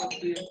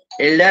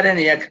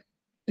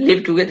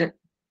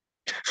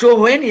 So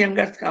when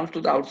youngers comes to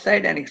the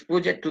outside and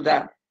exposure to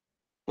the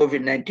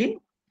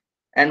COVID-19,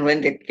 and when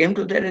they came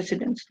to their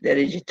residence, there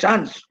is a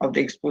chance of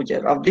the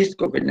exposure of this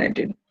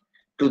COVID-19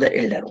 to the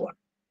elder one.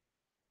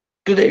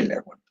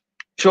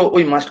 So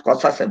we must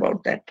cautious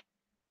about that.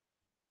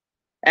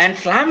 And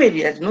slum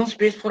areas, no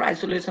space for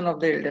isolation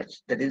of the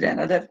elders. That is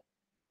another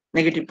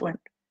negative point.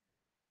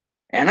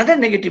 Another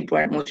negative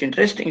point, most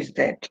interesting, is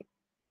that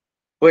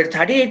where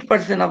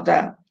 38%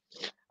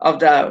 of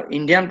the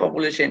Indian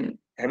population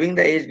having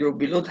the age group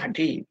below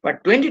 30,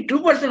 but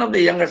 22% of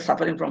the young are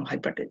suffering from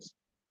hypertension.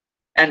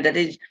 And that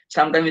is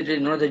sometimes it is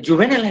known as the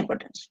juvenile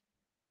hypertension.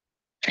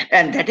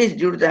 And that is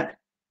due to the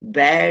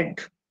bad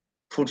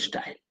food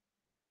style,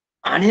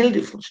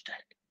 unhealthy food style,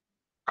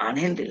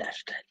 unhealthy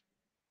lifestyle.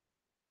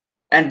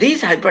 And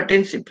this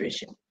hypertensive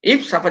patient,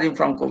 if suffering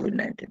from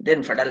COVID-19,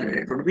 then fatality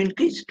rate would be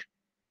increased.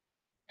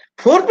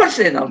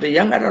 4% of the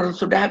young are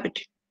also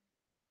diabetic,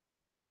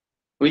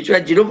 which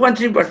was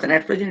 0.3%,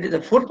 at present it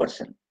is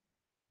 4%.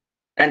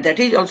 And that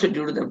is also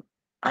due to the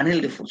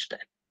unhealthy food style.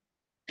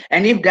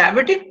 And if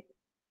diabetic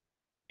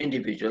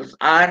individuals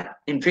are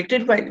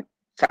infected by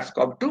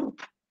SARS-CoV-2,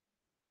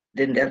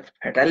 then their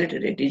fatality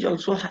rate is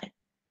also high.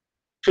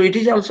 So it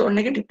is also a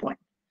negative point.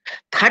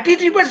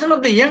 33%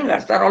 of the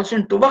youngers are also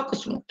in tobacco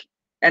smoking,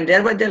 and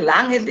thereby their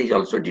lung health is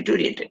also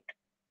deteriorated.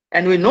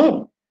 And we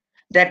know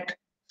that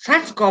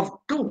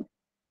SARS-CoV-2,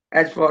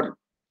 as for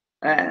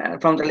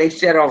from the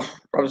lecture of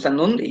Professor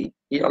Nundi,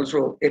 he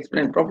also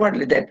explained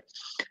properly that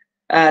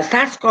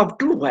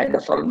SARS-CoV-2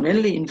 virus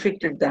mainly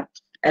infected the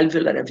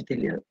alveolar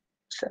epithelial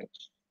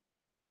cells.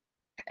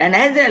 And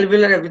as the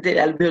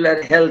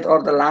alveolar health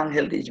or the lung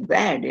health is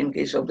bad in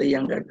case of the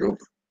younger group,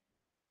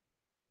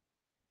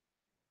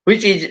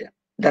 which is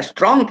the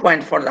strong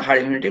point for the herd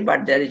immunity,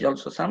 but there is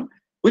also some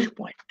weak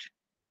point,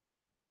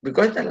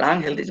 because the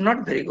lung health is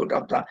not very good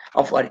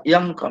of our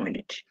young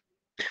community.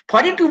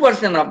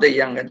 42% of the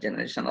younger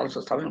generation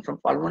also suffering from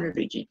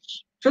pulmonary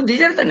disease. So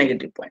these are the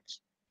negative points.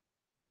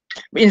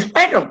 In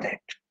spite of that,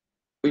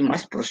 we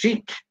must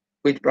proceed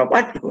with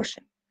proper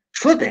precaution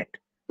so that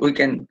we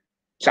can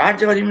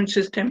charge our immune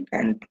system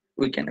and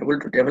we can able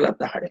to develop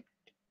the herd immunity.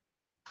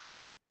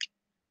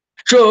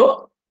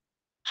 So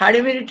herd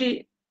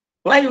immunity,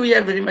 why we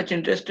are very much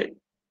interested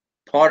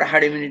for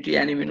herd immunity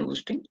and immune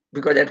boosting?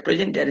 Because at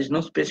present there is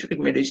no specific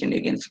medicine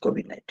against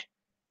COVID-19.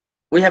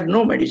 We have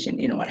no medicine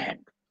in our hand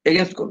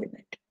against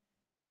COVID-19.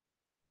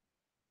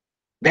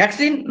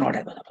 Vaccine not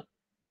available.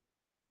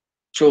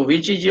 So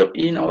which is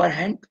in our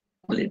hand?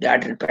 Only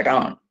dietary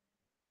pattern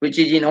which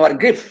is in our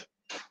grip.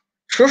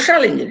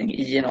 Social engineering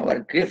is in our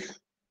grip,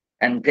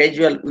 and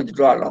gradual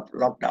withdrawal of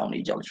lockdown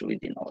is also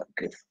within our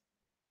grip.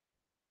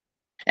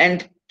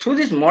 And through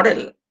this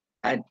model,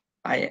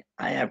 I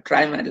have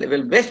tried my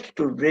level best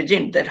to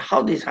present that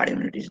how this herd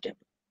immunity is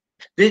developed.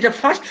 This is the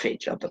first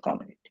phase of the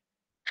community,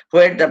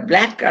 where the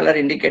black color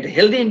indicates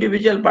healthy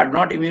individual but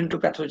not immune to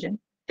pathogen,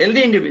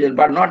 healthy individual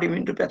but not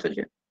immune to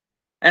pathogen.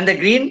 And the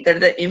green, that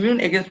is the immune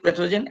against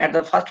pathogen. At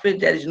the first phase,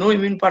 there is no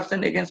immune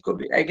person against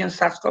COVID, against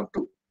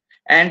SARS-CoV-2.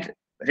 And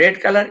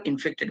red color,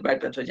 infected by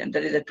pathogen,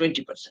 that is a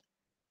 20%.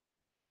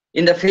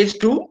 In the phase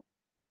 2,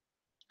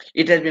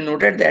 it has been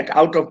noted that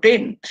out of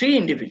 10, 3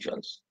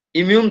 individuals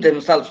immune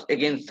themselves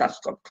against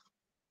SARS-CoV-2.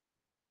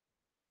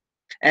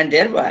 And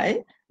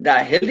thereby, the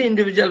healthy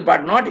individual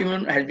but not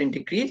immune has been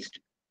decreased,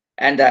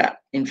 and the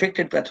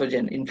infected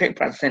pathogen, infected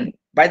person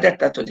by that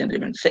pathogen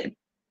remains same.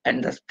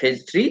 And the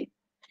phase 3,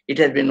 it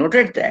has been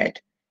noted that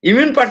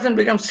immune person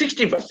becomes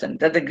 60%,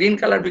 that the green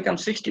color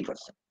becomes 60%.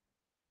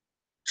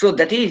 So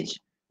that is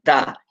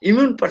the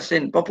immune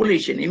person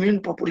population,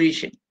 immune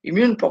population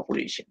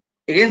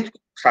against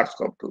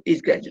SARS-CoV-2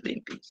 is gradually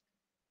increased.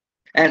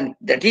 And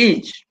that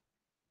is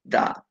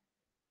the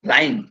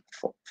line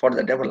for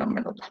the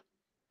development of the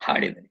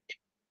herd immunity.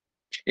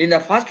 In the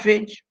first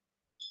phase,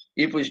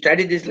 if we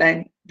study this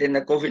line, then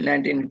the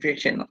COVID-19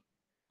 infection,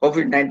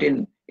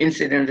 COVID-19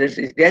 incidence rate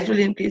is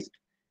gradually increased.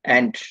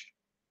 And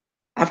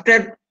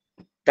after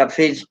the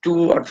phase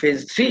 2 or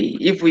phase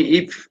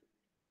 3,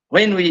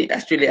 when we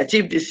actually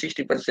achieve this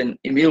 60%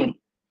 immune,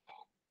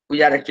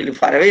 we are actually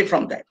far away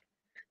from that.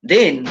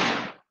 Then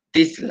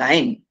this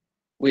line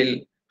will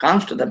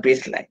come to the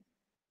baseline,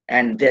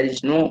 and there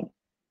is no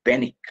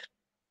panic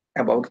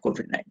about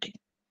COVID-19.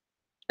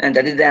 And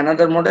that is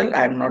another model.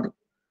 I have not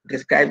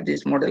described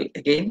this model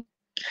again.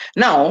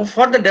 Now,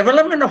 for the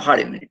development of herd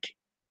immunity,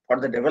 for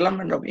the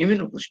development of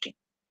immunoboosting,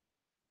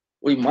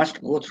 we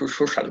must go through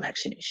social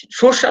vaccination.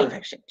 Social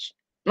vaccination,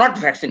 not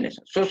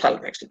vaccination, social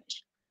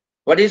vaccination.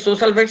 What is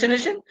social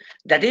vaccination?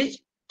 That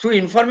is through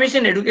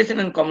information, education,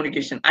 and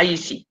communication,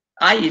 IEC,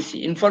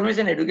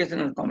 information, education,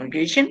 and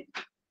communication,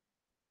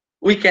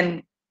 we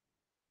can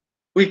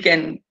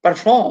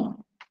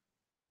perform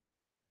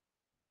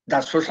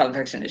the social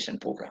vaccination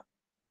program.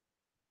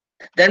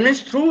 That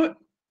means through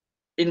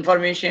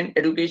information,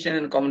 education,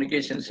 and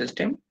communication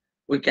system,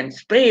 we can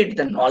spread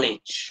the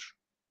knowledge.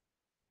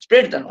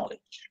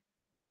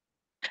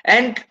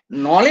 And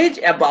knowledge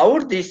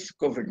about this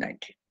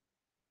COVID-19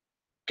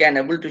 can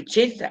able to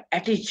change the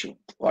attitude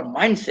or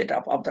mindset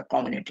of the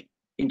community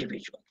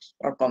individuals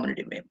or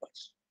community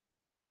members.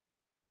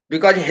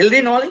 Because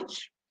healthy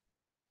knowledge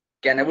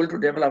can able to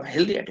develop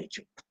healthy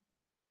attitude.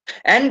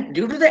 And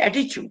due to the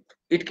attitude,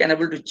 it can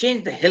able to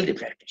change the healthy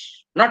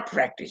practice, not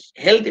practice,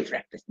 healthy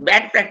practice.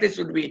 Bad practice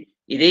would be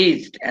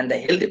erased and the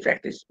healthy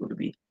practice would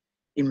be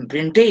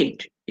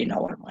imprinted in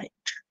our mind.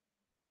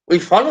 We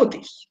follow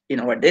this in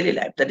our daily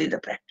life. That is the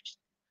practice.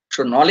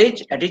 So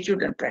knowledge,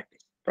 attitude, and practice.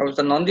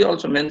 Professor Nandi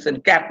also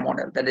mentioned CAP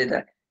model. That is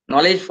the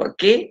knowledge for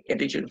K,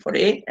 attitude for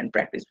A, and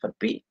practice for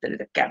P. That is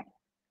the CAP model.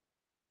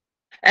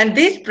 And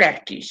this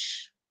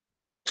practice,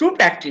 through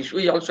practice,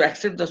 we also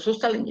accept the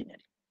social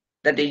engineering.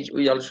 That is,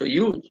 we also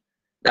use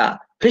the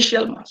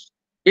facial mask.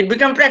 It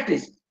becomes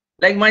practice.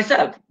 Like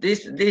myself,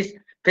 this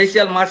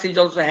facial mask is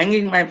also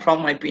hanging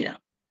from my pinna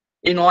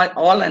in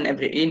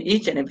in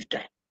each and every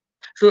time.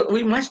 So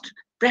we must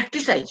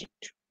practicize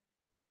it.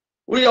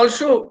 We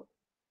also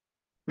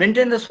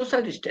maintain the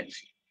social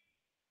distancing.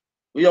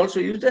 We also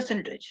use the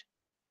sanitizer.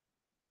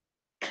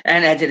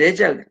 And as a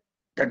result,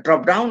 the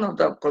drop down of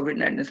the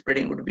COVID-19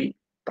 spreading would be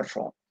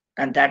performed.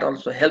 And that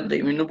also helped the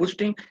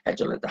immunoboosting as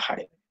well as the herd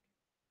immunity.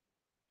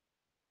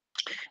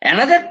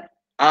 Another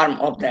arm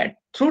of that,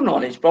 through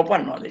knowledge, proper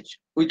knowledge,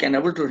 we can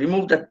able to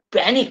remove the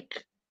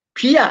panic,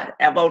 fear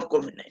about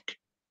COVID-19.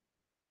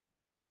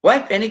 Why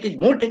panic is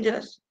more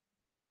dangerous?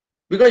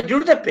 Because due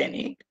to the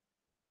panic,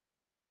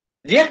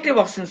 reactive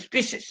oxygen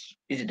species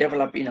is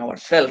developed in our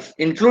cells,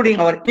 including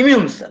our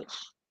immune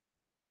cells,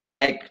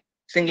 like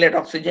singlet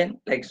oxygen,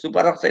 like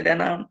superoxide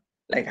anion,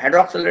 like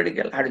hydroxyl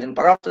radical, hydrogen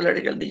peroxide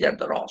radical. These are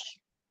the ROS.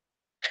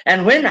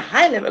 And when a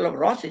high level of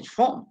ROS is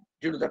formed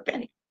due to the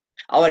panic,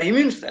 our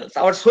immune cells,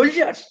 our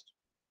soldiers,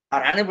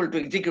 are unable to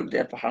execute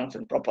their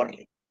function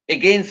properly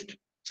against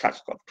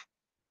SARS-CoV-2.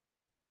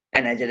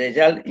 And as a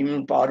result,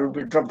 immune power will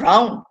be dropped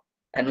down,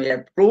 and we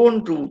are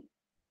prone to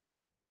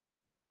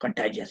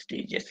contagious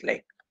diseases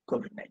like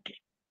COVID-19.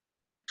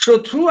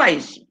 So through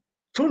IC,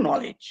 through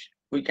knowledge,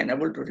 we can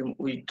able to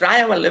we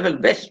try our level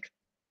best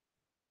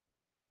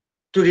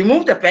to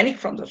remove the panic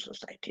from the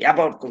society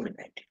about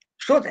COVID-19,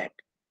 so that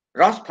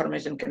ROS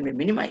formation can be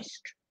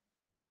minimized,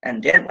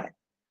 and thereby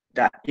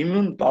the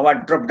immune power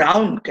drop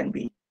down can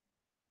be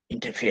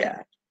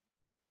interfered,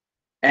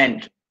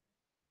 and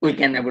we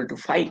can able to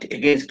fight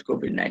against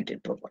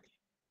COVID-19 properly.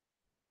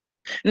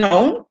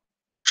 Now,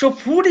 so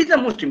food is the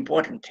most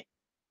important thing.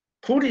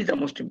 Food is the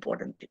most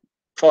important thing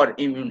for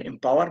immune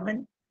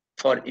empowerment,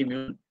 for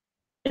immune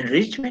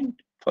enrichment,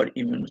 for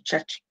immune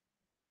searching.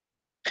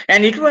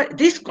 And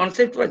this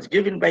concept was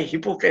given by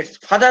Hippocrates,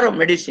 father of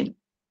medicine,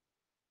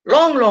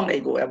 long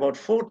ago, about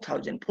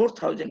 4,000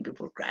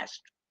 before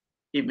Christ.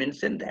 He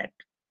mentioned that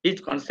his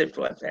concept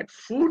was that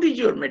food is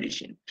your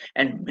medicine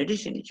and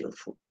medicine is your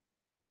food.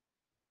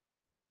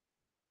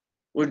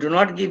 We do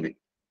not give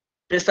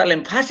special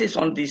emphasis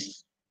on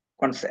this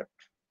concept,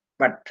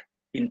 but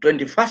in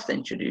 21st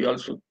century,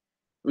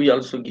 we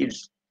also give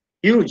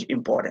huge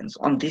importance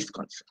on this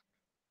concept.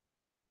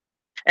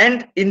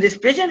 And in this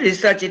present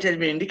research, it has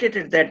been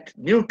indicated that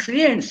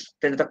nutrients,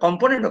 that is the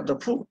component of the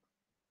food,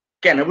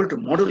 can able to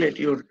modulate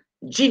your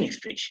gene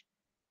expression.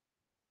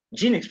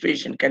 Gene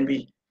expression can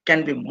be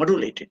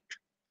modulated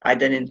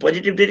either in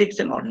positive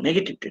direction or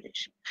negative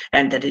direction,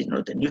 and that is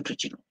not the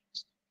nutrition.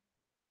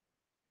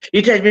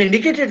 It has been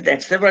indicated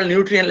that several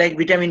nutrients like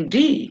vitamin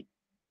D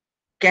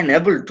can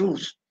able to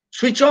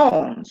switch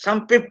on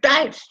some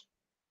peptides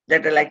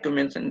that I like to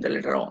mention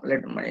later on,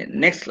 my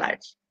next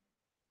slides.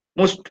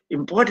 Most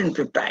important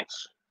peptides.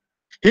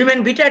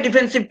 Human beta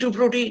defensive 2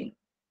 protein,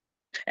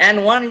 and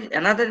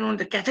another one,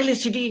 the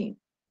cathelicidin.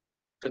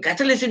 So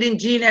cathelicidin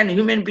gene and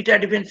human beta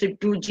defensive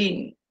 2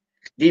 gene,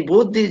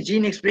 both these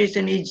gene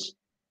expression is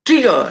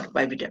triggered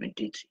by vitamin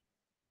D3.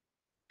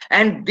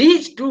 And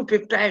these two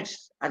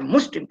peptides are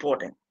most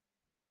important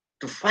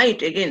to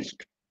fight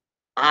against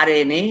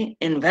RNA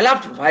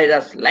enveloped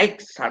virus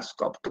like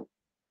SARS-CoV-2.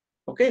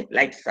 Okay,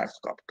 like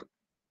SARS-CoV-2.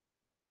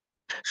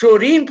 So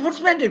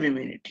reinforcement of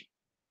immunity,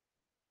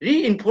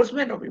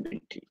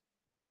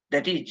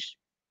 that is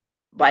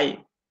by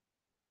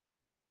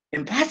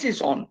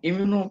emphasis on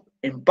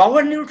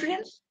immuno-empowered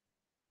nutrients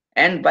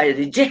and by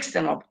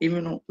rejection of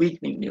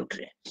immuno-weakening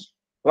nutrients.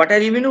 What are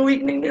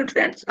immuno-weakening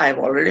nutrients? I have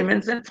already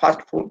mentioned: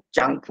 fast food,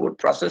 junk food,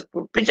 processed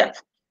food, preserved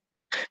food.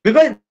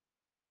 Because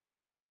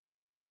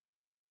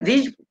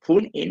these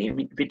food any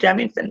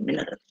vitamins and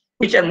minerals,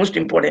 which are most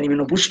important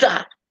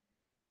immunobooster.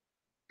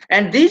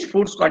 And these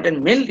foods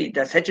contain mainly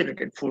the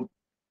saturated food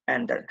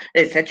and the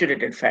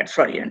saturated fat,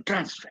 and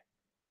trans fat,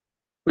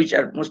 which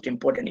are most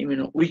important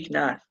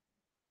immuno-weakeners.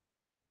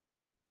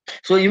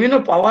 So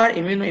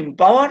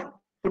immuno-empower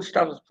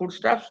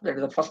foodstuffs, that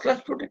is the first class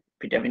protein,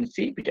 vitamin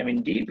C,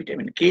 vitamin D,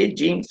 vitamin K,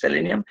 zinc,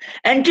 selenium,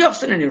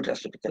 antioxidant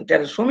nutraceutical.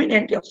 There are so many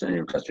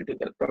antioxidant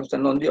nutraceutical. Professor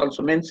Nandi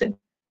also mentioned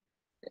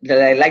the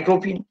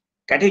lycopene,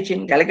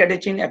 catechin,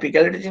 gallocatechin,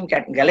 epigallocatechin,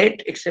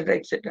 gallate, etc.,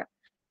 etc.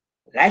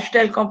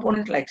 Lifestyle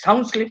components like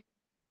sound sleep.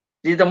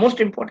 This is the most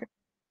important.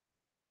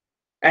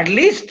 At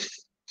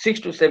least 6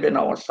 to 7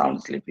 hours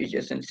sound sleep is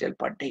essential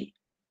per day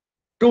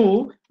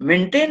to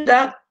maintain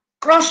the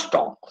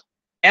crosstalk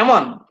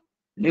among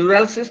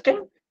neural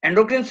system,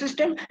 endocrine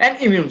system,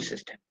 and immune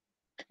system.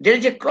 There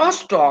is a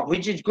crosstalk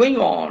which is going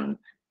on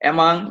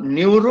among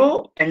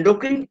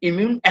neuroendocrine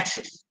immune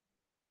axis.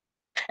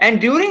 And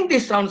during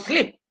this sound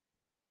sleep,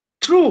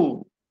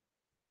 through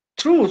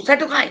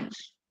cytokines,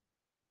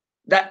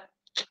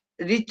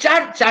 the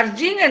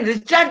charging and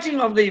recharging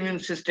of the immune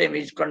system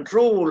is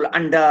controlled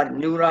under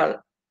neural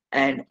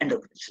and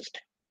endocrine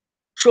system.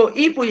 So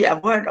if we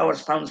avoid our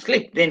sound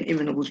sleep, then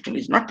immune boosting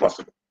is not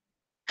possible.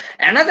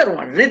 Another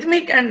one,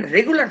 rhythmic and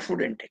regular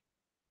food intake.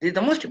 This is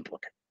the most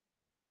important.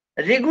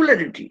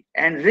 Regularity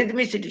and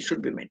rhythmicity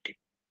should be maintained.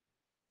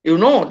 You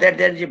know that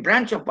there is a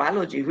branch of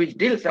biology which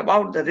deals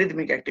about the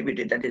rhythmic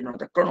activity, that is not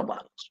the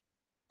chronobiology.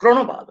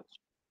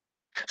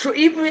 So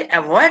if we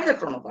avoid the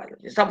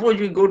chronobiology, suppose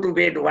we go to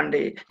bed one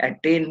day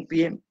at 10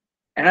 p.m.,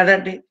 another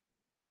day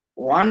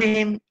 1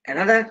 a.m.,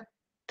 another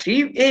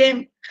 3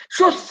 a.m.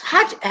 So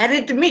such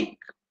arrhythmic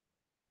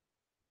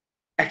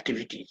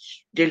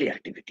activities, daily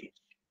activities,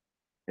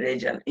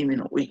 result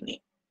immuno-weakening.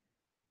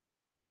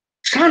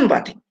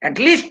 Sunbathing, at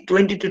least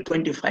 20 to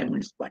 25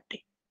 minutes per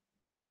day.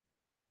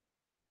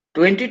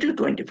 20 to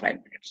 25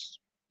 minutes.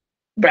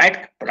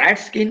 Bright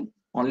skin,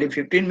 only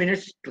 15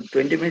 minutes to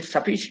 20 minutes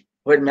sufficient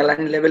when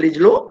melanin level is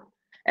low.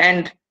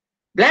 And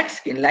black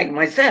skin, like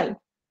myself,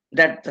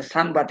 that the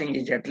sunbathing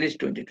is at least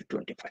 20 to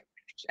 25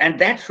 minutes. And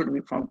that should be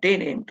from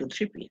 10 a.m. to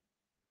 3 p.m.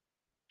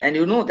 And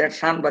you know that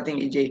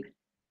sunbathing is a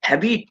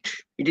habit,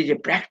 it is a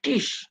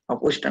practice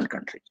of Western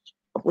countries.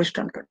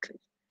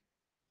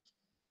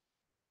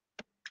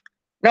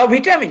 Now,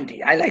 vitamin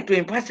D, I like to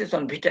emphasize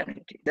on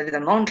vitamin D. That is a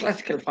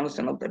non-classical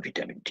function of the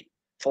vitamin D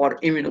for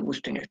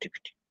immunoboosting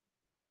activity.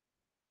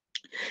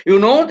 You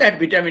know that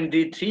vitamin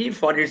D3,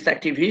 for its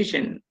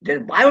activation,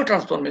 their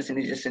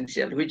biotransformation is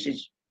essential, which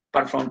is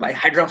performed by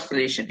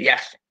hydroxylation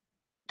reaction.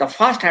 The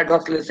first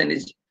hydroxylation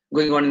is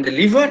going on in the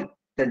liver,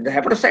 that is the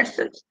hepatocyte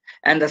cells,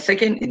 and the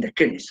second in the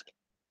kidney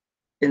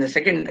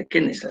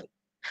cell.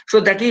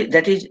 So that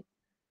is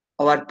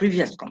our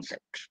previous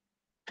concept.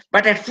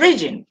 But at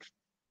present,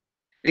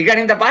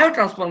 regarding the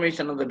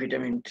biotransformation of the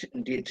vitamin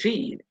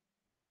D3,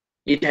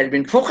 it has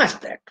been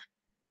focused that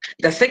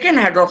the second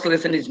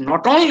hydroxylation is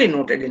not only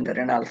noted in the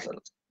renal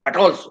cells, but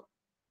also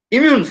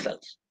immune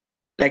cells,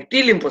 like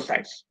T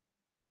lymphocytes.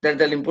 That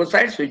the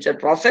lymphocytes which are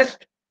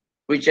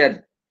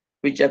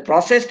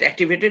processed,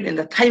 activated in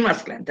the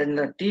thymus gland, then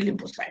the T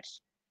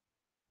lymphocytes.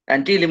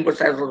 And T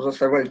lymphocytes also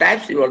several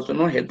types. You also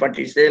know helper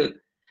T cell,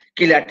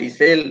 killer T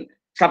cell,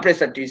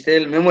 suppressor T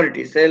cell, memory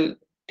T cell.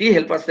 T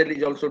helper cell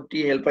is also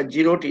T helper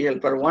 0, T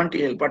helper 1,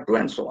 T helper 2,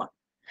 and so on.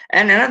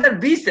 And another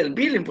B cell,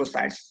 B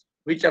lymphocytes,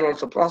 which are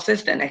also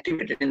processed and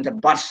activated in the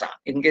bursa,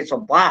 in case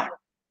of bird,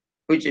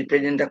 which is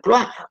present in the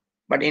cloaca.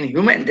 But in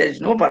human, there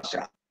is no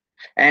bursa.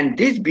 And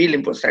these B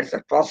lymphocytes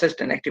are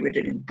processed and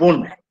activated in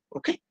bone marrow.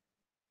 Okay.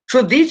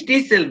 So these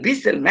T cell, B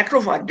cell,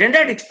 macrophage,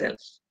 dendritic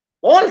cells,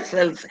 all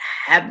cells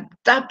have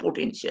the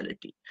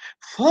potentiality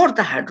for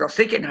the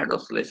second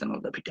hydrolysation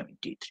of the vitamin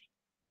D3.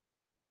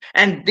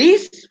 And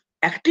this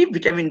active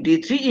vitamin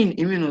D3 in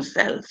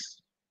immunocells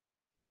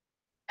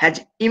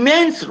has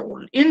immense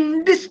role,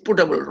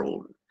 indisputable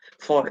role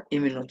for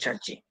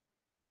immunocharging.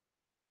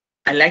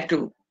 I like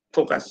to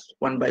focus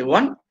one by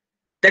one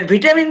that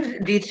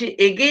vitamin D3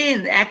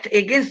 again act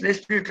against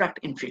respiratory tract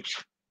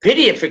infection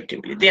very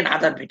effectively than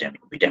other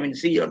vitamin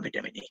C or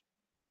vitamin A.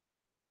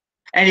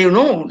 And you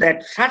know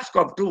that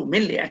SARS-CoV-2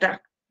 mainly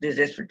attack the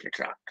respiratory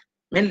tract,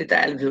 mainly the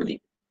alveoli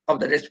of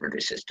the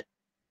respiratory system.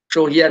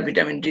 So here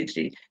vitamin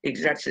D3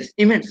 exerts its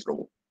immense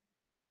role.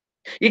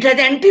 It has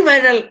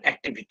antiviral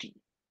activity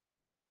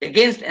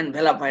against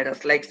enveloped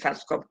virus like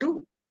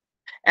SARS-CoV-2.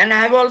 And I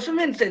have also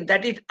mentioned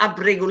that it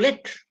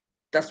upregulates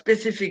the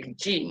specific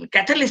gene,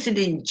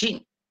 catalysidin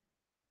gene.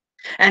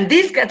 And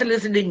this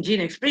catalysidin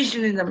gene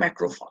expression in the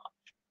macrophage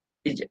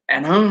is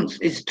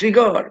enhanced, is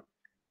triggered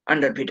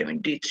under vitamin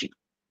D3.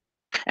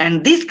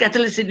 And this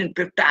catalysidin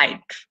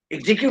peptide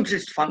executes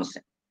its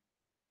function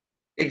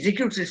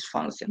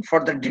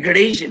for the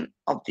degradation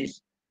of this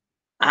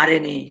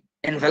RNA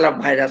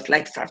enveloped virus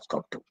like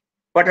SARS-CoV-2.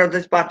 What are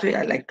this pathway?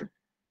 I like to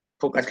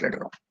focus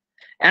later on.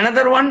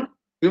 Another one,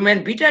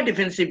 human beta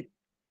defensive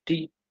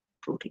T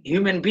protein,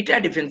 human beta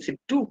defensive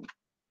 2,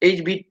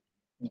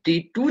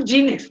 HBD2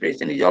 gene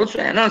expression is also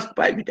enhanced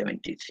by vitamin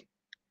D3.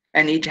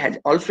 And it has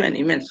also an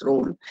immense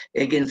role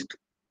against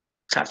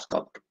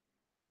SARS-CoV-2.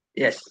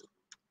 Yes.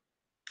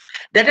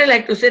 That I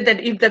like to say that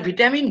if the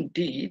vitamin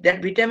D,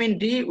 that vitamin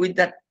D with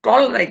the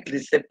toll-like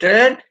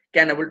receptor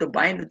can able to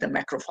bind with the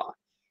macrophage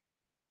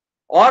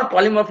or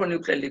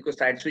polymorphonuclear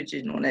leukocytes, which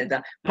is known as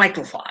the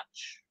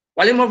microphage.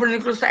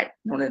 Polymorphonucleoside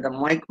known as the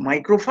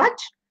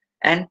microphage,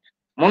 and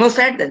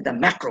monocyte, that's the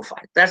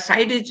macrophage.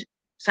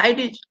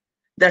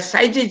 The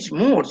size is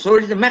more, so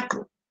it is the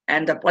macro.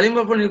 And the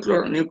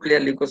polymorphonuclear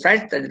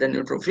leukocytes, that is the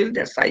neutrophil,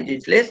 their size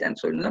is less, and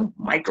so it is the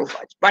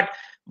microphage. But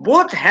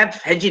both have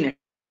phaging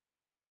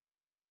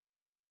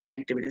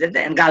activity, that's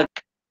the engulfing.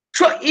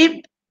 So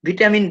if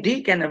vitamin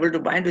D can able to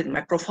bind with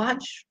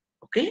macrophage,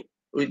 okay,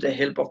 with the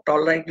help of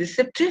toll-like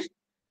receptors,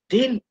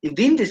 then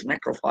within this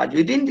macrophage,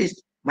 within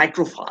this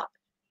microphage,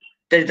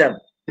 there is the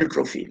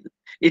neutrophil.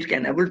 It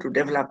can able to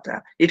develop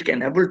it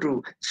can able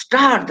to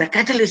start the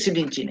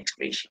catalysidin gene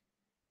expression.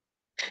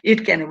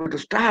 It can able to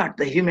start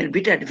the human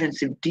beta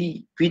defensive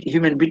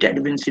human beta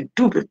defensive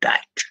 2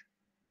 peptide.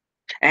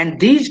 And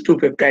these 2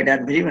 peptides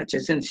are very much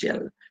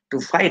essential to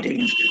fight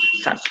against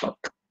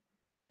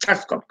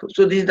SARS-CoV-2.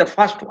 So this is the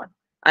first one.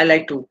 I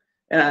like to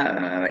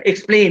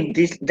explain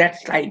that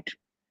slide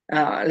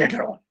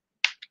later on.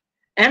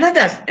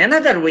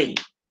 Another way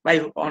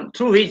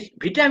through which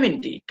vitamin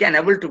D can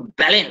able to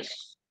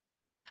balance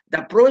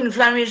the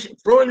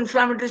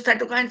pro-inflammatory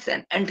cytokines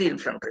and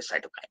anti-inflammatory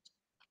cytokines.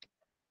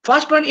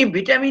 First one, if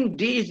vitamin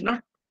D is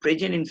not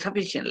present in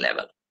sufficient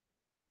level,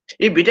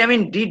 if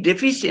vitamin D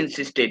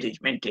deficiency state is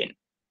maintained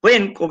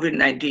when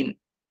COVID-19,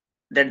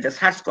 that the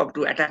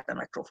SARS-CoV-2 attack the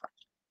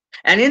macrophage,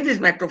 and in this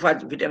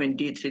macrophage vitamin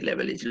D3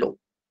 level is low,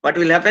 what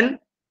will happen?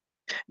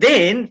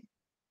 Then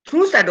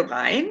through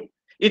cytokine,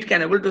 it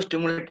can able to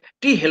stimulate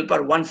T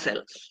helper 1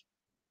 cells.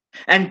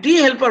 And T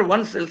helper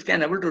 1 cells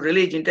can able to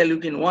release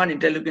interleukin 1,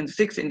 interleukin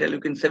 6,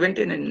 interleukin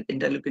 17, and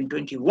interleukin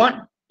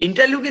 21.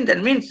 Interleukin,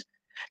 that means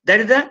that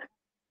is the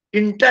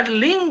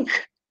interlink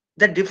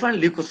the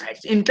different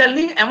leukocytes.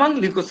 Interlink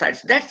among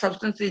leukocytes, that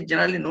substance is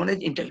generally known as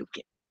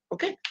interleukin.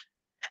 Okay?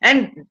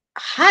 And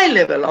high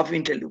level of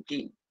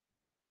interleukin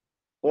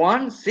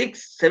 1,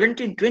 6,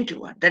 17,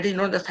 21, that is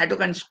known as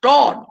cytokine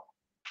storm,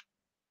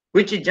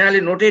 which is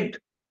generally noted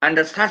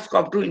under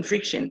SARS-CoV-2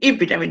 infection if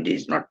vitamin D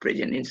is not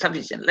present in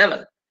sufficient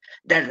level.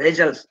 That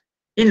results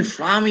in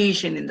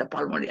inflammation in the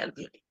pulmonary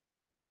alveoli.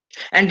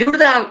 And due to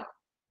the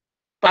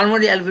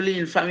pulmonary alveoli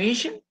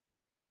inflammation,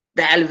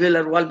 the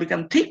alveolar wall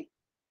become thick,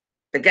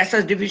 the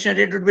gaseous diffusion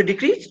rate would be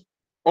decreased,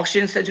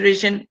 oxygen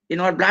saturation in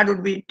our blood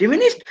would be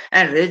diminished,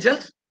 and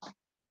results,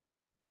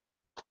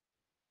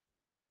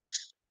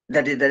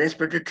 that is the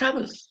respiratory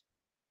troubles.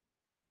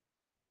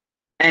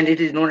 And it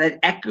is known as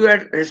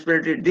acute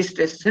respiratory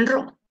distress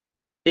syndrome,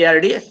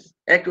 ARDS,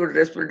 acute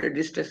respiratory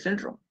distress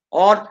syndrome,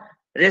 or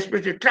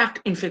respiratory tract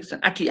infection,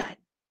 ATI,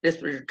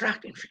 respiratory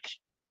tract infection.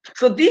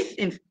 So this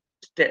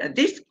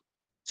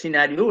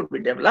scenario would be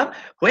developed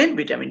when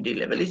vitamin D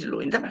level is low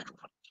in the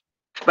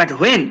macrophage. But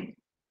when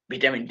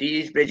vitamin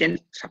D is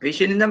present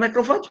sufficient in the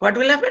macrophage, what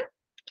will happen?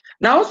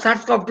 Now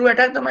SARS-CoV-2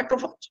 attack the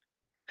macrophage.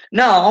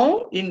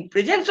 Now in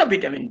presence of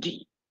vitamin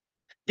D,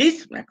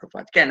 this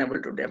macrophage can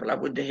able to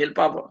develop with the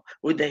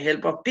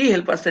help of T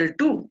helper cell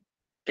 2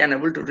 can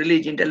able to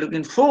release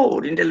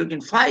interleukin-4,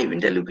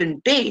 interleukin-5,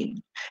 interleukin-10,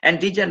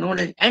 and these are known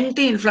as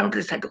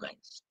anti-inflammatory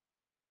cytokines.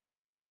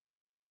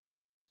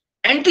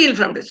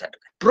 Anti-inflammatory cytokines.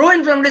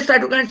 Pro-inflammatory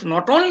cytokines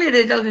not only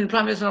result in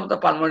inflammation of the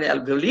pulmonary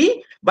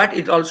alveoli, but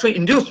it also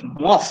induces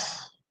MOF.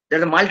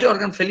 There's a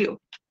multi-organ failure.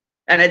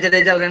 And as a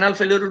result, renal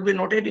failure will be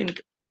noted in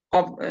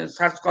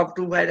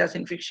SARS-CoV-2 virus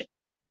infection.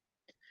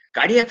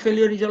 Cardiac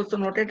failure is also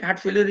noted, heart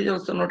failure is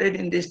also noted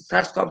in this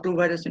SARS-CoV-2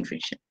 virus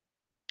infection.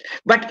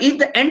 But if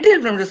the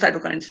anti-inflammatory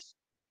cytokines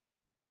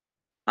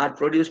are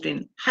produced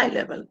in high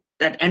level,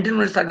 that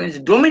anti-inflammatory cytokines is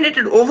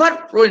dominated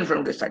over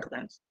pro-inflammatory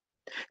cytokines,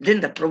 then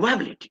the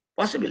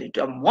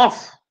possibility of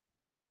MOF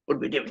would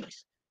be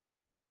diminished.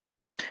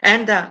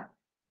 And the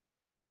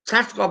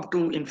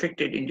SARS-CoV-2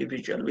 infected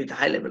individual with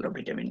high level of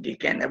vitamin D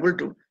can able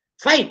to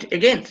fight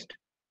against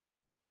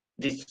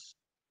this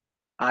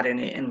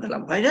RNA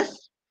enveloped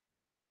virus,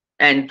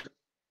 and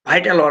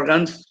vital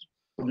organs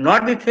would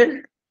not be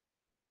failed.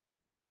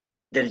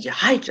 There is a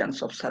high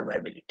chance of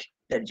survivability.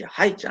 There is a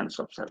high chance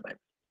of survival.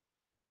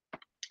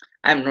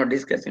 I am not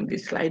discussing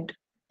this slide.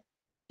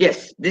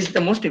 Yes, this is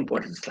the most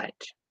important slide.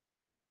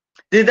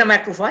 This is the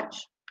macrophage.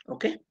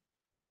 Okay.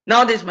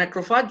 Now this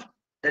macrophage,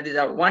 that is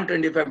our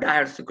 125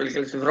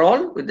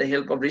 dihydroxycholecyl with the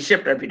help of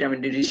receptor,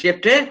 vitamin D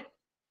receptor,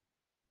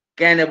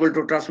 can able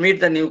to transmit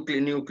the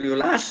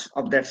nucleolus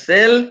of that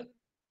cell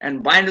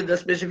and bind with the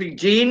specific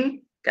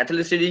gene,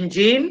 cathelicidin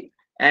gene,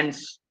 and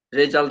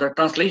result the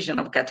translation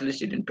of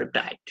cathelicidin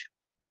peptide.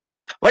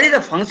 What is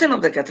the function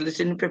of the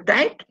cathelicidin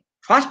peptide?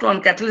 First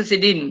one,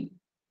 cathelicidin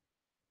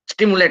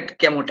stimulate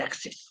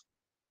chemotaxis.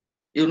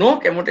 You know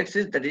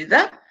chemotaxis, that is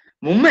the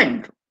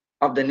movement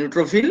of the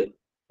neutrophil,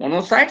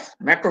 monocytes,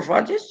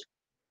 macrophages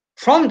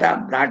from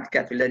the blood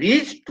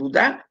capillaries to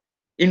the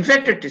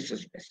infected tissue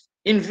space.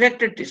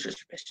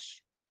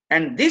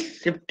 And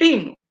this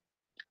shifting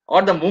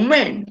or the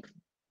movement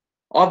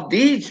of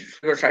these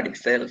phagocytic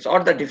cells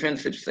or the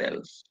defensive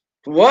cells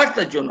towards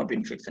the zone of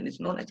infection is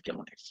known as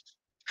chemotaxis.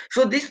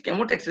 So this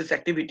chemotaxis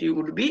activity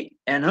would be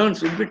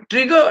enhanced, would be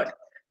triggered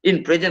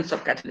in presence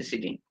of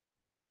cathelicidin.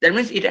 That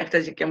means it acts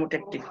as a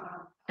chemotactic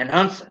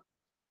enhancer.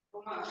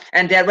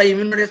 And thereby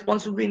immune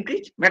response would be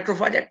increased,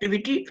 macrophage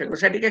activity,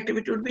 phagocytic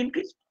activity would be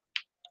increased.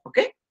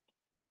 Okay.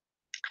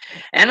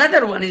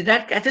 Another one is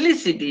that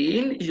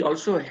cathelicidin is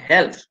also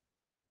helps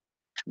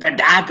the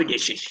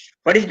diapedesis.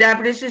 What is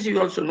diapedesis?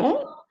 You also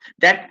know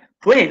that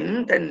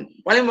when the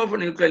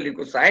polymorphonuclear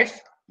leukocytes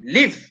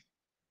leave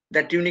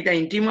the tunica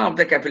intima of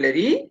the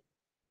capillary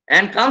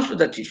and comes to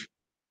the tissue,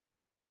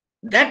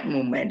 that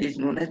movement is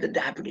known as the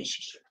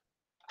diapedesis.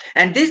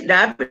 And this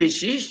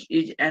diapedesis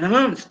is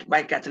enhanced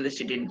by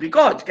cathelicidin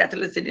because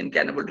cathelicidin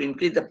can able to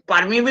increase the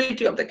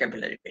permeability of the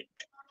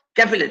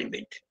capillary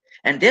bed,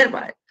 and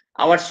thereby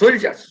our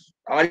soldiers,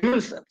 our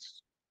immune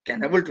cells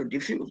can able to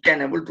diffuse,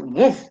 can able to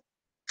move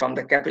from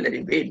the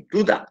capillary bed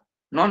to the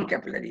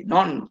non-capillary,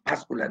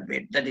 non-vascular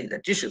bed, that is the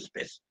tissue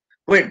space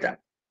where the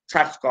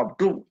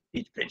SARS-CoV-2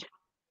 is present.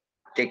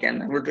 They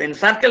can able to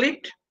encircle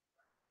it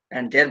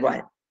and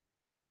thereby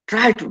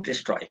try to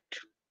destroy it.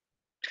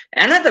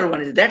 Another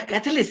one is that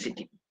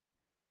cathelicidin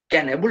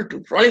can able to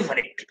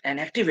proliferate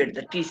and activate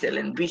the T cell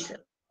and B cell.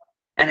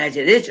 And as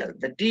a result,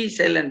 the T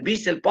cell and B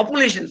cell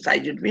population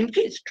size will be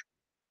increased.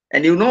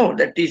 And you know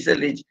that T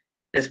cell is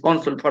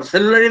responsible for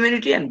cellular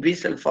immunity and B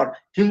cell for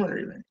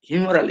humoral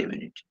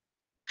immunity.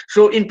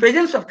 So in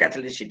presence of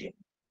cathelicidin,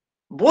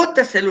 both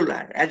the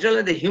cellular as well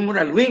as the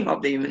humoral wing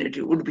of the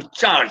immunity would be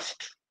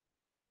charged,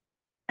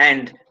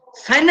 and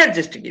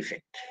synergistic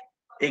effect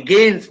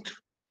against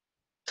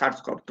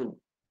SARS-CoV-2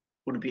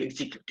 would be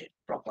executed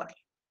properly.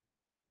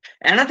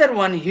 Another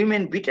one,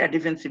 human beta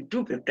defensive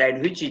 2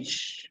 peptide, which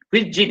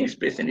gene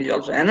expression is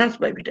also enhanced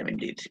by vitamin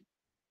D3.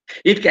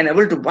 It can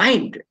able to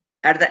bind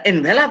at the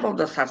envelope of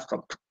the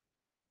SARS-CoV-2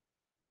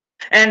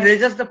 and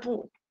results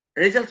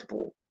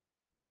pore.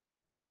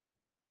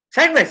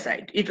 Side by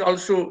side, it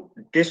also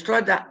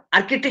destroys the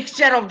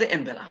architecture of the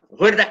envelope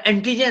where the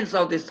antigens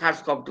of the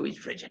SARS-CoV-2 is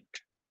present.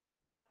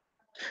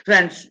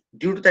 Friends,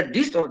 due to the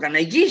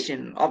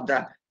disorganization of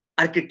the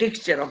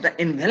architecture of the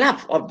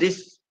envelope of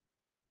this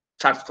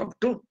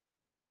SARS-CoV-2,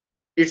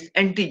 its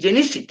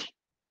antigenicity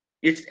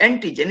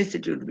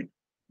would be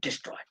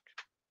destroyed.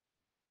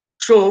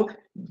 So,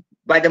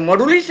 by the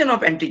modulation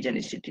of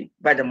antigenicity,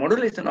 by the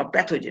modulation of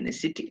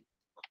pathogenicity,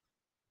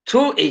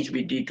 through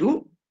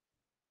HBD2,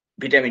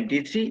 vitamin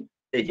D3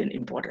 plays an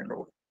important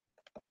role.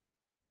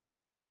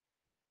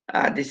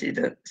 This is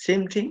the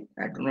same thing.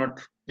 I do not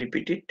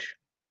repeat it.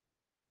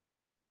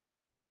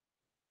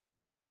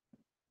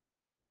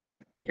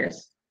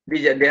 Yes,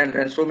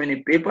 there are so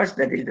many papers,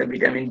 that is the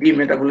vitamin D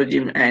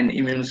metabolism and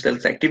immune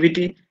cells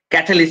activity,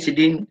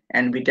 cathelicidin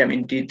and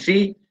vitamin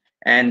D3,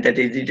 and that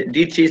is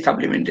D3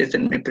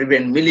 supplementation may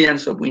prevent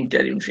millions of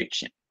winter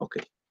infection.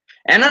 Okay.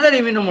 Another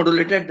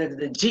immunomodulator, that is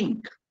the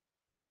zinc.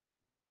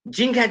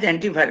 Zinc has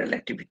antiviral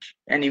activity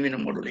and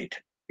immunomodulator.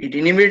 It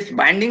inhibits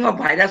binding of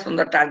virus on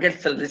the target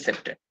cell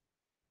receptor.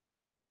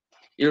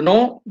 You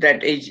know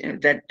that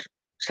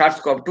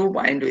SARS-CoV-2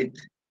 bind with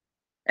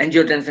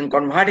angiotensin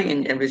converting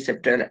enzyme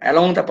receptor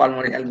along the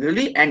pulmonary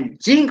alveoli,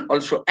 and zinc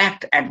also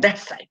act at that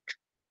site.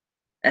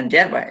 And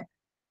thereby,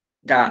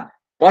 the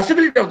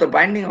possibility of the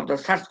binding of the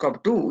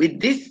SARS-CoV-2 with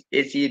this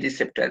ACE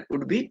receptor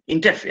would be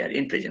interfere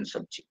in presence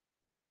of zinc.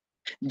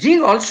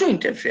 Zinc also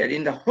interfere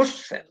in the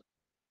host cell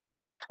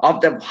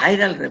of the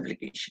viral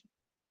replication,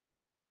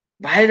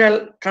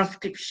 viral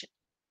transcription,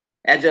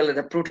 as well as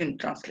the protein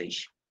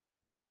translation.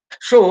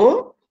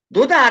 So,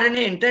 though the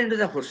RNA enter into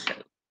the host cell,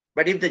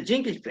 but if the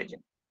zinc is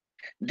present,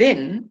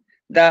 then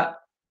the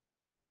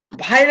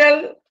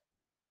viral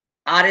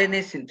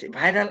RNA synthesis,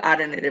 viral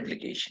RNA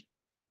replication,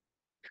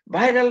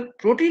 viral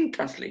protein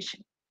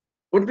translation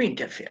would be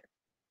interfered,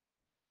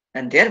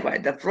 and thereby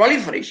the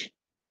proliferation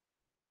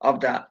of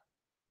the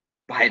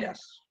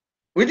virus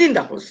within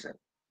the host cell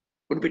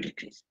would be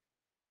decreased.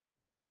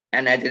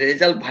 And as a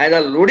result,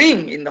 viral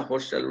loading in the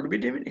host cell would be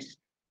diminished.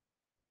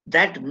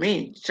 That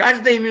may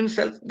charge the immune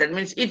cells. That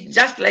means it's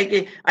just like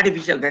a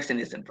artificial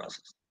vaccination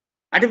process.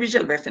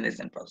 Artificial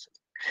vaccination process.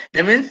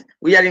 That means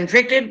we are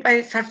infected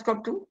by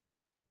SARS-CoV-2,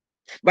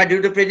 but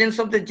due to the presence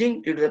of the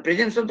zinc, due to the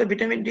presence of the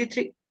vitamin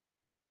D3,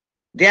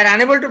 they are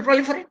unable to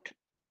proliferate.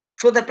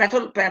 So the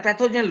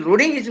pathogen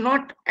loading is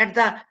not at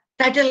the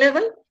title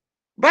level,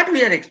 but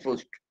we are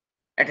exposed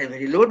at a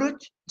very low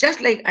dose,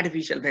 just like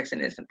artificial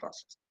vaccination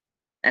process.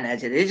 And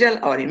as a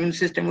result, our immune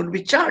system would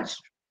be charged.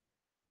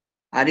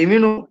 Our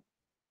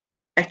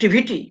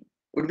immunoactivity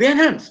would be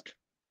enhanced.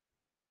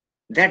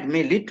 That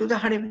may lead to the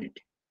herd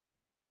immunity.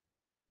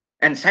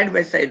 And side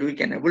by side, we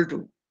can able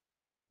to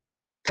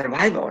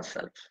survive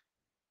ourselves.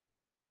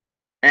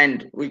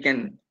 And we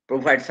can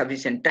provide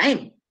sufficient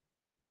time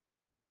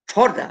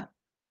for the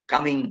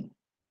coming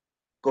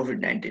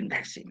COVID-19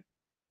 vaccine.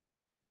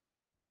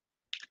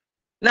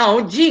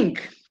 Now,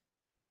 zinc,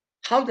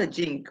 how the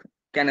zinc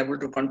can able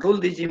to control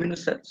these immune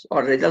cells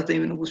or result in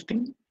immune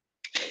boosting?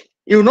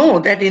 You know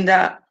that in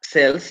the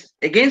cells,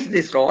 against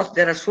this ROS,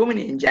 there are so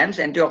many enzymes,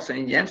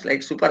 antioxidant enzymes like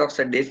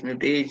superoxidase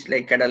mutase,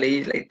 like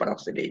catalase, like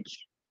peroxidase.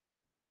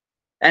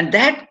 And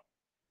that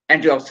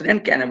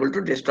antioxidant can able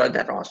to destroy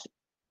the ROS.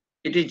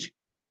 It is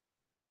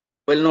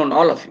well known,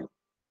 all of you.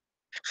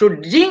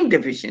 So zinc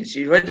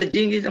deficiency, where the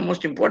zinc is the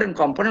most important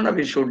component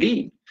of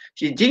SOD,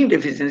 zinc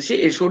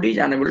deficiency, SOD is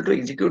unable to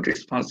execute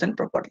its function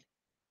properly.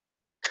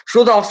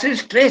 So the oxidative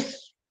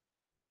stress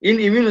in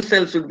immune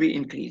cells would be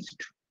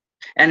increased.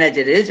 And as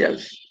a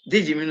result,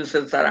 these immune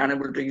cells are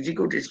unable to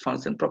execute its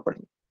function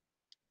properly.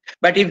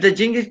 But if the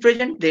zinc is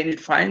present, then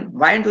it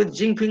bind with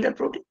zinc finger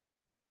protein.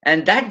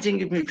 And that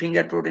zinc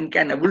finger protein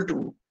can able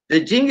to,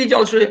 the zinc is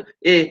also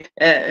a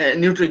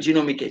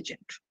nutrigenomic agent.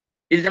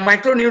 It is a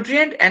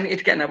micronutrient, and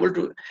it can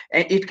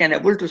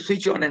able to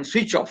switch on and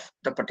switch off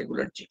the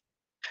particular gene.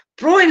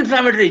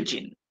 Pro-inflammatory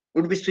gene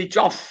would be switched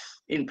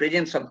off in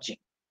presence of zinc.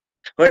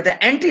 Where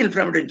the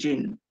anti-inflammatory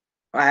gene,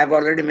 I have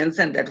already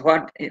mentioned that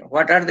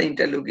what are the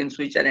interleukins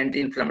which are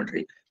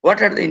anti-inflammatory,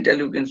 what are the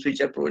interleukins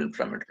which are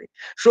pro-inflammatory.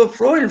 So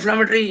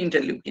pro-inflammatory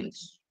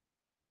interleukins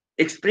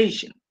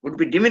expression would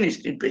be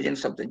diminished in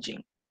presence of the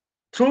gene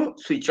through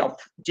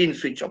gene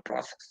switch off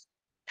process.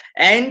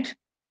 And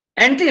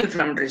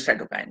anti-inflammatory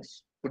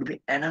cytokines would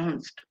be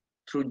enhanced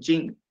through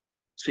gene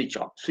switch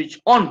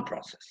on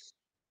process.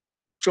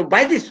 So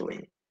by this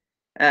way,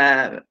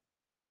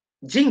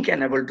 zinc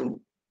can able to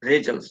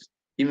result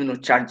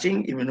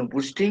immunocharging,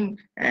 immunoboosting,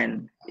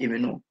 and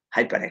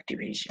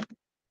immunohyperactivation.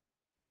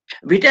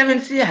 Vitamin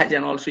C has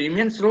an also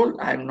immense role.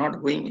 I am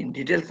not going in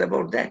details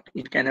about that.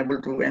 It can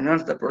able to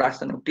enhance the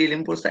production of T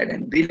lymphocyte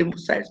and B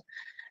lymphocytes.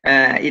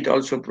 It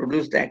also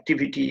produces the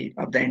activity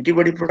of the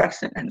antibody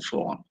production and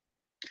so on.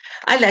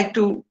 I like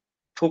to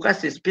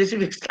focus a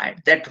specific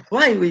slide that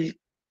why we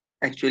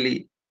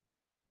actually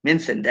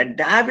mention that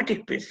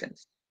diabetic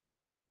patients,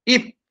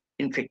 if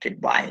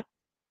infected by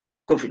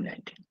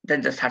COVID-19,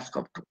 then the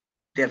SARS-CoV-2,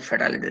 their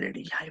fatality rate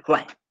is high.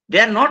 Why?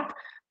 They are not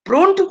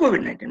prone to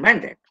COVID-19.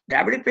 Mind that.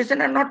 Diabetic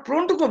patients are not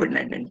prone to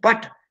COVID-19.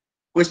 But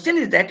question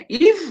is that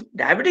if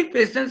diabetic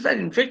patients are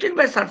infected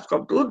by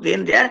SARS-CoV-2,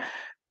 then their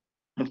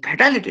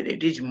fatality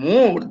rate is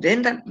more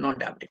than the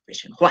non-diabetic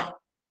patient. Why?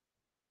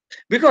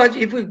 Because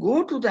if we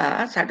go to the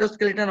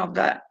cytoskeleton of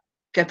the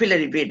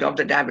capillary bed of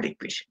the diabetic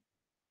patient,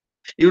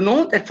 you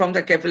know that from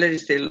the capillary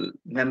cell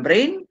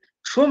membrane,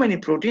 so many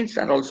proteins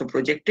are also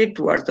projected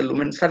towards the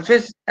lumen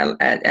surface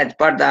as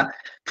per the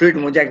fluid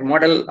mosaic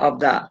model of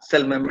the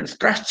cell membrane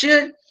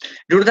structure.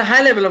 Due to the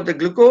high level of the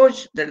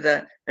glucose, there is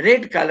the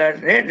red color,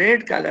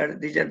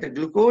 these are the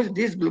glucose.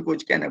 This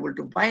glucose can able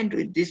to bind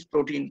with this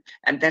protein,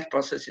 and that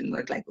process is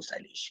the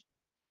glycosylation.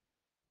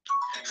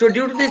 So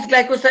due to this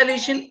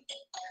glycosylation,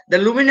 the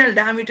luminal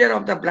diameter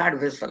of the blood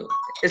vessel,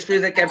 especially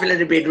the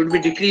capillary bed, would be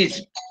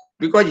decreased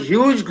because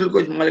huge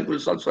glucose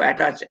molecules also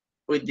attach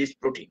with this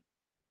protein,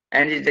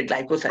 and it's a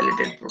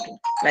glycosylated protein.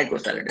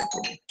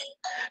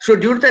 So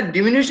due to the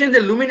diminution in the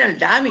luminal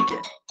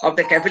diameter of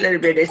the capillary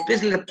bed,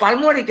 especially the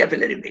pulmonary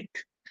capillary bed,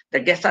 the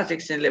gas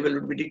exchange level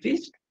would be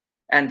decreased,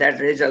 and that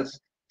results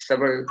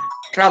several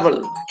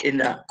trouble in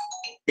the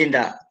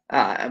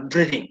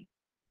breathing.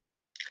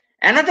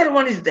 Another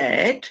one is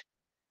that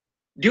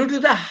due to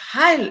the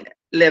high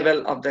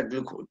level of the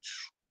glucose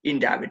in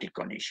diabetic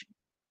condition.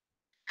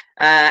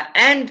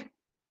 And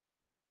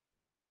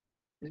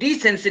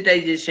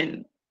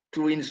desensitization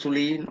to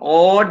insulin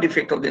or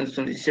defect of the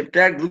insulin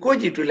receptor,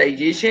 glucose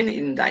utilization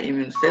in the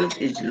immune cells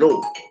is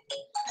low,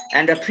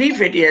 and the free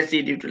fatty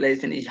acid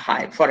utilization is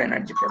high for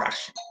energy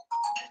production.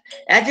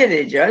 As a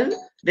result,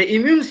 the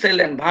immune cell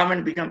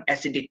environment become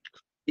acidic.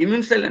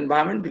 Immune cell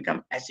environment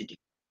become acidic.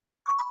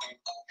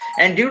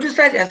 And due to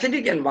such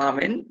acidic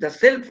environment, the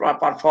cell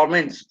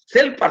performance,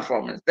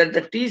 that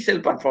the T cell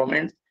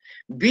performance,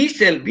 B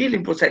cell, B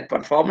lymphocyte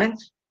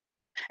performance,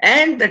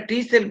 and the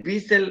T cell, B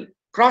cell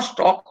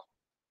crosstalk,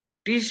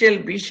 T cell,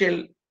 B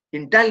cell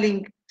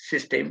interlink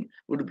system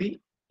would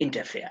be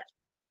interfered.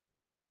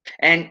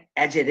 And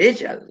as a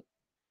result,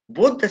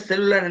 both the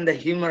cellular and the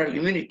humoral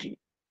immunity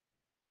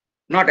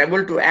not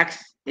able to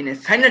act in a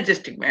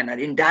synergistic manner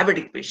in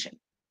diabetic patient,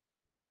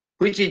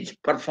 which is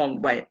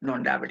performed by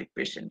non-diabetic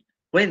patient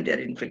when they are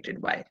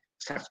infected by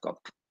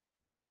SARS-CoV-2.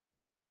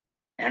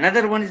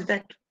 Another one is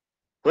that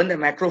when the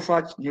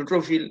macrophage,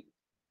 neutrophil,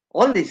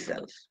 all these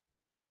cells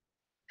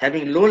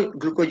having low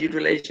glucose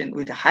utilization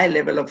with a high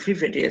level of free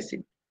fatty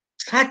acid,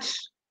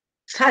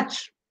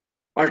 such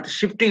or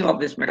shifting of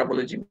this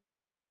metabolism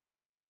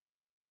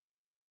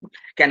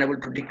can able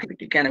to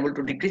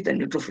decrease the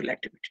neutrophil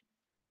activity.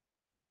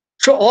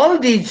 So all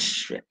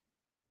these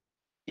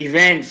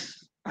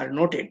events are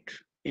noted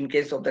in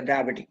case of the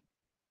diabetic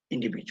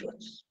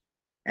individuals,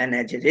 and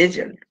as a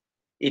result,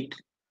 it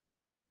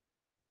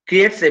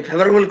creates a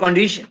favorable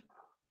condition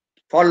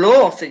for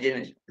low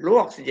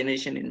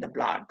oxygenation in the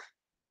blood,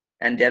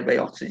 and thereby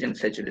oxygen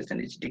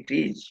saturation is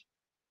decreased,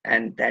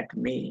 and that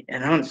may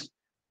enhance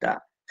the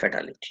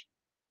fatality.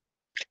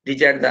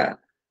 These are the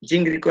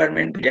zinc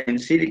requirement, vitamin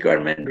C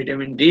requirement,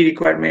 vitamin D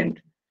requirement,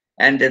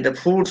 and then the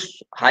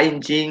foods high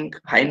in zinc,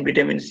 high in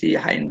vitamin C,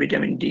 high in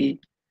vitamin D.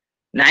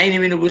 9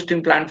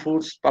 immunoboosting plant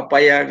foods: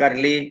 papaya,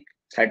 garlic,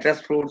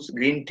 citrus fruits,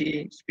 green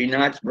tea,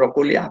 spinach,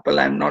 broccoli, apple.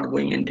 I'm not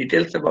going in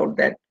details about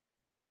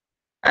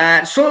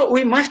that. So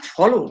we must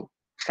follow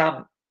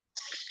some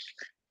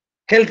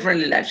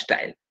health-friendly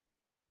lifestyle.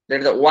 That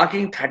is the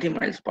walking 30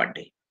 miles per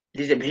day.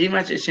 This is very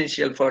much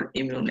essential for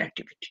immune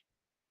activity,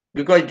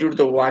 because due to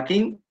the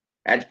walking,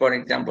 as for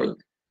example,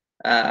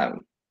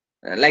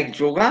 like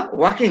yoga,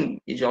 walking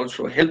is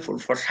also helpful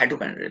for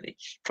cytokine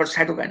release.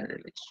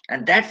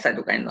 And that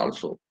cytokine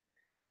also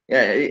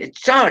it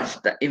charges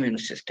the immune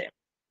system.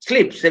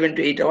 Sleep 7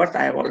 to 8 hours,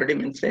 I have already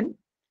mentioned.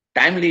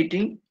 Timely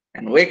eating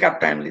and wake up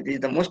timely, this is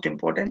the most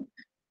important.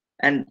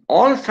 And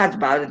all such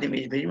biorhythm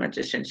is very much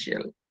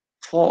essential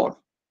for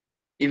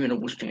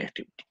immunoboosting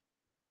activity.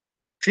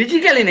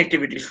 Physical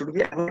inactivity should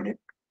be avoided.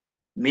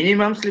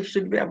 Minimum sleep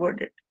should be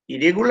avoided.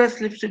 Irregular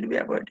sleep should be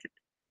avoided.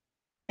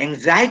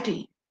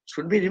 Anxiety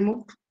should be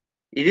removed.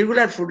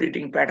 Irregular food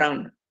eating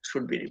pattern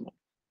should be removed.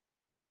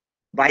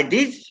 By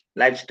this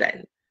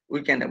lifestyle,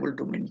 we can able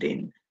to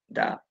maintain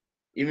the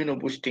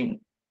immunoboosting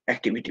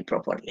activity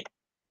properly.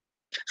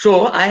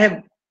 So I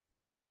have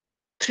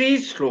 3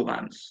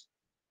 slogans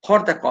for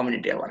the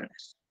community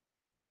awareness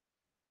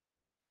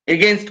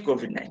against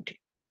COVID-19.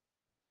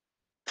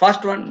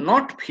 First one,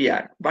 not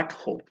fear but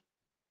hope.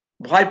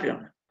 Bhoy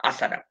peyo na,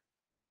 asha rakho.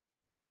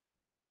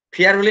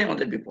 Fear hole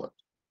amader bipod.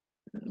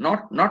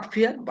 Not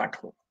fear but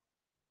hope.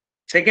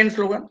 Second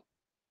slogan,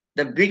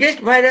 the biggest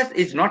virus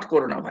is not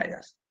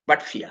coronavirus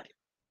but fear.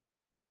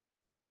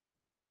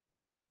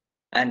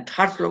 And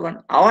third slogan,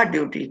 our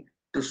duty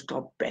to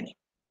stop panic,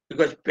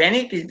 because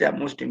panic is the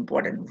most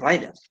important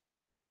virus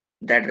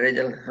that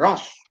results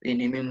loss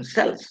in immune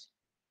cells,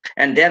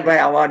 and thereby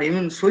our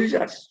immune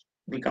soldiers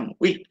become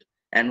weak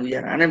and we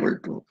are unable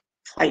to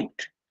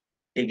fight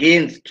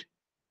against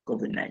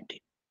COVID-19.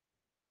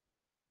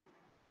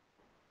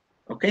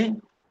 Okay,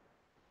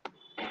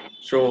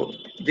 so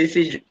this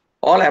is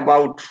all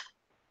about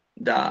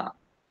the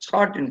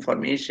short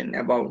information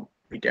about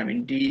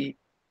vitamin D,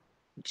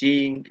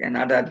 zinc, and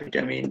other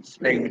vitamins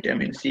like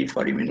vitamin C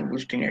for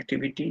immunoboosting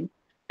activity,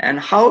 and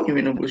how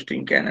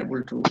immunoboosting can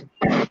able to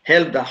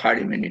help the herd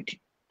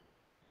immunity.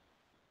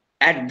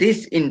 At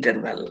this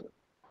interval,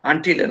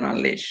 until and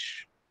unless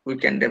we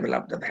can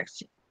develop the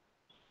vaccine.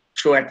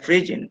 So at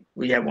present,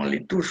 we have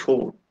only 2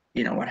 swords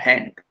in our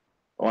hand.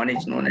 One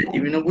is known as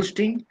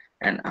immunoboosting,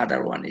 and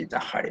other one is the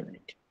herd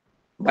immunity.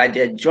 By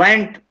their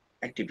joint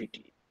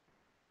activity,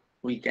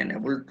 we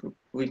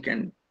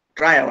can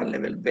try our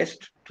level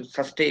best to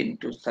sustain,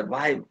 to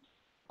survive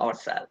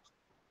ourselves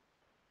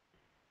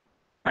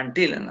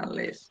until and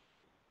unless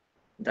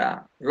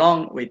the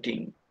long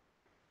waiting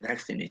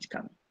vaccine is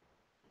coming.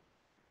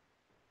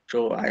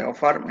 So I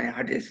offer my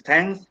heartiest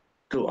thanks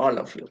to all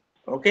of you.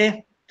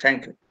 Okay,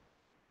 thank you.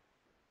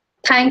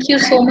 Thank you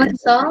so much,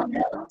 sir,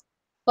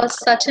 for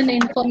such an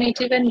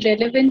informative and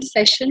relevant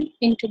session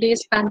in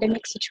today's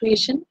pandemic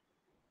situation.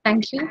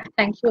 Thank you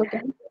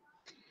again.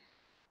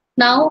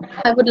 Now,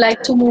 I would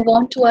like to move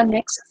on to our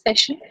next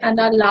session and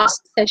our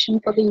last session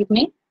for the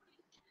evening.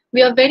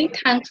 We are very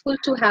thankful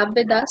to have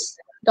with us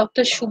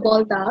Dr.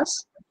 Shubal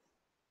Das.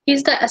 He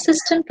is the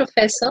Assistant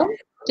Professor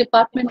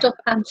Department of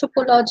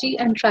Anthropology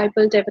and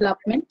Tribal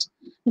Development,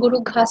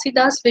 Guru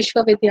Ghasidas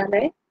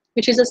Vishwavidyalaya,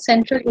 which is a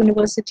central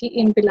university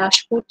in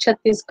Bilashpur,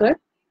 Chhattisgarh.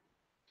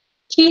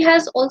 He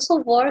has also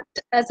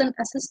worked as an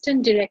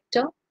assistant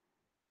director,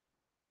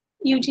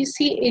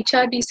 UGC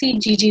HRDC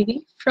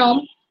GGV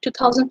from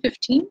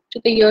 2015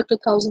 to the year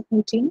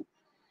 2018.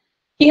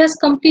 He has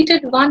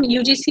completed one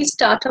UGC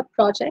startup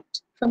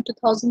project from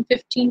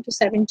 2015 to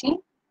 17.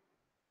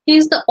 He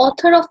is the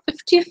author of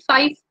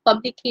 55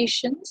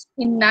 publications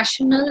in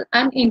national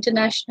and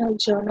international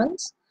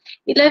journals,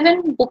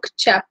 11 book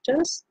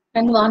chapters,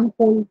 and one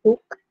whole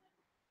book.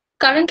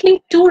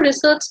 Currently, 2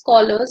 research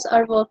scholars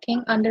are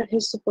working under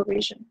his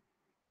supervision.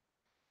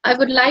 I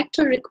would like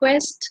to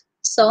request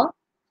Sir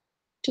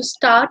to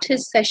start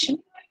his session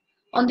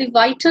on the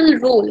vital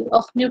role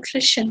of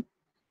nutrition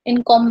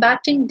in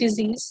combating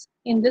disease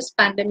in this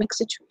pandemic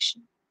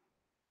situation.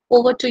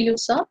 Over to you,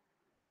 sir.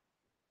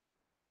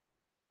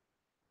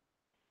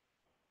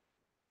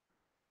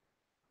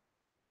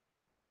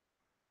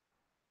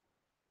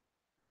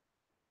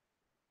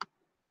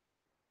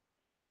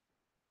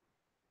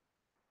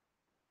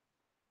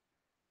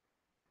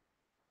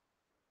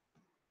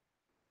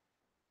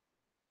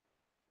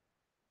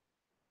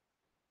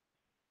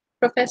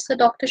 Professor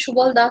Dr.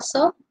 Shubal Das,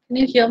 sir, can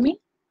you hear me?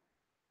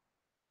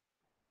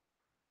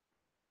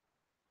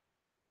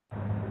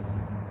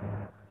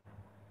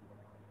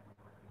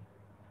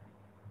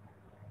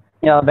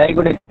 Yeah, very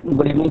good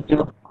evening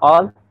to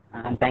all,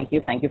 and thank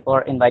you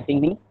for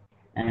inviting me.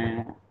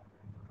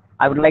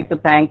 I would like to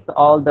thank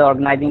all the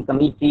organizing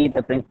committee,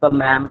 the principal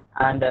ma'am,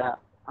 and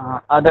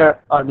other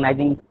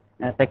organizing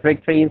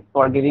secretaries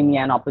for giving me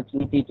an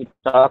opportunity to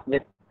talk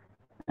with.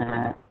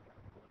 Uh,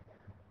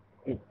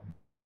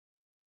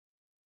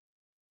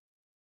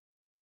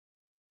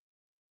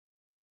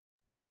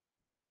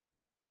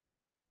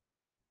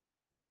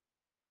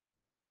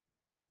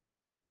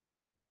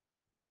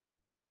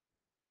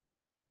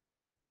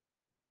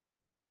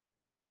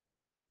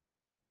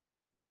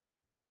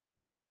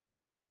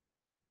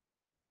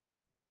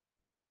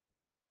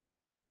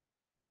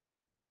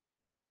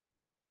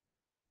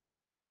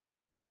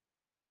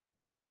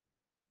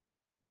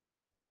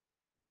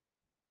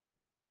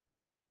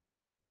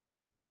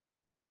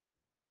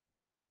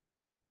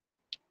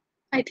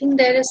 I think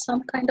there is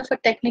some kind of a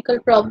technical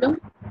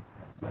problem.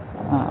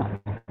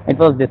 it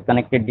was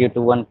disconnected due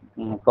to one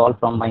call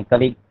from my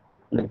colleague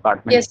in the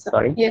department. Yes, sir.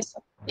 Sorry. Yes,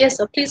 sir. Yes,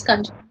 sir. Please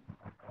continue.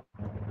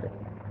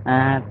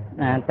 And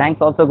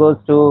thanks also goes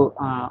to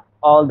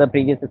all the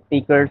previous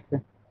speakers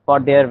for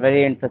their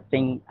very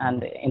interesting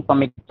and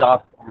informative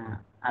talk,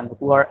 and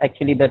who are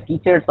actually the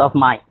teachers of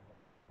mine,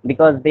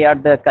 because they are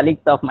the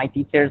colleagues of my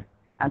teachers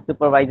and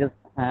supervisors,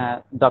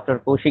 Dr.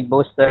 Kaushik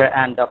Bose sir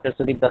and Dr.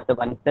 Sudeep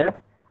Dastabani sir.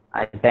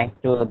 I thank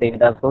to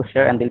Devidas Ghosh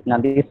sir and Dilip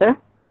Nandi sir.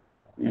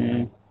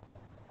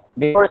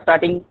 Before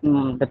starting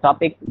the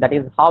topic, that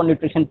is how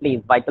nutrition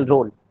plays vital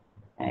role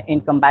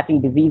in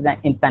combating disease and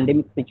in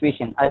pandemic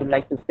situation, I would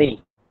like to say,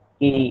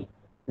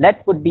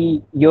 let food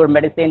be your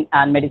medicine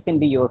and medicine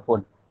be your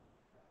food.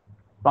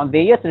 From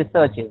various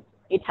researches,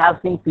 it has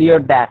been clear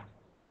that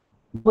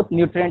both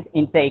nutrient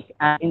intake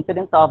and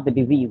incidence of the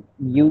disease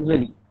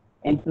usually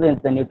influence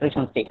the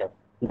nutrition status.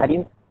 That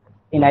is,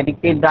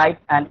 inadequate diet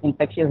and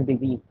infectious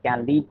disease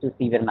can lead to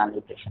severe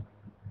malnutrition.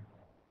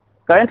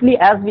 Currently,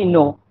 as we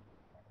know,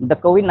 the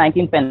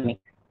COVID-19 pandemic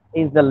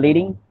is the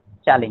leading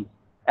challenge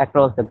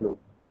across the globe.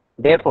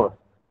 Therefore,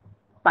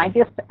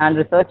 scientists and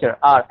researchers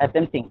are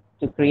attempting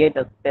to create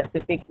a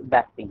specific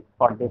vaccine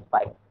for this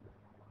virus,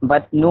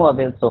 but no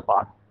avail so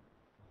far.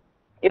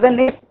 Even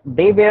if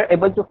they were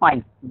able to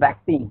find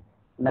vaccination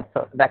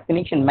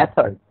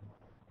methods,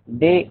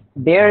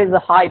 there is a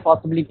high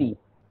possibility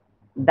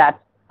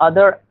that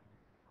other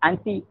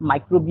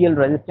antimicrobial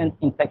resistant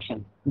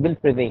infections will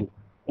prevail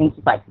in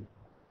society.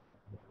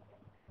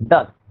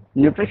 Thus,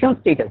 nutrition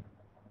status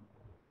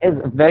is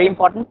very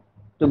important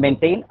to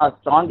maintain a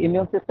strong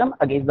immune system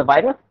against the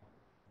virus.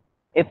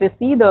 If we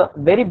see the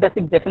very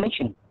basic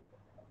definition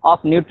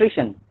of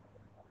nutrition,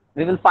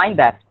 we will find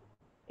that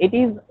it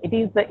is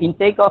the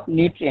intake of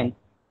nutrients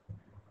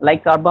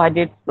like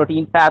carbohydrates,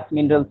 protein, fats,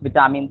 minerals,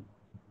 vitamins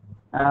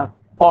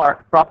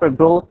for proper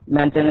growth,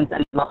 maintenance,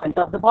 and development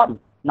of the body.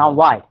 Now,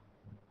 why?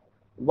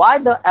 Why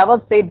the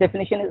above said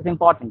definition is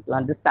important to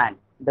understand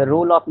the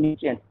role of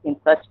nutrients in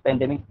such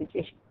pandemic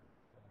situation?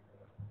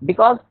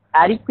 Because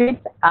adequate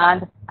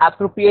and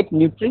appropriate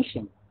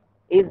nutrition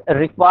is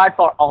required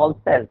for all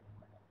cells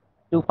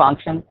to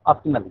function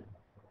optimally.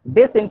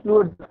 This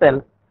includes the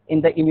cell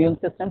in the immune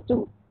system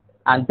too,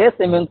 and this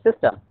immune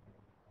system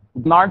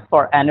demands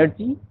for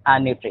energy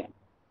and nutrients.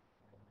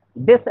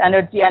 This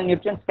energy and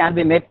nutrients can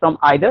be made from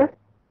either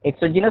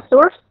exogenous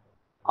source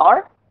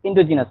or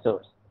endogenous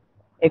source.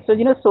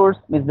 Exogenous source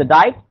means the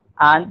diet,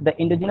 and the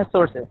endogenous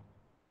sources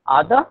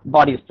are the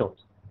body stores.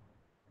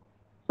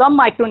 Some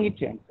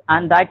micronutrients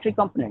and dietary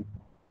components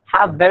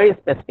have very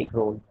specific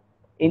roles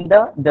in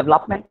the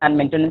development and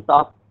maintenance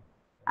of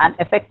an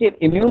effective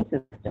immune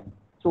system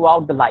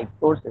throughout the life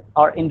courses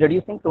or in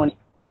reducing chronic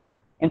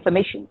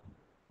inflammation.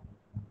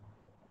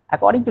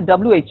 According to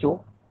WHO,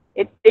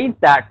 it states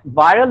that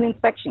viral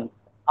infections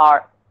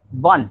are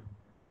one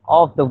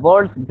of the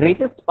world's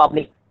greatest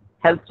public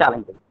health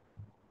challenges.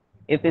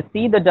 If we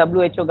see the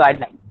WHO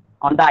guidelines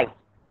on diet,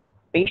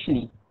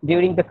 especially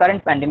during the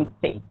current pandemic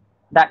state,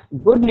 that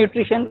good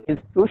nutrition is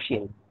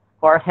crucial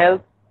for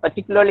health,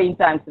 particularly in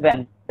times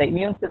when the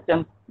immune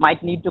system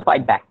might need to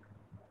fight back.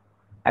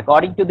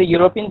 According to the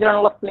European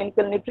Journal of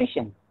Clinical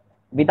Nutrition,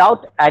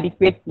 without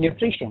adequate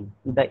nutrition,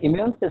 the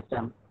immune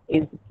system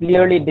is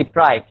clearly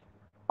deprived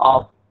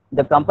of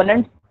the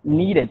components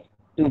needed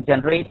to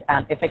generate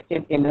an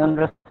effective immune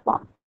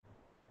response.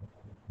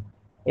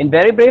 In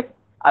very brief,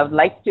 I would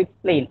like to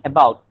explain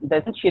about the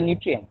essential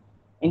nutrient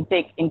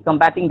intake in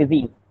combating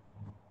disease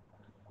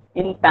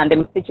in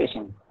pandemic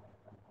situations.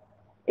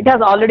 It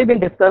has already been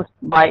discussed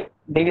by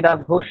David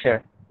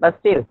Gosher, but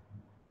still,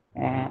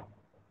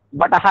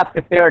 what I have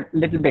prepared a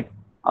little bit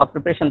of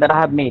preparation that I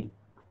have made,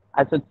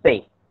 I should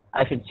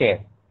share.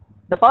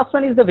 The first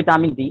one is the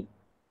vitamin D.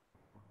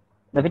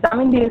 The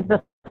vitamin D is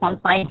the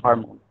sunshine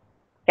hormone.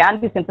 Can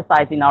be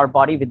synthesized in our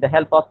body with the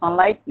help of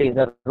sunlight, plays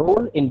a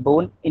role in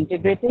bone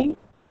integrity,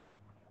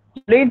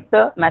 stimulates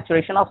the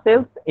maturation of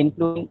cells,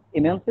 including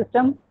immune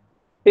system.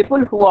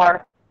 People who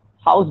are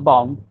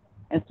housebound,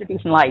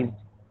 institutionalized,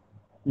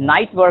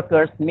 night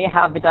workers may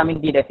have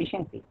vitamin D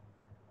deficiency,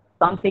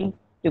 something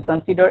to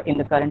consider in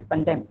the current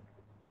pandemic.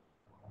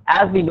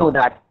 As we know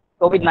that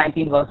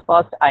COVID-19 was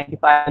first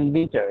identified in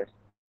winters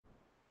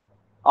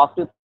of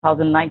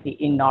 2019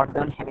 in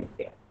Northern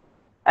Hemisphere,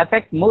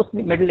 affect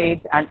mostly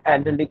middle-aged and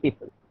elderly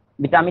people.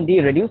 Vitamin D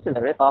reduces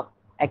the risk of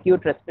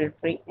acute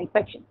respiratory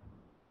infection.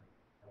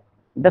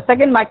 The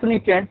second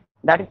micronutrient,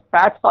 that is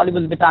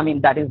fat-soluble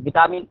vitamin, that is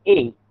vitamin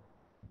A.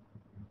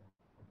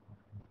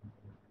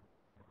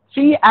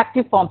 Three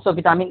active forms of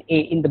vitamin A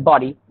in the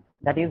body,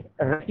 that is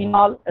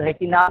retinol,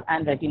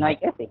 and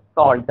retinoic acid,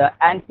 called the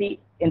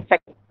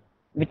anti-infective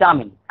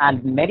vitamin,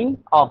 and many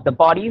of the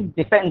body's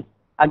defense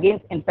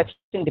against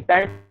infection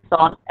depends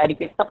on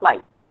adequate supply.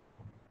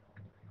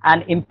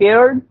 An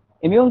impaired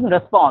immune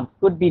response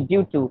could be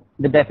due to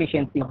the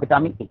deficiency of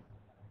vitamin A.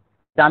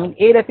 Vitamin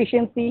A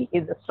deficiency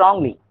is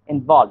strongly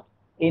involved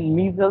in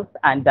measles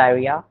and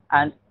diarrhea,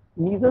 and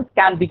measles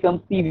can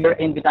become severe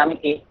in vitamin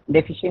A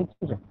deficient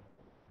children.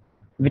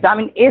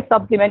 Vitamin A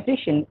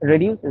supplementation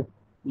reduces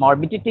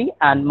morbidity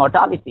and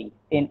mortality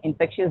in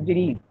infectious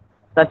disease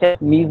such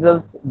as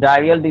measles,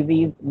 diarrheal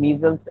disease,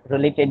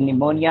 measles-related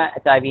pneumonia,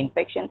 HIV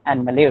infection,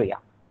 and malaria.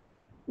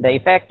 The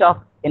effect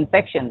of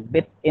infection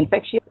with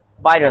infectious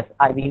virus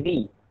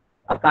IVV,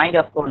 a kind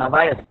of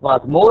coronavirus,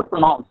 was more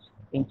pronounced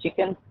in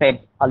chickens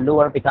fed a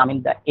lower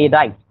vitamin A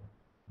diet.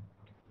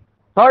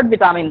 Third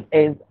vitamin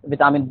is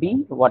vitamin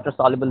B,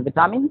 water-soluble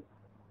vitamin,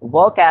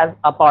 work as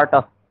a part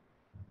of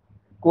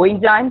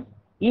coenzymes.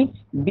 Each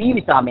B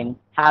vitamin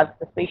has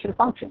a special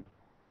function,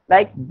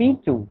 like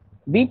B2.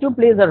 B2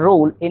 plays a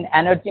role in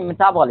energy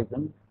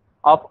metabolism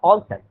of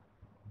all cells.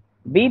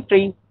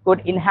 B3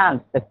 could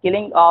enhance the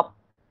killing of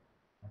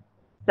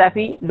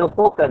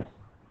Staphylococcus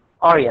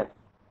aureus,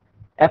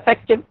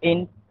 effective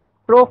in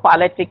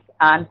prophylactic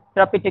and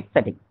therapeutic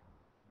settings.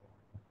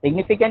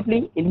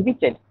 Significantly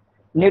inhibited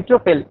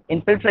neutrophil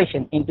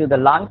infiltration into the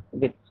lungs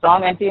with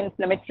strong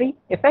anti-inflammatory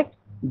effect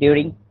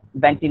during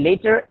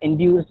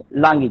ventilator-induced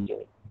lung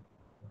injury.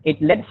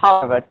 It led,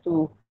 however,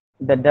 to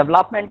the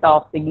development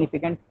of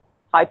significant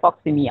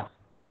hypoxemia.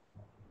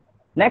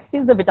 Next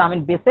is the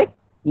vitamin B6,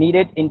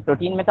 needed in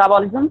protein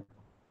metabolism,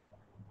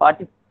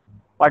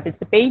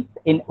 participates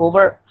in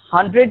over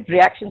 100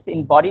 reactions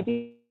in body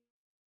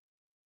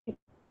tissues,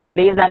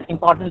 plays an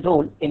important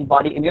role in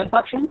body immune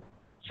function.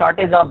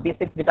 Shortage of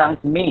B6 vitamins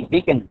may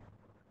weaken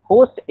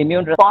host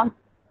immune response,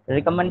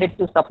 recommended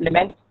to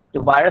supplement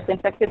to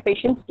virus-infected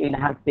patients to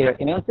enhance their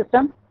immune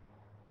system.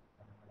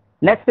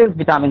 Next is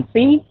vitamin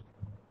C.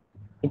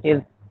 It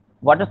is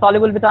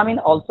water-soluble vitamin,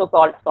 also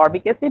called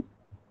ascorbic acid,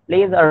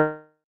 plays a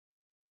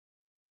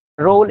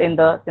role in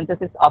the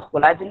synthesis of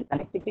collagen.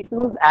 Connective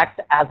tissues,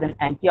 act as an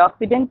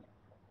antioxidant,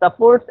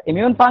 supports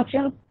immune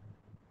functions.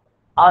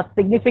 A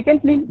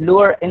significantly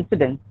lower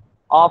incidence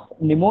of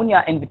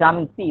pneumonia in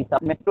vitamin C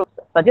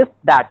suggests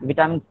that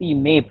vitamin C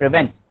may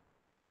prevent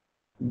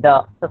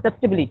the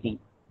susceptibility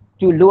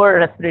to lower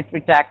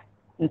respiratory tract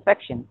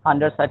infection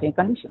under certain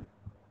conditions.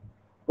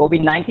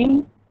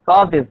 COVID-19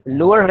 causes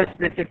lower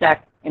respiratory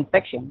tract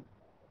infection.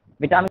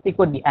 Vitamin C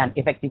could be an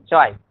effective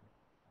choice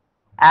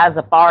as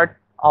a part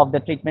of the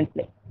treatment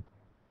plan.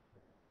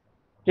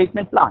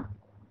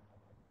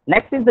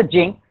 Next is the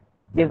zinc.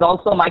 It is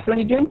also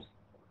micronutrients,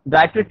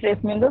 dietary trace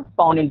minerals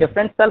found in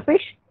different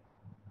shellfish,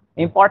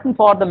 important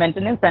for the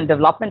maintenance and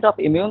development of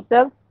immune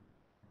cells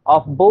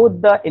of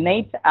both the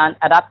innate and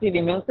adaptive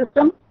immune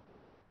system.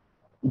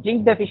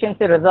 Zinc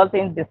deficiency results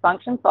in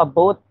dysfunctions of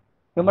both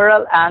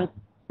humoral and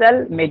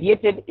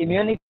cell-mediated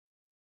immunity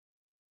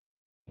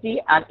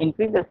and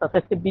increases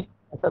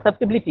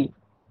susceptibility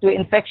to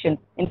infectious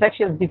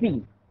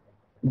disease.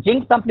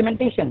 Zinc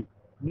supplementation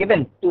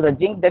given to the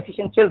zinc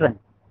deficient children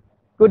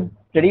could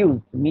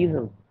reduce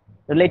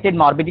measles-related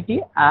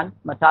morbidity and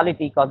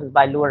mortality caused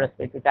by lower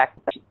respiratory tract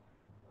infection.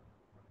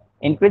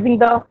 Increasing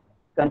the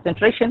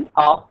concentration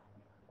of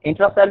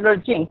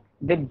intracellular zinc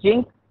with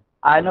zinc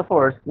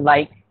ionophores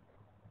like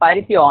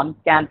pyrithione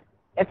can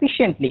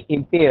efficiently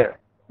impair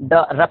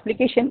the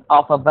replication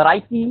of a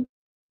variety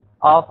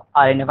of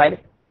RNA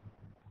viruses.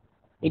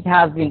 It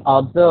has been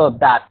observed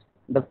that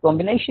the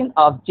combination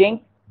of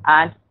zinc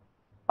and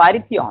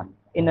pyrithione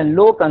in a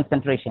low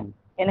concentration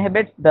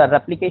inhibits the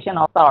replication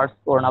of SARS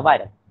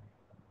coronavirus.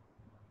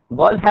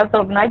 World Health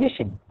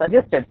Organization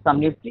suggested some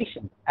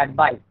nutrition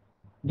advice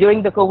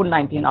during the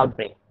COVID-19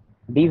 outbreak.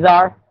 These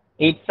are: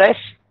 eat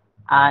fresh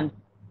and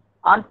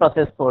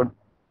unprocessed food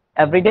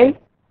every day,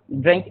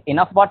 drink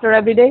enough water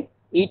every day,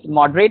 eat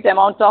moderate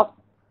amount of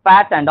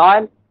fat and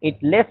oil, eat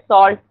less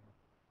salt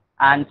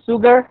and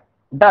sugar.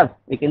 Thus,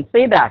 we can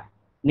say that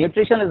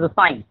nutrition is a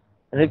science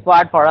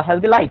required for a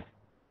healthy life.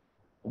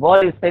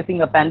 World is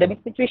facing a pandemic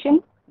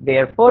situation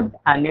where food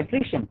and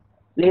nutrition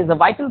plays a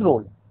vital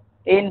role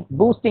in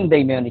boosting the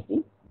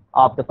immunity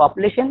of the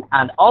population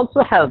and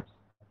also helps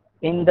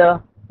in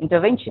the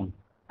intervention.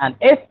 And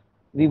if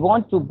we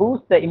want to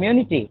boost the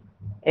immunity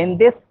in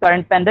this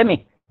current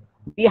pandemic,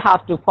 we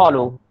have to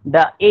follow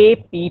the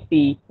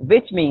APP,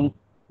 which means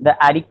the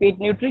adequate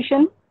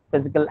nutrition,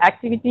 physical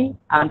activity,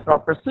 and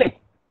proper sleep.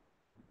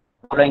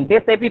 Following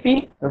this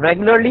APP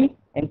regularly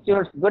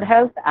ensures good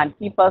health and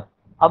keep us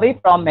away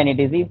from many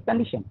disease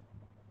conditions.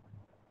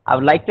 I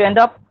would like to end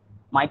up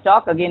my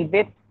talk again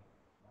with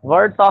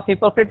words of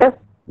Hippocrates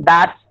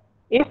that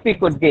if we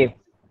could give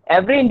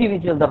every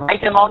individual the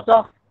right amount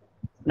of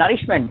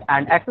nourishment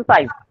and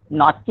exercise,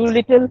 not too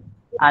little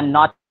and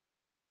not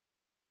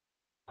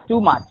too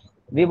much,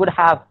 we would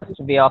have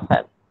a way of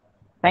health.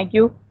 Thank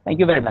you. Thank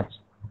you very much.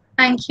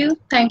 Thank you.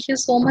 Thank you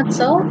so much,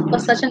 sir, for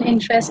such an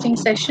interesting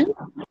session.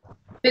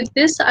 With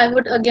this, I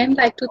would again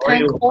like to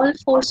thank all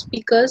four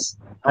speakers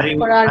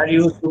for our... Are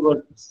you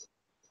Subal?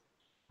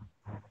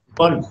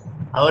 Paul,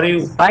 how are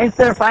you? Fine,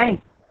 sir,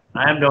 fine.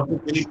 I am Dr.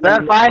 Philip.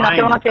 Sir, fine.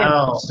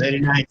 Oh, very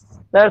nice.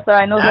 Sir,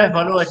 I know, sir.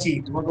 ভালো আছি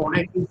তোমাকে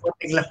অনেকদিন পর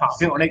দেখলাম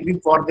আমি অনেকদিন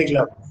পর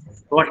দেখলাম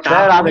তোমার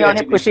স্যার আমি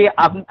অনেক খুশি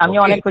আমি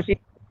অনেক খুশি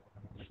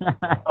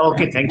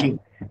Okay, thank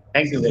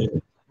you very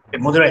much.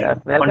 Madurai,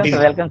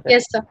 welcome sir.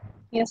 Yes, sir.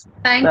 Yes,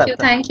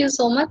 thank you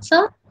so much,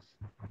 sir.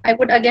 I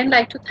would again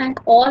like to thank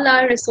all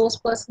our resource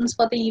persons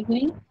for the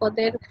evening for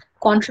their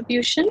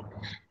contribution.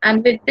 And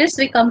with this,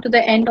 we come to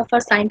the end of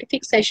our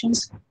scientific sessions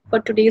for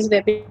today's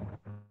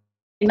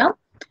webinar.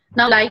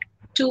 Now, I'd like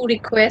to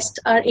request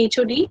our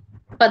HOD,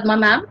 Padma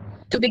ma'am,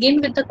 to begin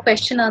with the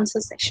question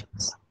answer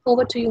sessions.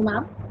 Over to you,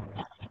 ma'am.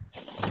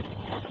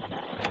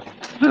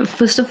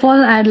 First of all,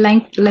 I'd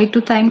like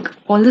to thank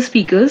all the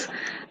speakers.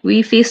 We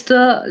faced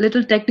a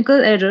little technical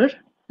error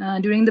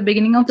during the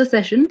beginning of the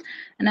session,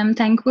 and I'm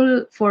thankful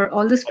for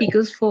all the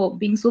speakers for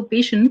being so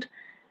patient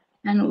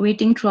and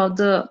waiting throughout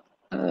the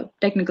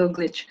technical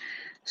glitch.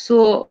 So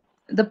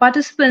the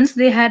participants,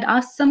 they had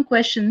asked some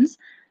questions.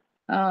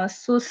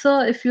 So sir,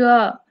 if you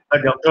are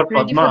Dr.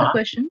 ready Padma, for the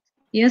questions.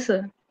 Yes,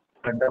 sir.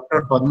 Dr.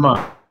 Padma,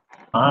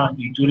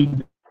 it will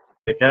be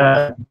better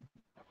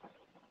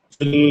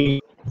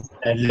actually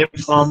left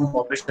from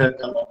Professor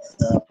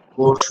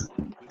course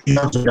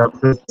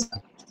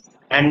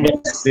and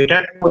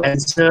better to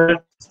answer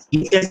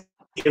each and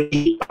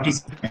every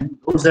participant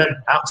who's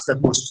asked the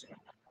question.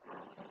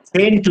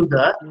 Send to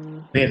the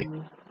mail.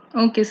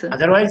 Okay, sir.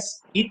 Otherwise,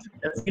 if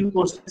a few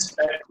questions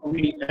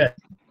we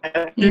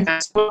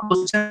answer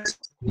questions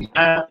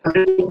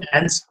already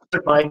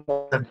answered by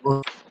the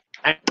group,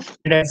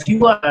 and a few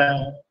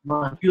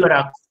are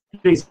asked,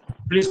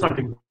 please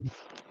continue.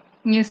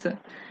 Yes, sir.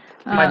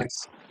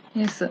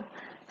 Yes, sir.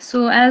 So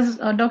as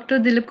Dr.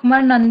 Dilip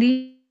Kumar Nandi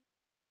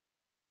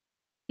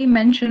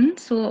mentioned,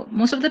 so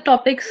most of the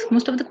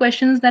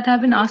questions that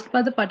have been asked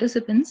by the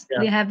participants,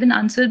 they have been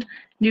answered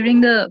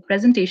during the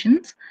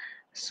presentations.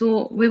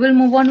 So we will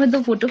move on with the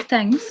vote of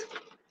thanks.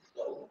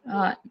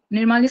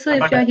 Nirmali sir,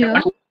 if you are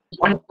here.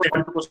 One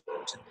question.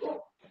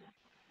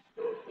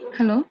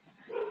 Hello.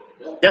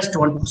 Just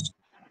one question.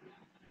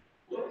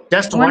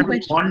 Just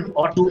one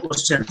or two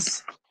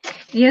questions.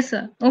 Yes,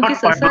 sir. Okay,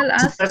 sir. So I'll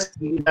ask.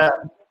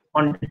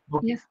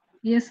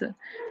 Yes, sir.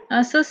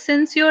 So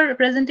since your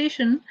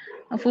presentation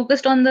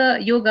focused on the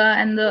yoga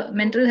and the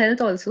mental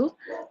health also,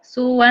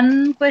 so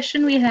one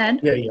question we had.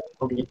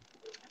 Okay.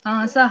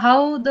 So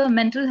how the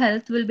mental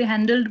health will be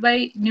handled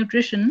by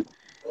nutrition,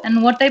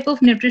 and what type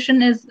of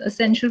nutrition is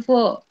essential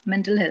for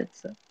mental health,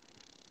 sir?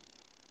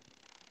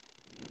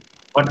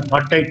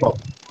 What type of?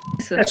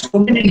 There's so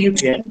many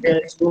nutrients. There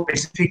is no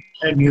specific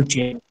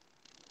nutrient.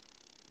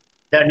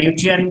 The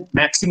nutrient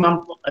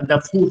maximum,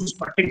 the foods,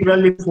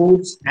 particularly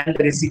foods and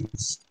the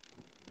recipes,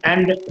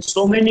 and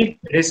so many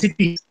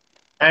recipes,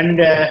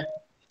 and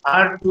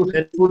are too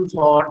helpful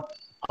for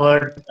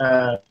our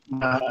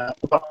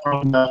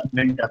from the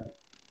mental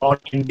or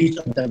increase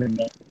of the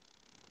mental.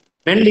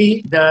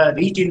 Mainly the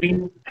rich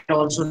in and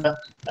also the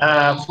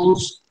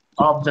foods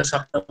of the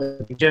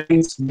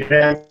vitamins,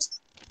 minerals,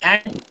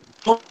 and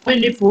so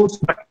many foods,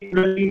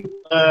 particularly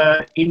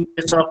in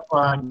case of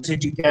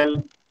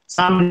nutraceutical.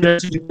 Some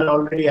nutraceutical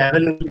already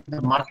available in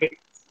the market.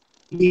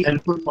 be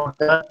helpful for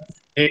the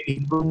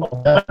improvement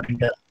of the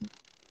reader.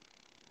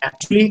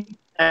 Actually,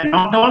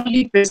 not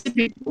only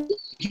specific,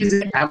 it is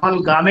an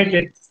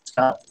amalgamated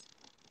stuff,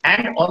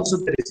 and also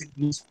the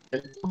recipe is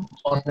helpful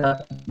for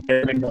the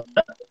development of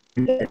the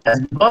mental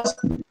health, because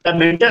the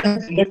mental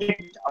health related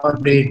with our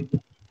brain,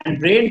 and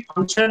brain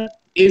function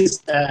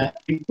is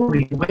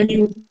improving when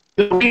you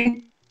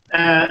protein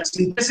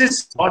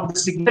synthesis or the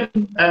signal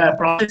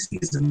process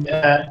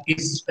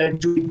is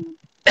doing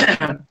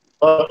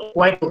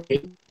quite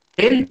okay.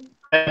 Then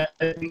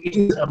it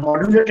is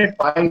modulated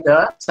by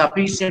the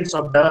sufficiency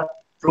of the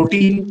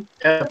protein,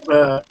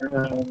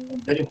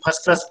 the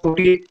first class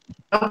protein,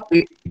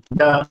 with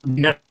the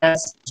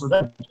minerals. So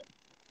that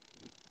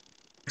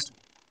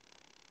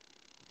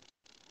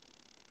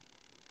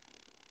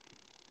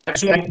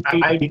actually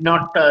I did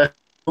not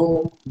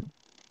know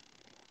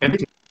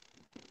everything.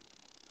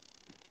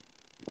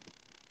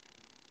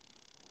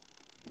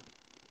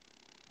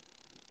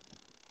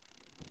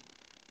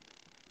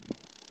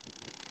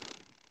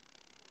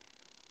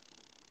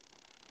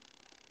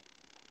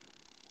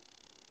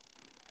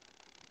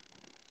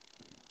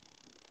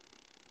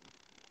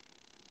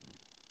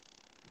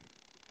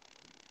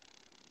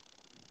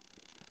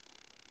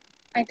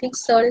 I think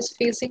Sir is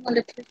facing a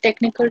little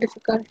technical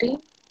difficulty.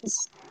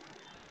 His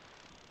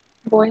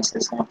voice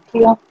is not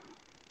clear.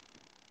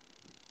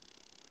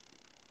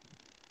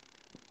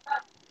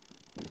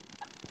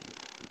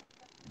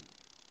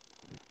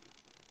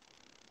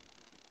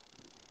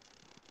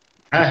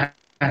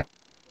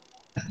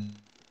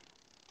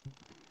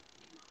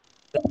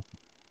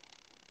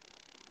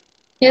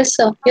 Yes,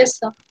 sir. Yes,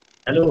 sir.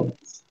 Hello.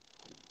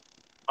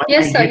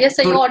 Yes, sir. Yes,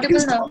 sir. You're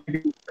audible now.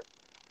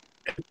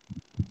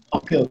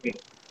 Okay, okay.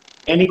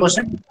 Any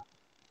question?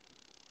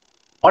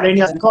 Or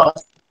any other?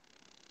 Because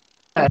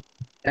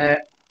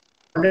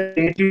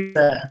native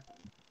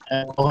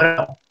cover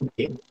up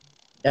today.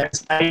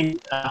 That's why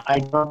I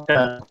got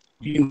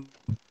you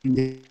in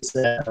this.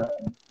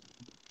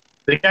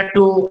 Better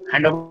to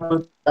hand over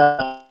to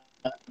the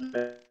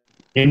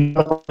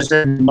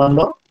Professor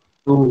Nimalo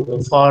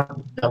to for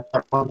the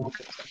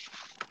performance.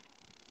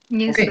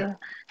 Yes, Okay. sir.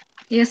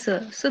 Yes,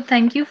 sir. So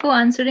thank you for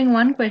answering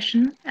one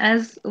question.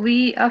 As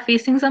we are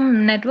facing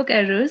some network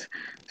errors,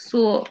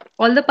 so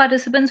all the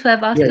participants who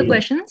have asked Yeah, the yeah.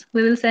 questions,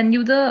 we will send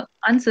you the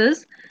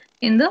answers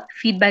in the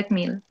feedback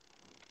mail.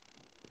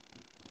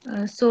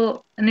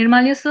 So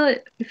Nirmalya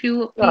sir, if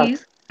you Yeah.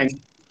 please, Thank you.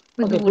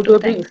 with the Okay. vote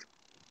of thanks.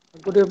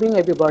 Good evening,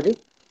 everybody.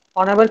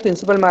 Honorable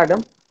Principal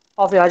Madam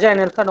of Raja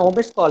Anil Khan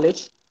Women's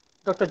College,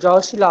 Dr.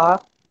 Joyce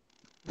Laha,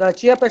 the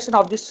chairperson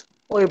of this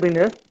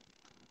webinar,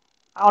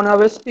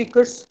 honorable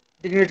speakers,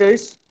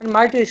 dignitaries, and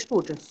my dear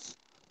students.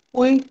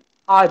 We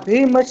are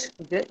very much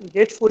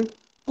grateful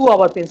to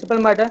our Principal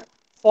Madam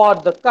for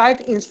the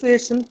kind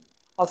inspiration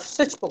of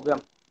such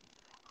program.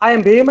 I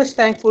am very much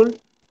thankful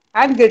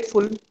and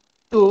grateful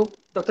to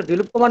Dr.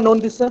 Dilip Kumar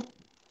Nondisa,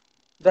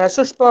 the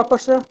Associate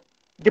Professor,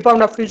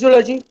 Department of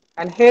Physiology,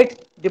 and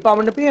Head,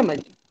 Department of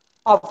PMLT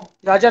of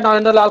Raja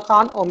Narendra Lal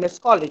Khan Women's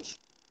College,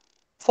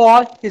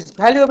 for his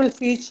valuable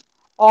speech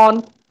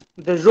on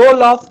the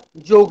role of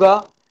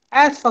yoga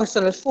and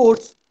functional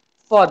foods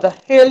for the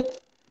health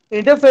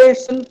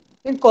intervention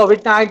in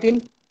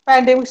COVID-19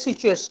 pandemic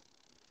situation,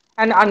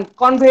 and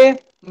convey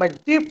my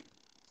deep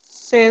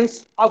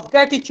sense of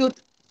gratitude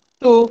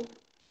to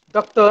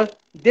Dr.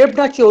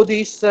 Debna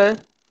Chaudhary sir,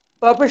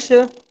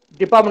 Professor,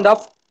 Department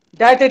of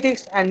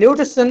Dietetics and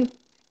Nutrition,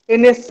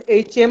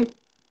 NSHM,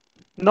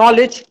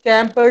 Knowledge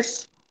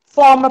Campus,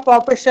 former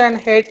Professor and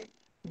Head,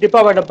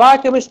 Department of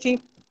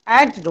Biochemistry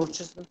and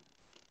Nutrition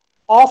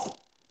of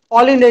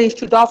All India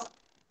Institute of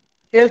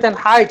Health and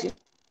Hygiene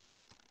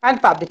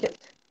and Public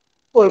Health,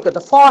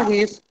 Kolkata, for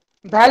his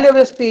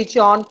valuable speech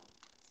on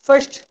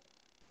first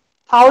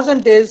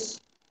 1,000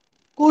 days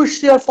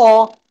crucial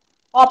for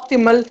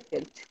optimal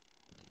health.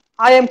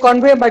 I am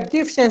conveying my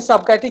deep sense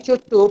of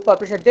gratitude to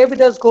Professor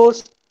Davidas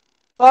Ghosh,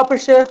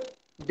 Professor,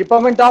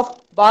 Department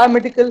of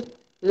Biomedical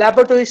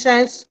Laboratory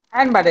Science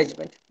and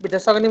Management,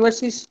 Vidyasagar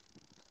University,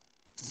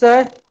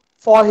 sir,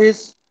 for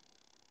his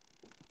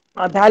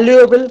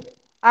valuable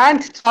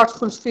and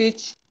thoughtful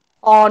speech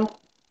on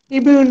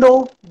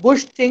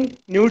immuno-boosting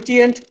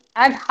nutrient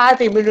and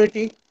heart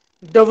immunity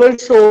double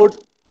sword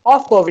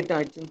of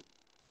COVID-19.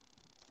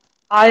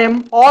 I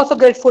am also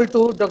grateful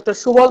to Dr.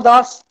 Subal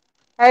Das,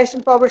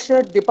 Assistant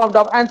Professor,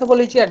 Department of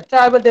Anthropology and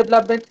Tribal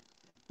Development,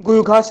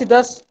 Guru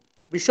Ghasidas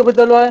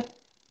Vishwavidyalaya,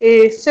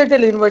 a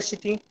Central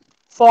University,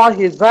 for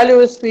his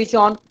valuable speech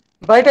on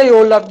vital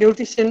role of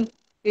nutrition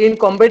in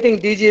combating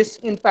disease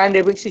in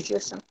pandemic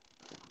situation.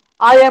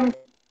 I am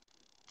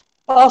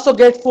also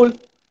grateful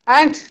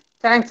and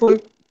thankful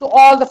to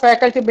all the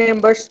faculty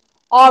members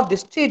of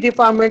these three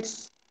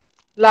departments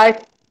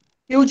like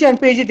UG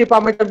and PG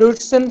Department of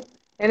Nutrition,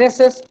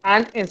 NSS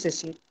and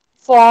NCC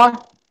for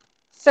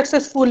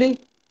successfully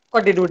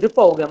continuing the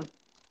program.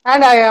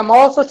 And I am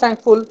also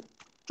thankful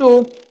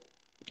to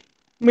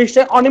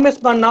Mr.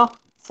 Onimus Manna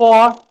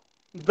for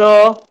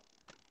the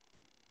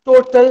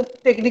total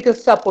technical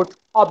support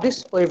of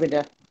this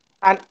webinar.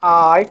 And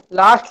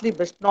lastly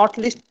but not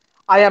least,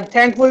 I am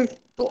thankful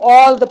to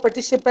all the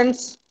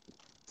participants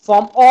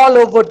from all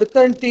over the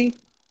country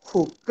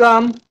who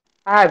come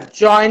have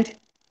joined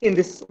in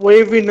this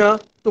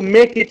webinar to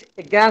make it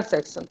a grand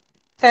session.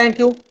 Thank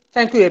you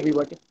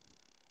everybody.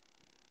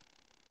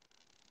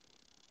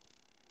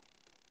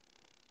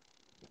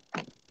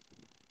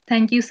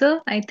 Thank you,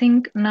 sir. I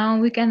think now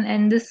we can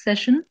end this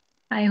session.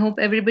 I hope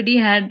everybody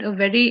had a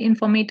very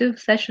informative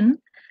session,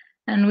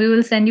 and we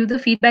will send you the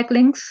feedback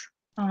links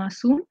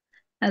soon,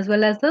 as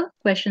well as the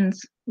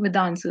questions with the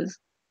answers.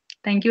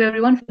 Thank you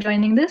everyone for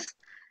joining this,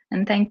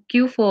 and thank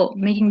you for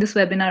making this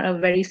webinar a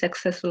very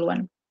successful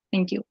one.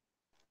 Thank you.